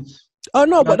your toes. Oh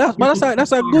no, but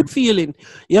that's a good feeling.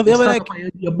 You ever like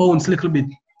your bones a little bit.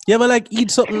 You ever like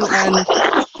eat something and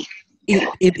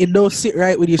it don't sit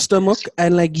right with your stomach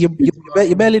and like your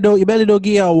belly don't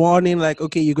give you a warning like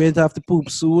okay you're going to have to poop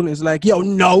soon. It's like yo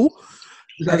no.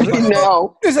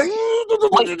 No. It's like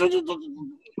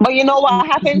But you know what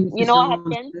happens? You know what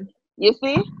happens? You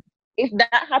see, if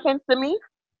that happens to me,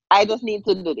 I just need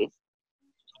to do this.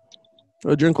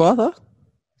 Or drink water?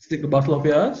 Stick the bottle up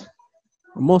your ass.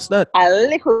 Most that. A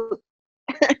little,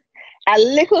 a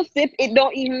little sip. It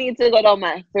don't even need to go down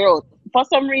my throat. For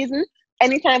some reason,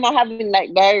 anytime I'm having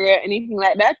like diarrhea or anything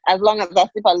like that, as long as I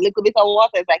sip a little bit of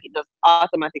water, it's like it just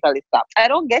automatically stops. I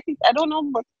don't get it. I don't know,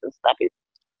 but to stop it.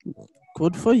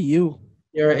 Good for you.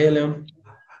 You're an alien.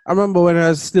 I remember when I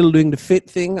was still doing the fit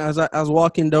thing, I was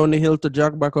walking down the hill to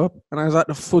jog back up, and I was at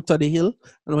the foot of the hill.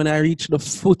 And when I reached the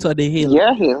foot of the hill,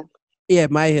 Your hill. yeah,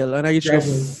 my hill, and I reached the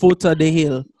Driveway. foot of the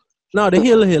hill. No, the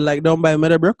hill, like down by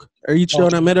Meadowbrook. I reached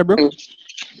down at Meadowbrook,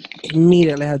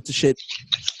 immediately had to shit.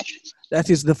 That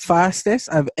is the fastest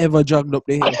I've ever jogged up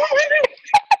the hill.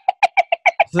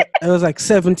 It was like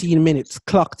 17 minutes,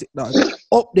 clocked it down,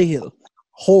 up the hill.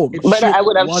 Home. But I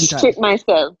would have one shit time.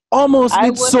 myself. Almost I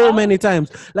did would so have. many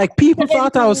times. Like people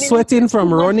thought I was 17 sweating minutes from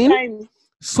too much running. time.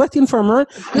 Sweating from running.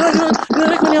 You know,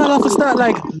 like when you all have to start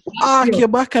like arc your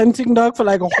back and thing dog for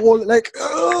like a whole like.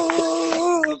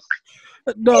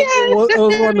 Dog, it was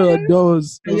one of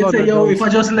those. And you say, yo, if I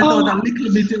just let out a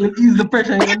little bit, it'll ease the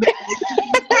pressure. A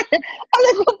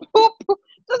little poop.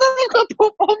 Just a little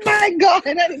poop. Oh my God.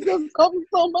 And it just comes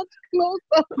so much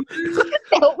closer.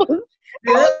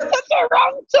 That was such a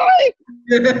wrong choice.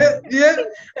 Yeah.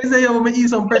 I say, yo, I'm gonna ease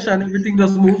some pressure and everything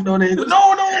just move down there.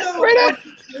 No. Brother,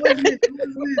 that's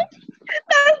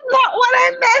not what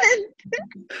I meant.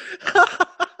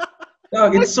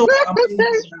 Dog, it's so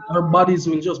amazing. Our bodies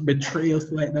will just betray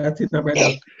us like that,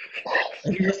 brother.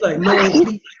 And you're just like, no,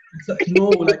 please. It's like, no,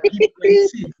 like,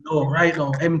 see, no, right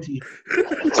now, empty.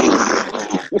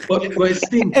 But it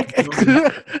stinks.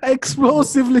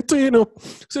 Explosively too, you know.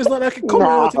 So it's not like it coming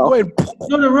out and going. It's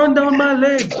gonna run down my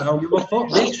legs. I don't give a fuck,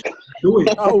 bitch. Do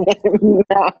it.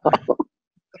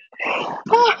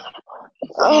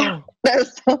 Oh,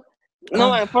 that's so,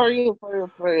 no, for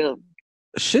real.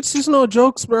 Shits is no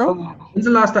jokes, bro. When's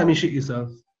the last time you shit yourself?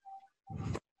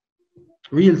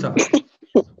 Real talk.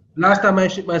 Last time I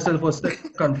shit myself was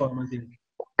second formative.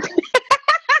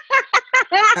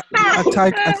 At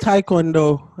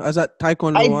taekwondo. I was at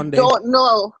taekwondo one day. I don't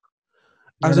know.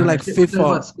 I was in like fifth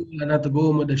form. At school and I had to go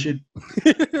home with the shit.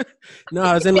 No,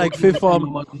 I was in like fifth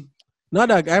form. No,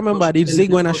 dog. I remember I did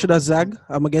zig when I should have zag.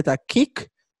 I'm gonna get a kick,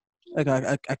 like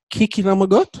a kick in my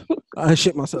gut. I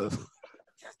shit myself.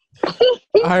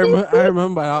 I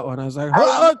remember that one. I was like,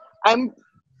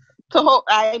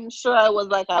 I'm sure I was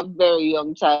like a very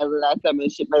young child last time I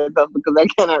shit myself because I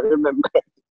cannot remember.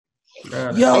 Yo,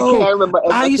 I can't remember.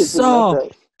 I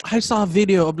saw a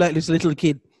video of like this little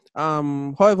kid.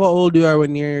 However old you are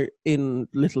when you're in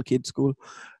little kid school,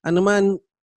 and the man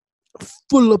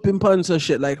full up in pants and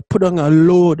shit, like put on a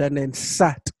load and then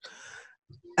sat,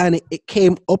 and it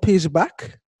came up his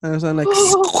back. And I was like,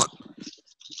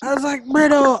 I was like,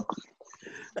 brother,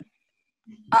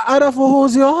 I'd have to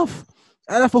hose you off.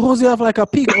 I'd have to hose you off like a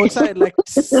pig outside, like.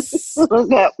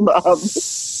 Look at Bob.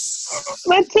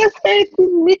 My chest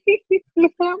hurting me.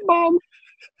 Look at Bob.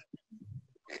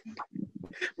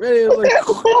 Really, like,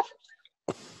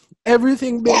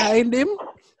 everything behind him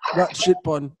got shit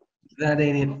pun. That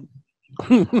ain't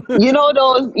it. You know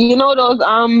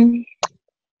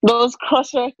those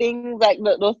crusher things, like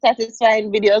those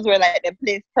satisfying videos where like they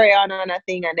place crayon on a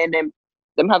thing and then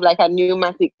them have like a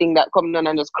pneumatic thing that come down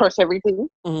and just crush everything.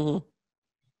 Mm-hmm.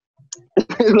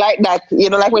 Like that, you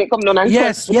know, like when it comes down and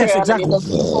yes, exactly.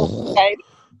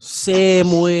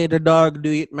 Same way the dog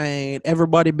do it, man.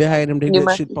 Everybody behind him they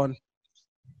get shit pun.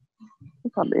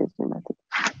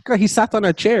 Because he sat on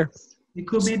a chair. It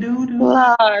could be dude.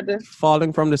 Lord.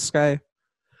 Falling from the sky.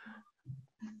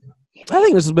 I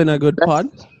think this has been a good pod.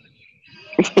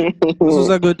 This was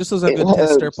a good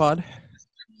tester pod.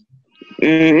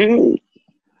 Mm-hmm.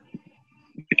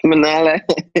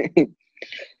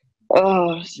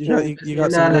 Oh, shit. You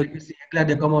got some good. Glad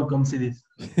they come see this.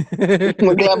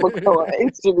 I'm glad I come on.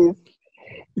 It's to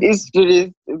this.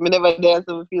 If I never dance,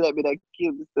 I feel like I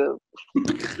kill myself.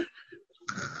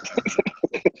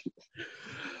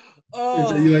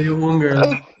 Oh, you are your own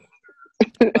girl.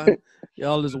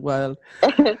 Y'all is wild.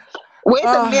 Wait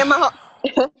a minute,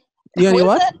 you and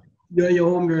what? You're your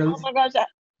home girl. Oh my gosh,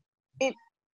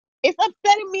 it's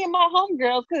upsetting me and my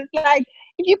homegirls because like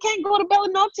if you can't go to Bella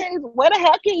Noche's, where the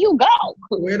hell can you go?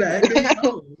 Where the heck can you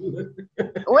go?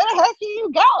 Where the hell can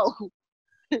you go?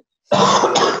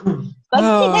 Let's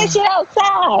keep that shit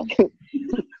outside.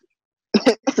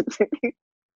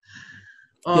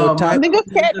 Niggas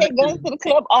can't take guns to the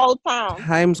club all the time.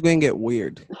 Time's going to get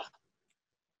weird.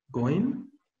 Going?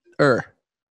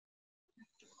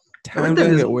 Time's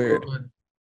going to get weird.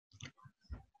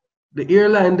 The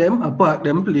airline them, I park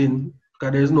them plane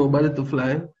because there's nobody to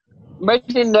fly. But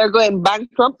they're going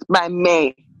bankrupt by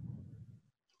May.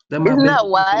 Them Isn't that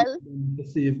wild? to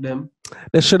save them.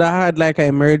 They should have had like an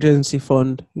emergency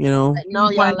fund, you know. Like, no,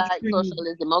 y'all like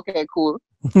socialism. Okay, cool.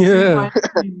 Yeah.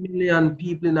 3 million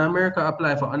people in America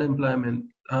apply for unemployment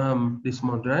this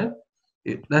month, right?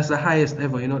 That's the highest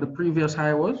ever. You know the previous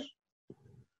high was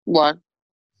What?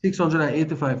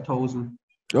 685,000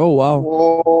 Oh wow.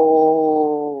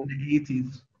 Whoa. in the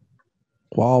 80s.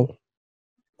 Wow.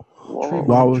 Whoa.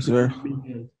 Wow, sir.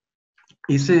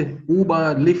 You see,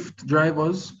 Uber, Lyft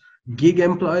drivers, gig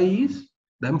employees,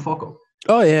 them fuck up.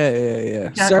 Oh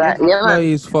yeah. can't Certain get- yeah, man.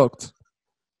 employees fucked.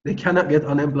 They cannot get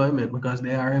unemployment because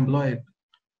they are employed.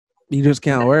 You just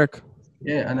can't work.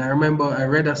 Yeah, and I remember I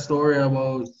read a story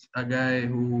about a guy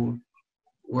who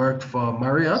worked for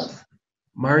Marriott.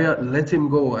 Marriott let him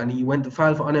go and he went to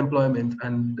file for unemployment,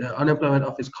 and the unemployment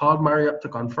office called Marriott to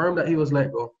confirm that he was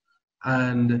let go.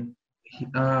 And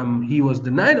he was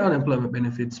denied unemployment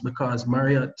benefits because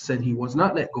Marriott said he was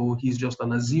not let go. He's just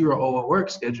on a 0-hour work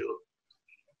schedule.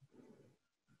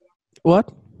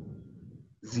 What?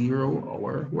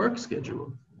 0-hour work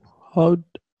schedule. How?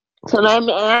 So now I'm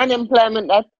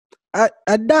unemployment.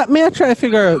 That may I try to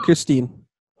figure out, Christine.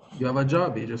 You have a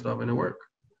job, you just don't have any work.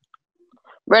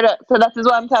 Brother, so that is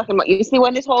what I'm talking about. You see,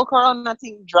 when this whole corona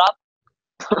thing dropped,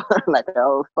 like a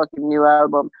whole fucking new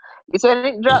album, you see when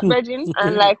it dropped, Virgin,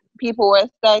 and like people were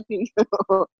starting to,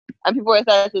 talk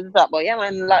about, yeah,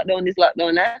 man, lockdown this,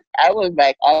 lockdown that. I was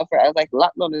like, I was like,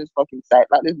 lockdown this fucking site,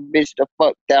 lock this bitch the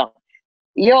fuck down.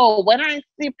 Yo, when I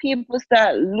see people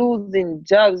start losing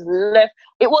jobs left,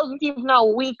 it wasn't even a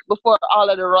week before all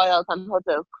of the Royals and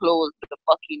hotels closed the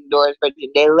fucking doors, Virgin.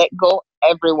 They let go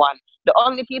everyone. The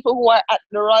only people who are at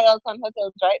the Royals and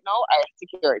hotels right now are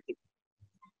security.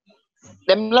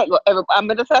 Them let go everybody. I'm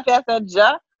going to say, I said,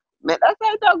 ja, man, that's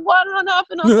like dog one run off,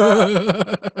 you know.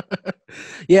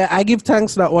 Yeah, I give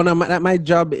thanks that my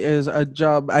job is a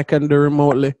job I can do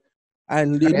remotely.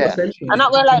 And Yeah. I'm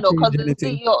not gonna lie though, because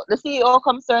the CEO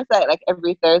comes to our site like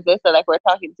every Thursday. So like we're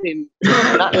talking to him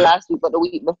not last week but the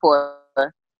week before.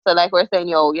 So like we're saying,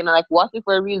 yo, you know, like what if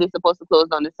we're really supposed to close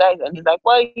down the site? And he's like,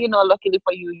 well, you know, luckily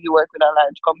for you, you work with a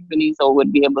large company, so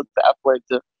would be able to afford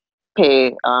to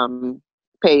pay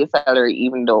your salary,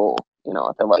 even though, you know,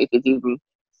 whatever, if it's even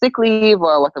sick leave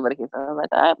or whatever the case. I was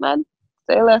like, all right, man,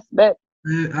 say less, bet.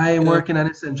 I work in an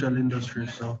essential industry,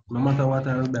 so no matter what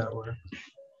I'll be at work.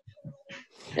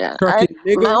 Yeah, my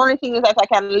only thing is that I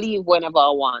can leave whenever I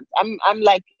want. I'm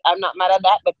not mad at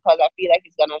that because I feel like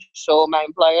it's gonna show my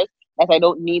employers that I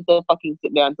don't need to fucking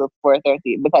sit there until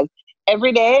 4:30 because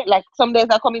every day, like some days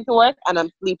I come into work and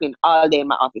I'm sleeping all day in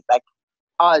my office, like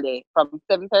all day from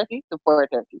 7:30 to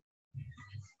 4:30.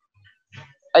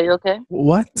 Are you okay?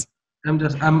 What?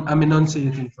 I'm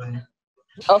enunciating for you.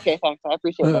 Okay, thanks. I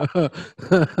appreciate that.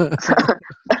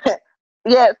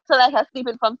 Yeah, so like I'm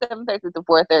sleeping from 7:30 to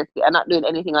 4:30. I'm not doing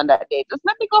anything on that day. Just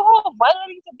let me go home. Why do I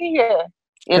need to be here?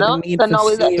 You know? So now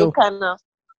it's kind of,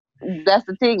 that's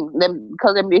the thing.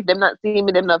 Because if them not seeing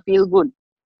me, them not feel good.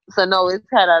 So now it's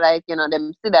kind of like, you know,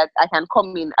 them see that I can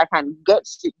come in, I can get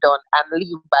shit done and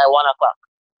leave by 1 o'clock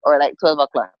or like 12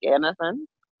 o'clock. You understand?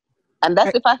 And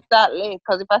that's if I start late.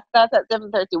 Because if I start at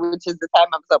 7:30, which is the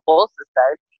time I'm supposed to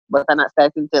start, but I'm not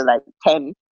starting till like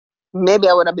 10, maybe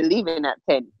I would have been leaving at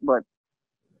 10, but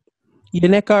your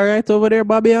neck all right over there,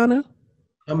 Babiana?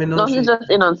 No, he's just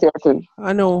enunciating.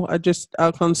 I know.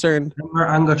 I'm concerned. I'm our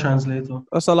anger translator.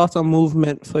 That's a lot of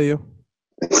movement for you.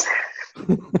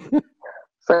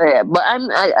 So yeah, but I'm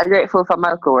grateful for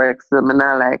Malco works. So I'm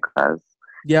not like cause.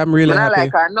 Yeah, I'm really happy.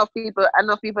 Like enough people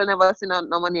never see no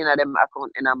money in them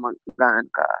account in a month gone.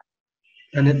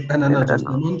 And not just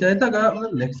a month. I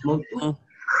got next month.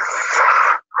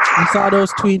 I saw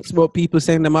those tweets about people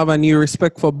saying them have a new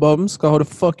respect for bums. Cause how the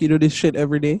fuck you do this shit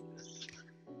every day?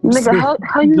 Nigga,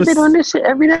 how you been on this shit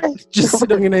every day? Just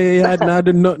sitting in a yard, not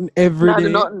do nothing every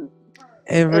day.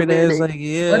 Every day is like,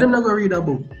 yeah. Why them not gonna read a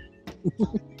book?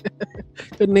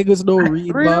 The niggas don't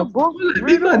read, Bob.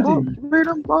 Read a book.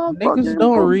 Niggas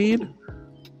don't read.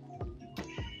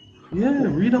 Yeah,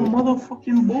 read a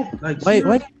motherfucking book. Like, why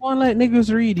do you want like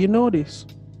niggas read? You know this.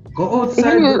 Go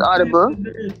outside. You use Audible.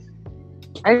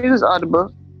 I use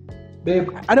Audible.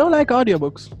 Babe. I don't like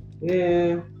audiobooks.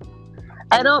 Yeah.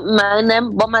 I don't mind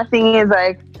them, but my thing is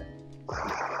like,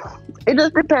 it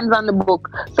just depends on the book.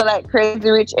 So like Crazy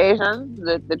Rich Asians,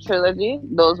 the trilogy,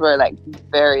 those were like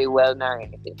very well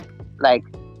narrated. Like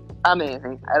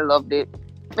amazing. I loved it.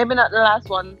 Maybe not the last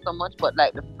one so much, but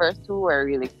like the first two were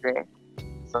really great.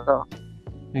 So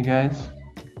hey guys.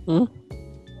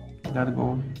 Gotta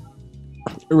go.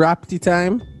 Rapty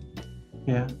time.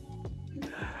 Yeah.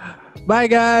 Bye,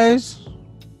 guys.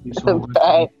 You so much.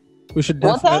 Bye. We should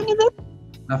What time definitely. is it?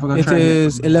 I forgot It try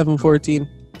is it. 11:14.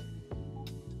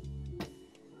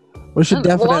 We should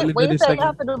definitely What do you this say you again.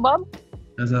 have to do, Bob?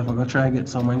 As if I go try get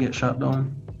someone get shot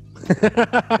down.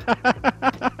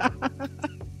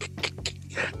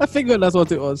 I figured that's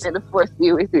what it was. May the force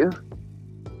be with you.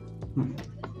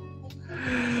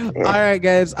 All right,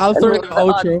 guys. I'll And throw may in the the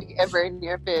odds outro. be ever in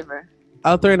your favor.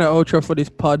 I'll throw in an outro for this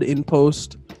pod in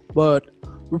post, but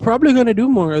we're probably gonna do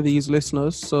more of these,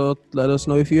 listeners. So let us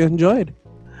know if you enjoyed.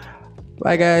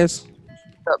 Bye, guys.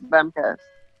 Stop, Bamcast.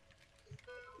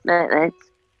 Night, night.